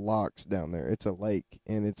call them lochs down there. It's a lake,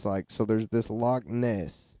 and it's like so. There's this Loch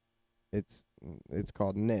Ness. It's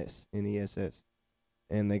called Ness, Ness,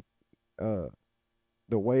 and they the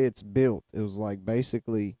way it's built, it was like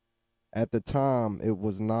basically at the time it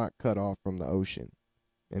was not cut off from the ocean,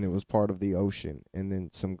 and it was part of the ocean, and then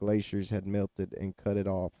some glaciers had melted and cut it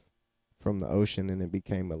off from the ocean, and it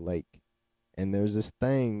became a lake. And there's this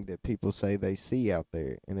thing that people say they see out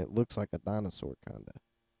there, and it looks like a dinosaur, kind of.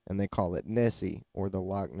 And they call it Nessie, or the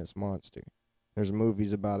Loch Ness Monster. There's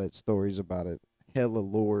movies about it, stories about it, hella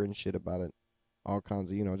lore and shit about it. All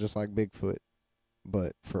kinds of, just like Bigfoot,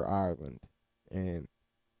 but for Ireland. And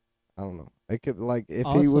I don't know. It could, like, if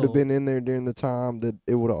he would have Also- been in there during the time that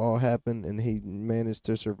it would have all happened, and he managed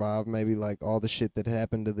to survive, maybe, like, all the shit that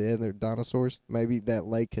happened to the other dinosaurs, maybe that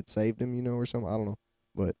lake had saved him, or something. I don't know.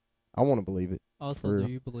 But I want to believe it. Also, for do real.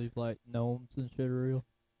 you believe like gnomes and shit are real?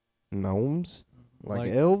 Gnomes? Mhm. Like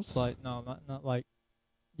elves? Like no, not like,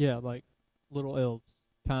 yeah, like little elves,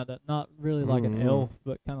 kind of. Not really like an Mhm. elf,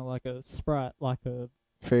 but kind of like a sprite, like a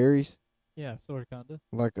Fairies? yeah, sort of, kind of.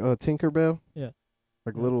 Like Tinkerbell? Yeah.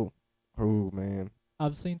 Like Yeah. little, oh man.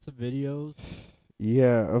 I've seen some videos.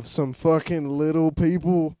 Yeah, of some fucking little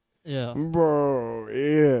people. Yeah, Bro,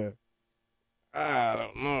 yeah. I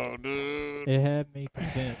don't know, dude. it had me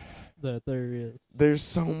convinced that there is. There's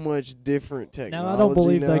so much different technology Now I don't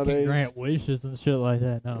believe nowadays. they can grant wishes and shit like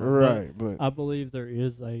that. No, but Right, but I believe there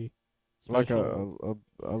is a like special,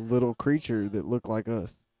 a little creature that look like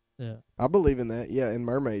us. yeah. I believe in that. Yeah, in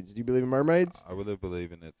mermaids. Do you believe in mermaids? I really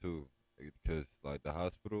believe in it too, because like the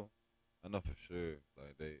hospital, I know for sure,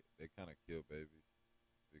 like they kind of kill babies,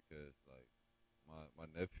 because like my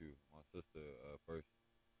nephew, my sister, her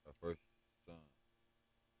first son,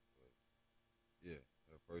 but yeah,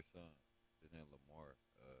 her first son, his name Lamar.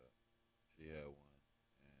 She had one,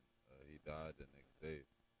 and he died the next day.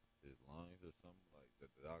 His lungs or something, like the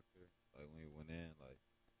doctor, like when he went in, like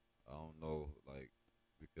I don't know, like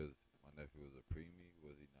because my nephew was a preemie,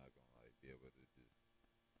 was he not gonna like be able to just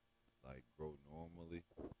like grow normally,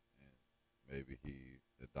 and maybe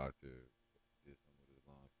the doctor did something with his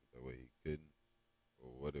lungs that way he couldn't, or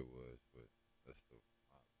what it was, but that's still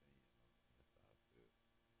my opinion. That's how I feel.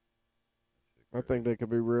 That shit I think crazy. they could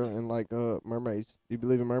be real. And like mermaids. Do you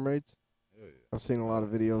believe in mermaids? Hell yeah. I've seen a lot of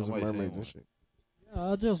videos Somebody of seen mermaids one. and shit.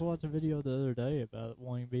 I just watched a video the other day about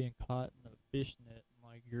one being caught in a fish net in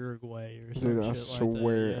like Uruguay or some Dude, I shit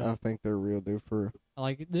swear, like that. Yeah. I think they're real, dude. For real.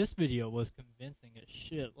 Like this video was convincing as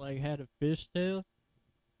shit. Like had a fish tail,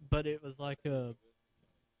 but it was like a.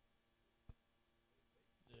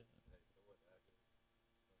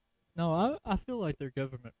 No, I feel like they're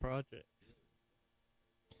government projects.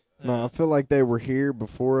 No, I feel like they were here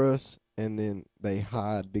before us, and then they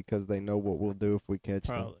hide because they know what we'll do if we catch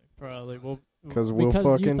them. Probably. Well, Cause we'll you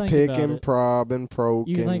fucking think pick about and it- probe and poke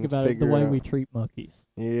You and think about it the figure way out. we treat monkeys.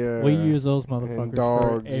 Yeah. We use those motherfuckers and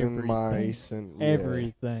dogs for and everything. mice and yeah.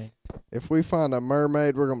 Everything. If we find a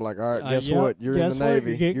mermaid, we're gonna be like, all right, guess yep, what? You're guess in the what? Navy.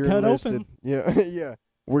 You're getting You're cut enlisted. open. Yeah, yeah.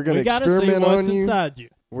 We're gonna We gotta see experiment what's on you. inside you.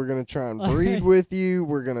 We're gonna try and breed with you.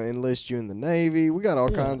 We're gonna enlist you in the Navy. We got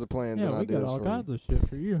all Yeah. kinds of plans Yeah, and we ideas got all for kinds of shit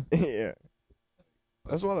for you. you. Yeah.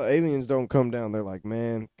 That's why the aliens don't come down. They're like,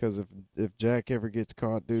 man, because if Jack ever gets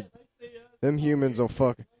caught, dude, them humans will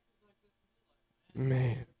fuck.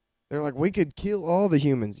 Man, they're like, we could kill all the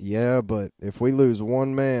humans. Yeah, but if we lose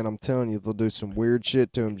one man, I'm telling you, they'll do some weird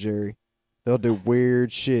shit to him, Jerry. They'll do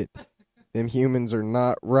weird shit. Them humans are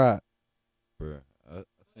not right. Bruh, I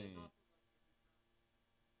seen.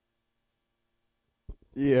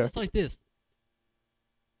 Yeah, Just like this.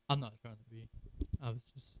 I'm not trying to be. I was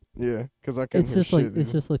just. yeah, because I couldn't It's hear just like shit.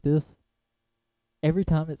 it's just like this. Every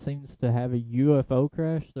time it seems to have a UFO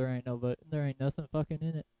crash, there ain't nothing fucking in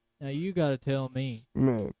it. Now you gotta tell me.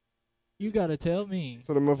 Man, You gotta tell me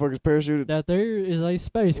so the motherfuckers parachuted that there is a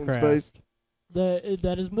spacecraft space?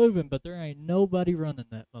 that is moving, but there ain't nobody running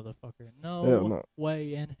that motherfucker. Hell No no.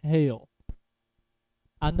 way in hell.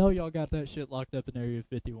 I know y'all got that shit locked up in Area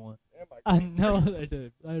 51. I know they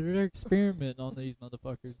do. They're experimenting on these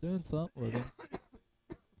motherfuckers, doing something with them.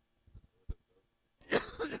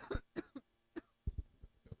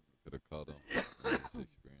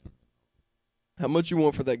 How much you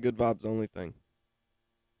want for that good vibes only thing?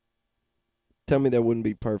 Tell me that wouldn't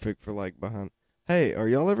be perfect for like behind. Hey, are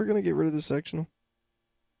y'all ever gonna get rid of the sectional?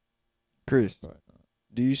 Chris, Probably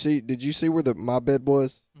not. did you see where my bed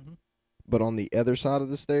was? Mhm. But on the other side of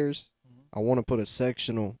the stairs, Mhm. I want to put a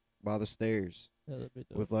sectional by the stairs Yeah, that'd be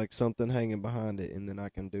dope. with like something hanging behind it, and then I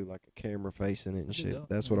can do like a camera facing it and That'd be shit. dope,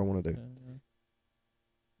 That's yeah. what I want to do. Yeah.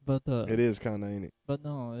 But It is kind of, ain't it? But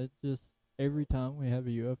no, it just every time we have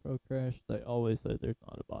a UFO crash, they always say there's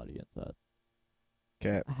not a body inside.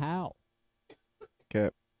 Cap, How?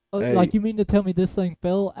 cap. Hey. Like, you mean to tell me this thing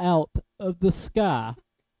fell out of the sky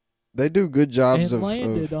They do good jobs and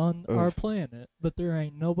landed on of- our planet, but there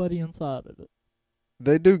ain't nobody inside of it?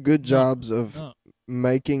 They do good No, jobs of No.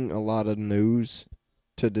 making a lot of news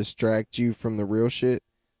to distract you from the real shit.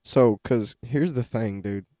 So, cause here's the thing,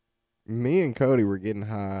 dude. Me and Cody were getting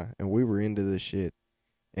high, and we were into this shit,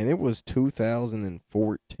 and it was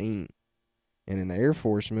 2014, and an Air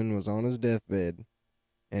Forceman was on his deathbed,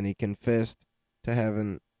 and he confessed to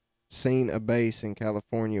having seen a base in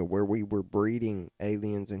California where we were breeding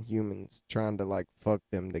aliens and humans, trying to like fuck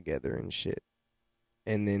them together and shit.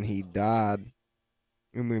 And then he died.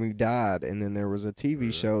 And then there was a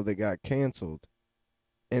TV show that got canceled.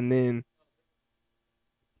 And then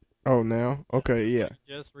now? Okay, yeah.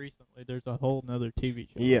 Just recently, there's a whole nother TV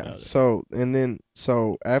show. Yeah. about it.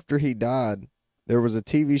 So after he died, there was a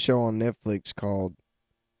TV show on Netflix called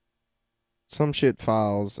some shit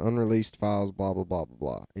files, unreleased files, blah blah blah blah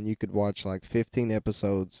blah. And you could watch like 15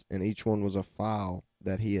 episodes, and each one was a file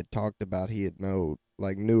that he had talked about,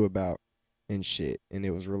 knew about and shit. And it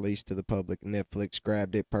was released to the public. Netflix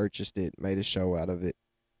grabbed it, purchased it, made a show out of it.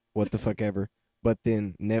 What the fuck ever. But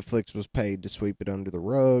then Netflix was paid to sweep it under the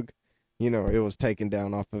rug. You know, it was taken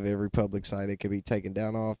down off of every public site it could be taken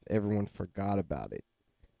down off. Everyone forgot about it.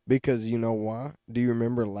 Because you know why? Do you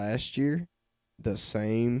remember last year? The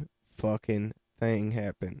same fucking thing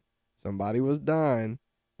happened. Somebody was dying.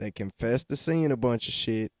 They confessed to seeing a bunch of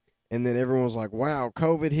shit. And then everyone was like, wow,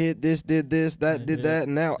 COVID hit, this did this, that did that,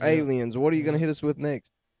 and now aliens. What are you going to hit us with next?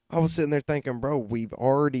 I was sitting there thinking, bro, we've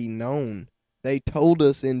already known. They told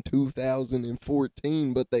us in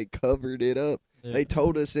 2014, but they covered it up. Yeah. They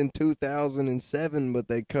told us in 2007, but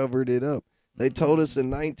they covered it up. They told us in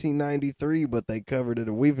 1993, but they covered it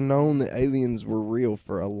up. We've known that aliens were real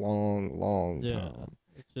for a long, long time.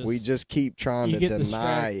 We just keep trying to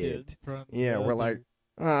deny it. Yeah, we're like,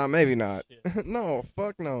 maybe not. No,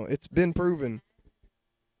 fuck no. It's been proven.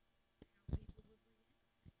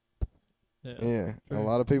 Yeah, a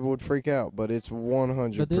lot of people would freak out, but it's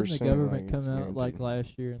 100%. But didn't the government like, come out like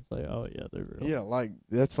last year and say, "Oh yeah, they're real"? Yeah, like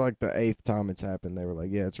that's like the 8th time it's happened. They were like,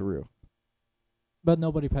 "Yeah, it's real." But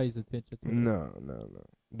nobody pays attention to it. No.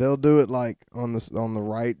 They'll do it like on the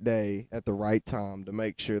right day at the right time to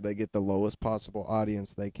make sure they get the lowest possible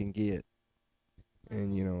audience they can get,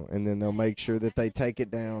 and and then they'll make sure that they take it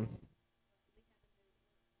down.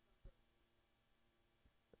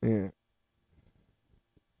 Yeah.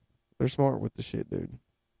 They're smart with the shit, dude.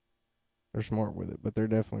 They're smart with it, but they're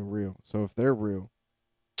definitely real. So if they're real,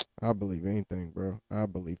 I believe anything, bro. I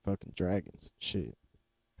believe fucking dragons. Shit.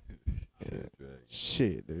 Yeah.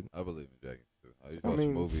 Shit, dude. I believe in dragons too. I used to I watch mean,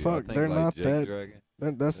 a movie. fuck, I think they're like not Jake that- Dragon.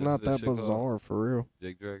 That's not that shit called? bizarre, for real.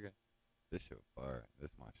 Jake Dragon. This shit fire.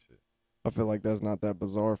 That's my shit. I feel like that's not that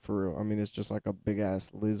bizarre, for real. I mean, it's just like a big-ass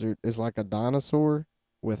lizard. It's like a dinosaur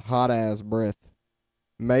with hot-ass breath.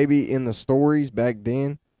 Maybe in the stories back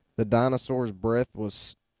then, the dinosaur's breath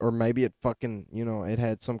was, or maybe it fucking, it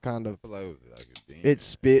had some kind of, I feel like it was like a demon. its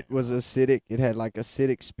spit was acidic. It had like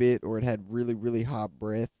acidic spit, or it had really, really hot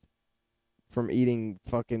breath from eating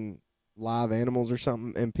fucking live animals or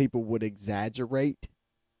something, and people would exaggerate.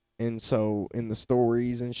 And so in the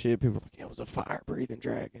stories and shit, people were like, it was a fire-breathing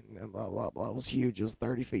dragon, and blah, blah, blah. It was huge. It was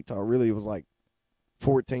 30 feet tall. Really, it was like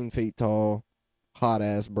 14 feet tall,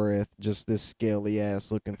 hot-ass breath, just this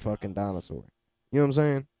scaly-ass looking fucking dinosaur. You know what I'm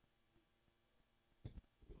saying?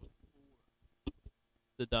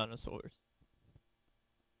 The dinosaurs.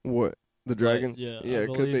 What? The dragons? Yeah, yeah, I it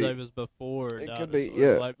could believe be. that was before It dinosaurs. could be,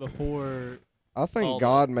 yeah. Like before. I think all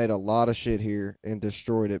God made a lot of shit here and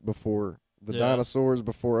destroyed it before the Yeah. dinosaurs,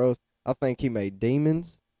 before us. I think he made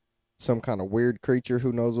demons, some kind of weird creature,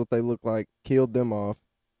 who knows what they look like, killed them off.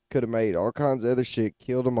 Could have made all kinds of other shit,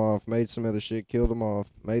 killed them off, made some other shit, killed them off,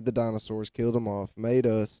 made the dinosaurs, killed them off, made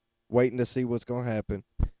us, waiting to see what's going to happen.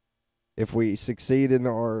 If we succeed in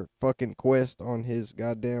our fucking quest on his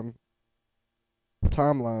goddamn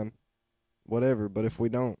timeline, whatever. But if we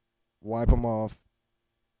don't, wipe them off,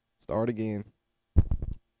 start again.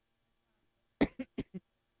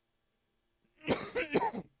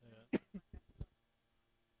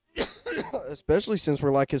 Especially since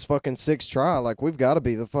we're like his fucking sixth try. Like, we've got to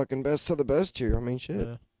be the fucking best of the best here. I mean, shit.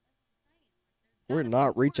 Yeah. We're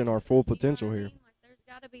not reaching our full potential here. Like, there's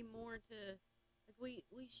got to be more to. Like,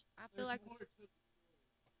 I feel like.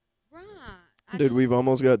 Right. Dude, we've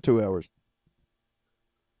almost got 2 hours.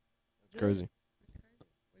 Crazy.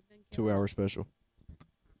 2 hour special.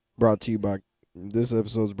 Brought to you by. This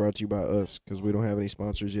episode's brought to you by us because we don't have any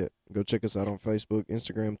sponsors yet. Go check us out on Facebook,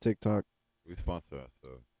 Instagram, TikTok. We sponsor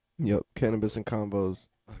ourselves. Yep, Cannabis and Convos.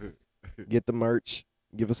 Get the merch.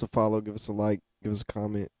 Give us a follow. Give us a like. Give us a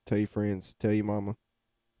comment. Tell your friends. Tell your mama.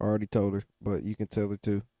 I already told her, but you can tell her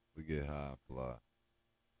too. We get high and fly.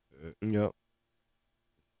 Yep,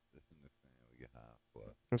 This in this thing, we get high and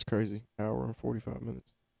fly. that's crazy. Hour and 45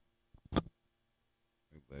 minutes.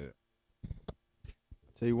 We lit.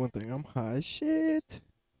 Tell you one thing, I'm high as shit.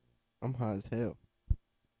 I'm high as hell.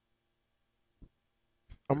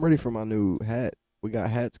 I'm ready for my new hat. We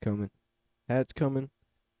got hats coming. Hats coming.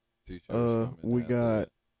 T-shirts coming we after got- that.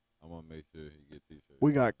 I'm gonna make sure he get t-shirts.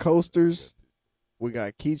 We got coasters. We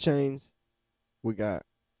got keychains. We got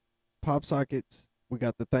pop sockets. We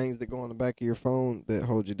got the things that go on the back of your phone that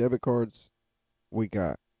hold your debit cards. We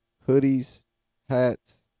got hoodies,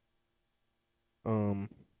 hats.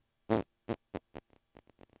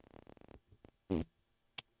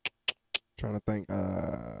 Trying to think.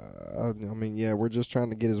 I mean, yeah, we're just trying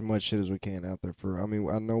to get as much shit as we can out there for. I mean,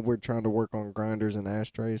 I know we're trying to work on grinders and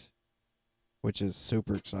ashtrays, which is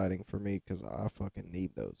super exciting for me because I fucking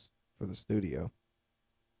need those for the studio.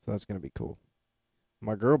 So that's gonna be cool.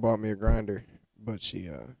 My girl bought me a grinder, but she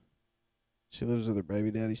lives with her baby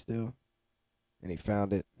daddy still, and he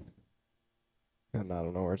found it, and I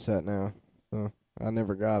don't know where it's at now. So I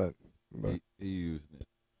never got it. But He using it.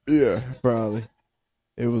 yeah, probably.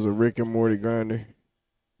 It was a Rick and Morty grinder.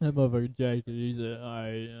 That motherfucker jacked it. He said,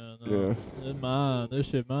 alright, no. Yeah. It's mine. This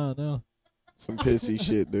shit mine now. Some pissy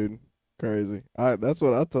shit, dude. Crazy. That's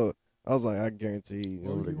what I thought. I was like, I guarantee he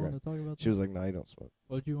What over would the you want grind. to talk about? She was like, "No, you don't smoke."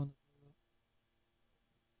 What would you want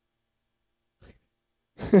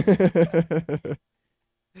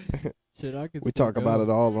Shit, I could We still talk about go. it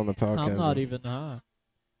all on the podcast. I'm not man. even high.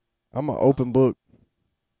 I'm an open book.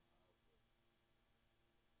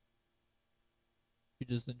 You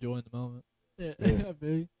just enjoying the moment. Yeah, Yeah. I feel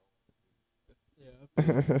you. Yeah, I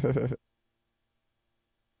feel you.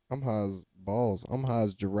 I'm high as balls. I'm high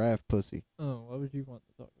as giraffe pussy. Oh, what would you want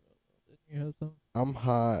to talk about? Didn't you have something? I'm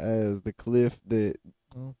high as the cliff that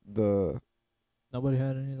Oh, the nobody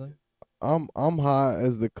had anything? I'm high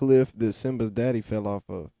as the cliff that Simba's daddy fell off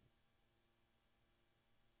of.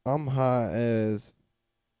 I'm high as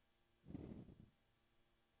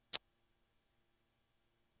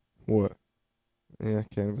what? Yeah,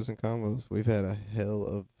 cannabis and convos. We've had a hell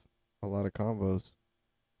of a lot of convos,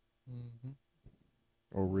 Mm-hmm.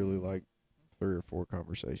 or really like 3 or 4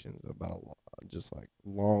 conversations about a lot, just like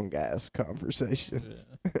long ass conversations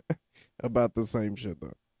about the same shit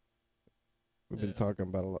though. We've been Yeah. talking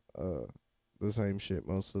about the same shit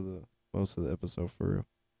most of the episode for real,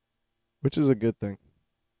 which is a good thing.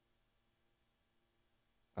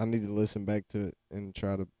 I need to listen back to it and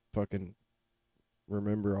try to fucking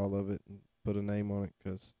remember all of it and put a name on it,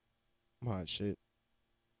 cause I'm hot shit.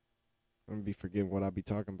 I'm gonna be forgetting what I be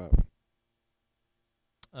talking about.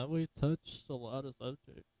 We touched a lot of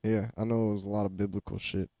subjects. Yeah, I know it was a lot of biblical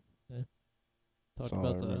shit. Talked That's all I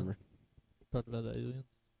about remember. Talked about the aliens,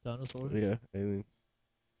 dinosaurs. Yeah,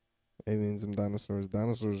 aliens and dinosaurs.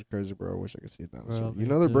 Dinosaurs are crazy, bro. I wish I could see a dinosaur. Bro, You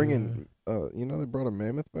know they're me bringing. They brought a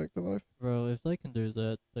mammoth back to life. Bro, if they can do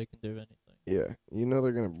that, they can do anything. Yeah, you know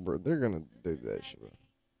they're gonna do that shit. Bro.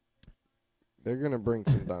 They're gonna bring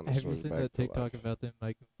some Have you dinosaurs seen back that to TikTok life. about them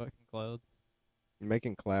making fucking clouds?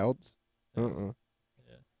 Making clouds? Yeah. Uh-uh.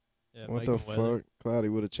 Yeah, What the making weather. fuck? Cloudy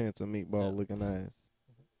with a chance of meatball Yeah. looking ass.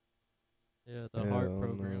 Yeah, the heart Hell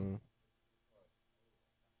program.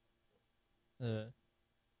 no. Yeah.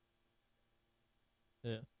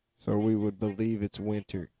 Yeah. So we would believe it's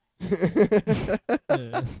winter.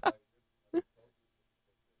 Yeah.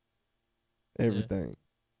 Everything.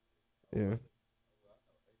 Yeah.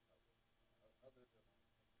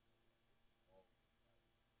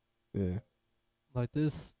 Yeah. Like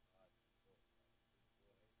this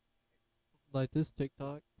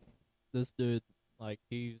TikTok, this dude, like,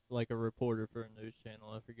 he's like a reporter for a news channel.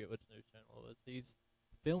 I forget which news channel it was. He's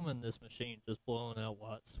filming this machine just blowing out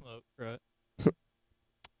white smoke, right?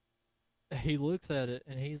 He looks at it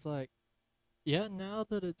and he's like, yeah, now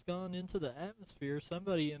that it's gone into the atmosphere,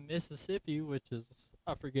 somebody in Mississippi, which is,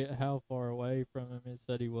 I forget how far away from him it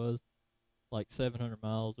said he was, like 700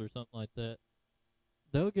 miles or something like that,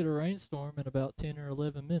 they'll get a rainstorm in about 10 or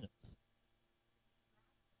 11 minutes.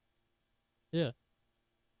 Yeah.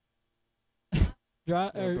 Dry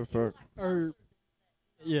What the fuck? or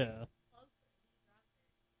yeah.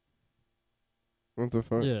 What the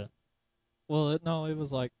fuck? Yeah. Well, it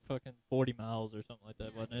was like fucking 40 miles or something like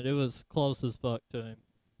that, wasn't it? It was close as fuck to him.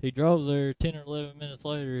 He drove there 10 or 11 minutes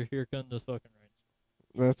later. Here comes this fucking rain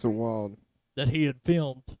That's a wild that he had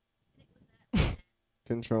filmed.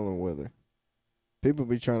 controlling weather. People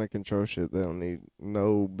be trying to control shit they don't need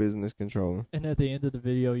no business controlling. And at the end of the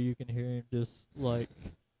video, you can hear him just like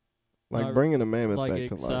Bringing a mammoth like back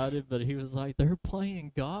to life. excited, but he was like, "They're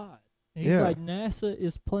playing God." And he's Yeah. like, "NASA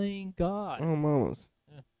is playing God." Oh, mamas.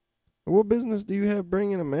 Yeah. What business do you have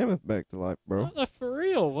bringing a mammoth back to life, bro? For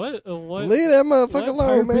real, what? Leave that motherfucker What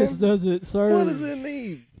alone, man. purpose does it serve? What does it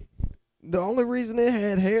need? The only reason it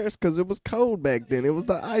had hair is because it was cold back then. It was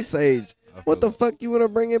the ice age. What the fuck you want to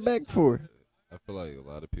bring it back for? I feel like a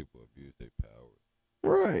lot of people abuse their power.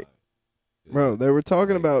 Right. Like, Bro, they were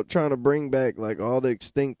talking like, about trying to bring back like all the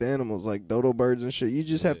extinct animals like dodo birds and shit. You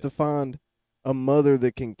just have Yeah. to find a mother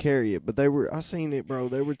that can carry it. But I seen it, bro.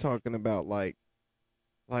 They were talking about like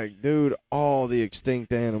dude, all the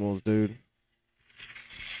extinct animals, dude.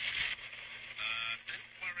 Don't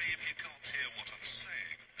worry if you can't hear what I'm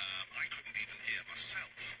saying. I couldn't even hear myself.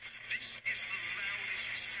 This is the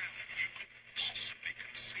loudest sound you could possibly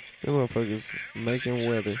conceive. Them motherfuckers making As it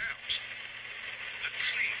weather. turns out, the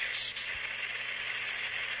cleanest.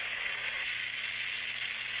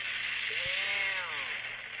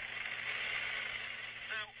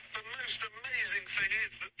 Now, the most amazing thing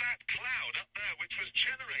is that cloud up there, which was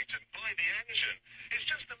generated by the engine, is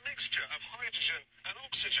just a mixture of hydrogen and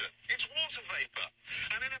oxygen. It's water vapor.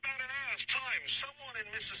 And in about an hour's time, someone in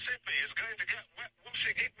Mississippi is going to get wet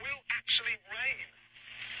washing. It will actually rain.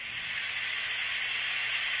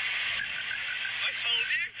 I told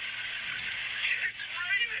you. It's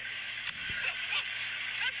raining.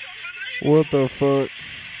 That's unbelievable. What the fuck?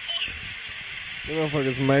 Them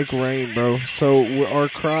motherfuckers make rain, bro. So our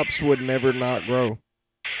crops would never not grow.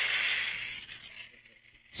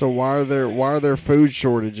 So why are there food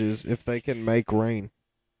shortages if they can make rain?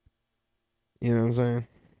 You know what I'm saying?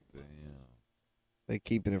 damn. They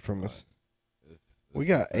keeping it from us. It's We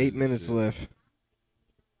some got 8 crazy minutes shit. left.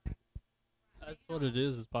 That's what it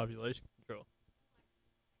is population control.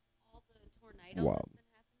 All the tornadoes Wow. that's been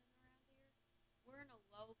happening around here, we're in a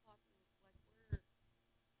low we're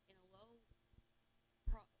in a low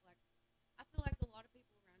I feel like a lot of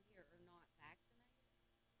people around here are not vaccinated.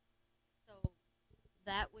 So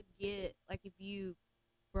that would get, like, if you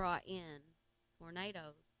brought in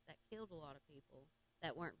tornadoes that killed a lot of people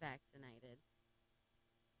that weren't vaccinated,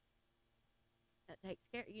 that takes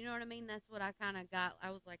care, you know what I mean? That's what I kind of got.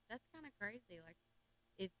 I was like, that's kind of crazy. Like,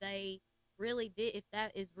 if they really did, if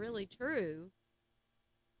that is really true,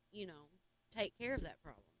 you know, take care of that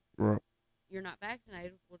problem. Right. You're not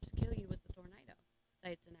vaccinated, we'll just kill you with the tornado.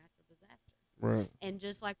 Say it's a natural disaster. Right. And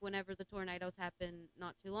just like whenever the tornadoes happened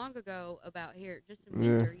not too long ago about here, just in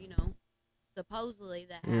Yeah. winter, you know, supposedly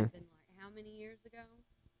that Yeah. happened like how many years ago?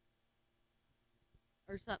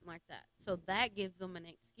 Or something like that. So that gives them an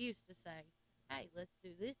excuse to say, hey, let's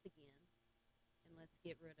do this again and let's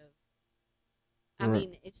get rid of. I Right.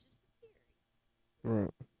 mean, it's just a theory.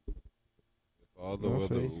 Right. If all the I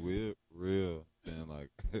weather feel real, then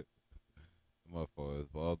like my fault.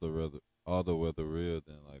 If all the weather real,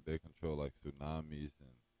 then like they control like tsunamis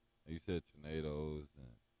and like you said tornadoes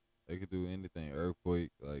and they could do anything,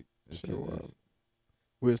 earthquake, like this Shit shit is- wild.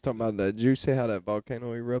 We was talking about that. Did you see how that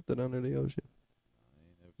volcano erupted under the ocean? I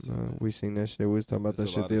ain't never seen No, that. we seen that shit. We was talking about that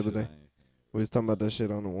There's a shit lot the of other shit day. I ain't seen. We was talking about that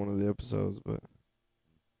shit on one of the episodes, but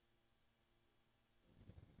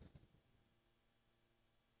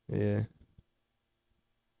yeah,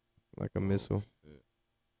 like a missile. Shit.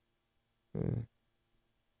 Yeah,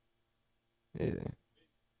 yeah,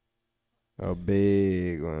 a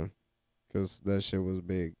big one, 'cause that shit was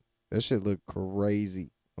big. That shit looked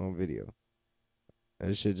crazy on video.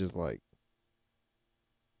 That shit just like,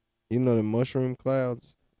 you know, the mushroom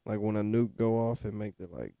clouds. Like when a nuke go off, it make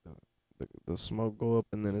the smoke go up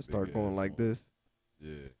and then it start Big going ass like smoke. this.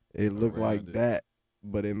 Yeah. It looked like Around it. that,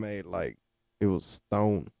 but it made like it was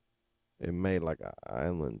stone. It made like an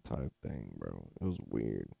island type thing, bro. It was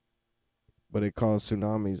weird, but it caused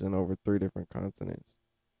tsunamis in over 3 different continents.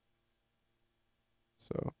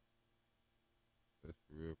 So, That's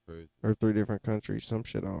real crazy. or 3 different countries, some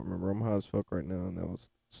shit I don't remember. I'm high as fuck right now, and that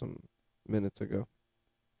was some minutes ago.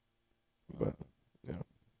 But yeah,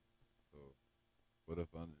 So what if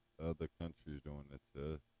other countries doing that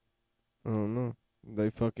to us? I don't know.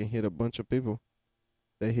 They fucking hit a bunch of people.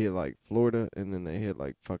 They hit like Florida, and then they hit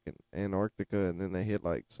like fucking Antarctica, and then they hit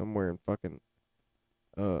like somewhere in fucking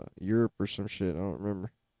Europe or some shit. I don't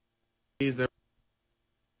remember. Is there?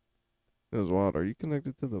 It was wild. Are you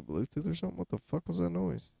connected to the Bluetooth or something? What the fuck was that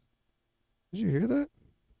noise? Did you hear that?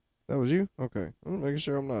 That was you? Okay. I'm making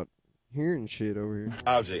sure I'm not hearing shit over here.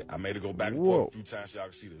 Object. I made it go back and Whoa. forth a few times so y'all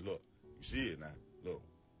can see this. Look. You see it now. Look.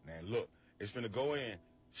 Now look. It's finna go in,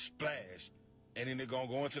 splash, and then it's gonna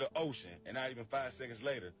go into the ocean, and not even 5 seconds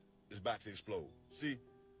later, it's about to explode. See?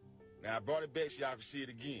 Now I brought it back so y'all can see it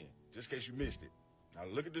again, just in case you missed it. Now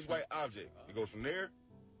look at this white object. It goes from there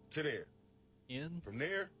to there. In? From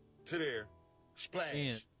there to there, splash,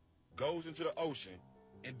 In. goes into the ocean,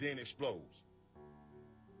 and then explodes.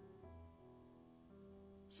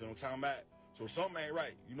 See what I'm talking about? So something ain't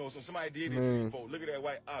right. You know, so somebody did it to me before. Look at that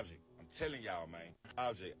white object. I'm telling y'all, man.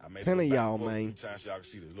 Object. I made it Telling go back y'all, and forth man. a few times so y'all can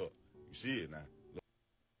see this. Look. You see it now. Look.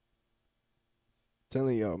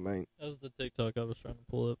 Telling y'all, man. That was the TikTok I was trying to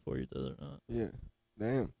pull up for you the other night. Yeah.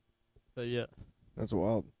 Damn. But yeah, That's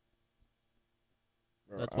wild.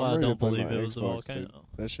 Bro, that's I'm why I ready to don't play believe my it was a Xbox, dude. volcano.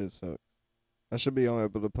 That shit sucks. I should be only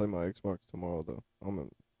able to play my Xbox tomorrow, though. I'm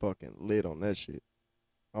fucking lit on that shit.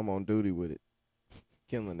 I'm on duty with it.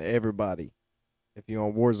 Killing everybody. If you're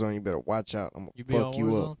on Warzone, you better watch out. I'm You going be to fuck on you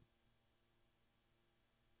Warzone? up.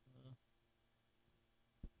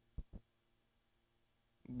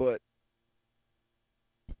 But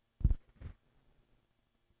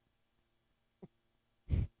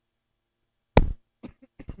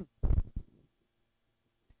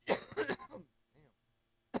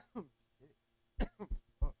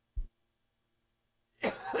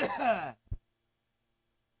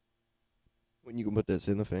when you can put that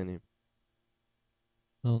in the fan in.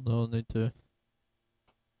 No, I need to.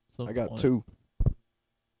 I got 2.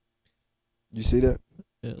 You see that?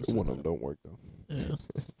 Yeah, One of them don't work, though.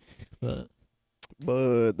 Yeah.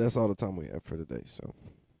 But that's all the time we have for today. So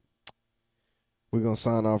we're going to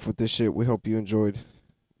sign off with this shit. We hope you enjoyed.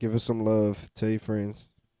 Give us some love. Tell your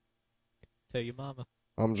friends. Tell your mama.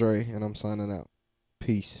 I'm Dre, and I'm signing out.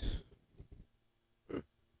 Peace.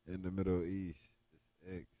 In the Middle East,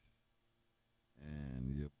 it's X.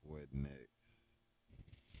 And your boy next.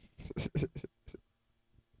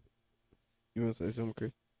 You want to say something,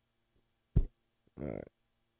 Chris? All right.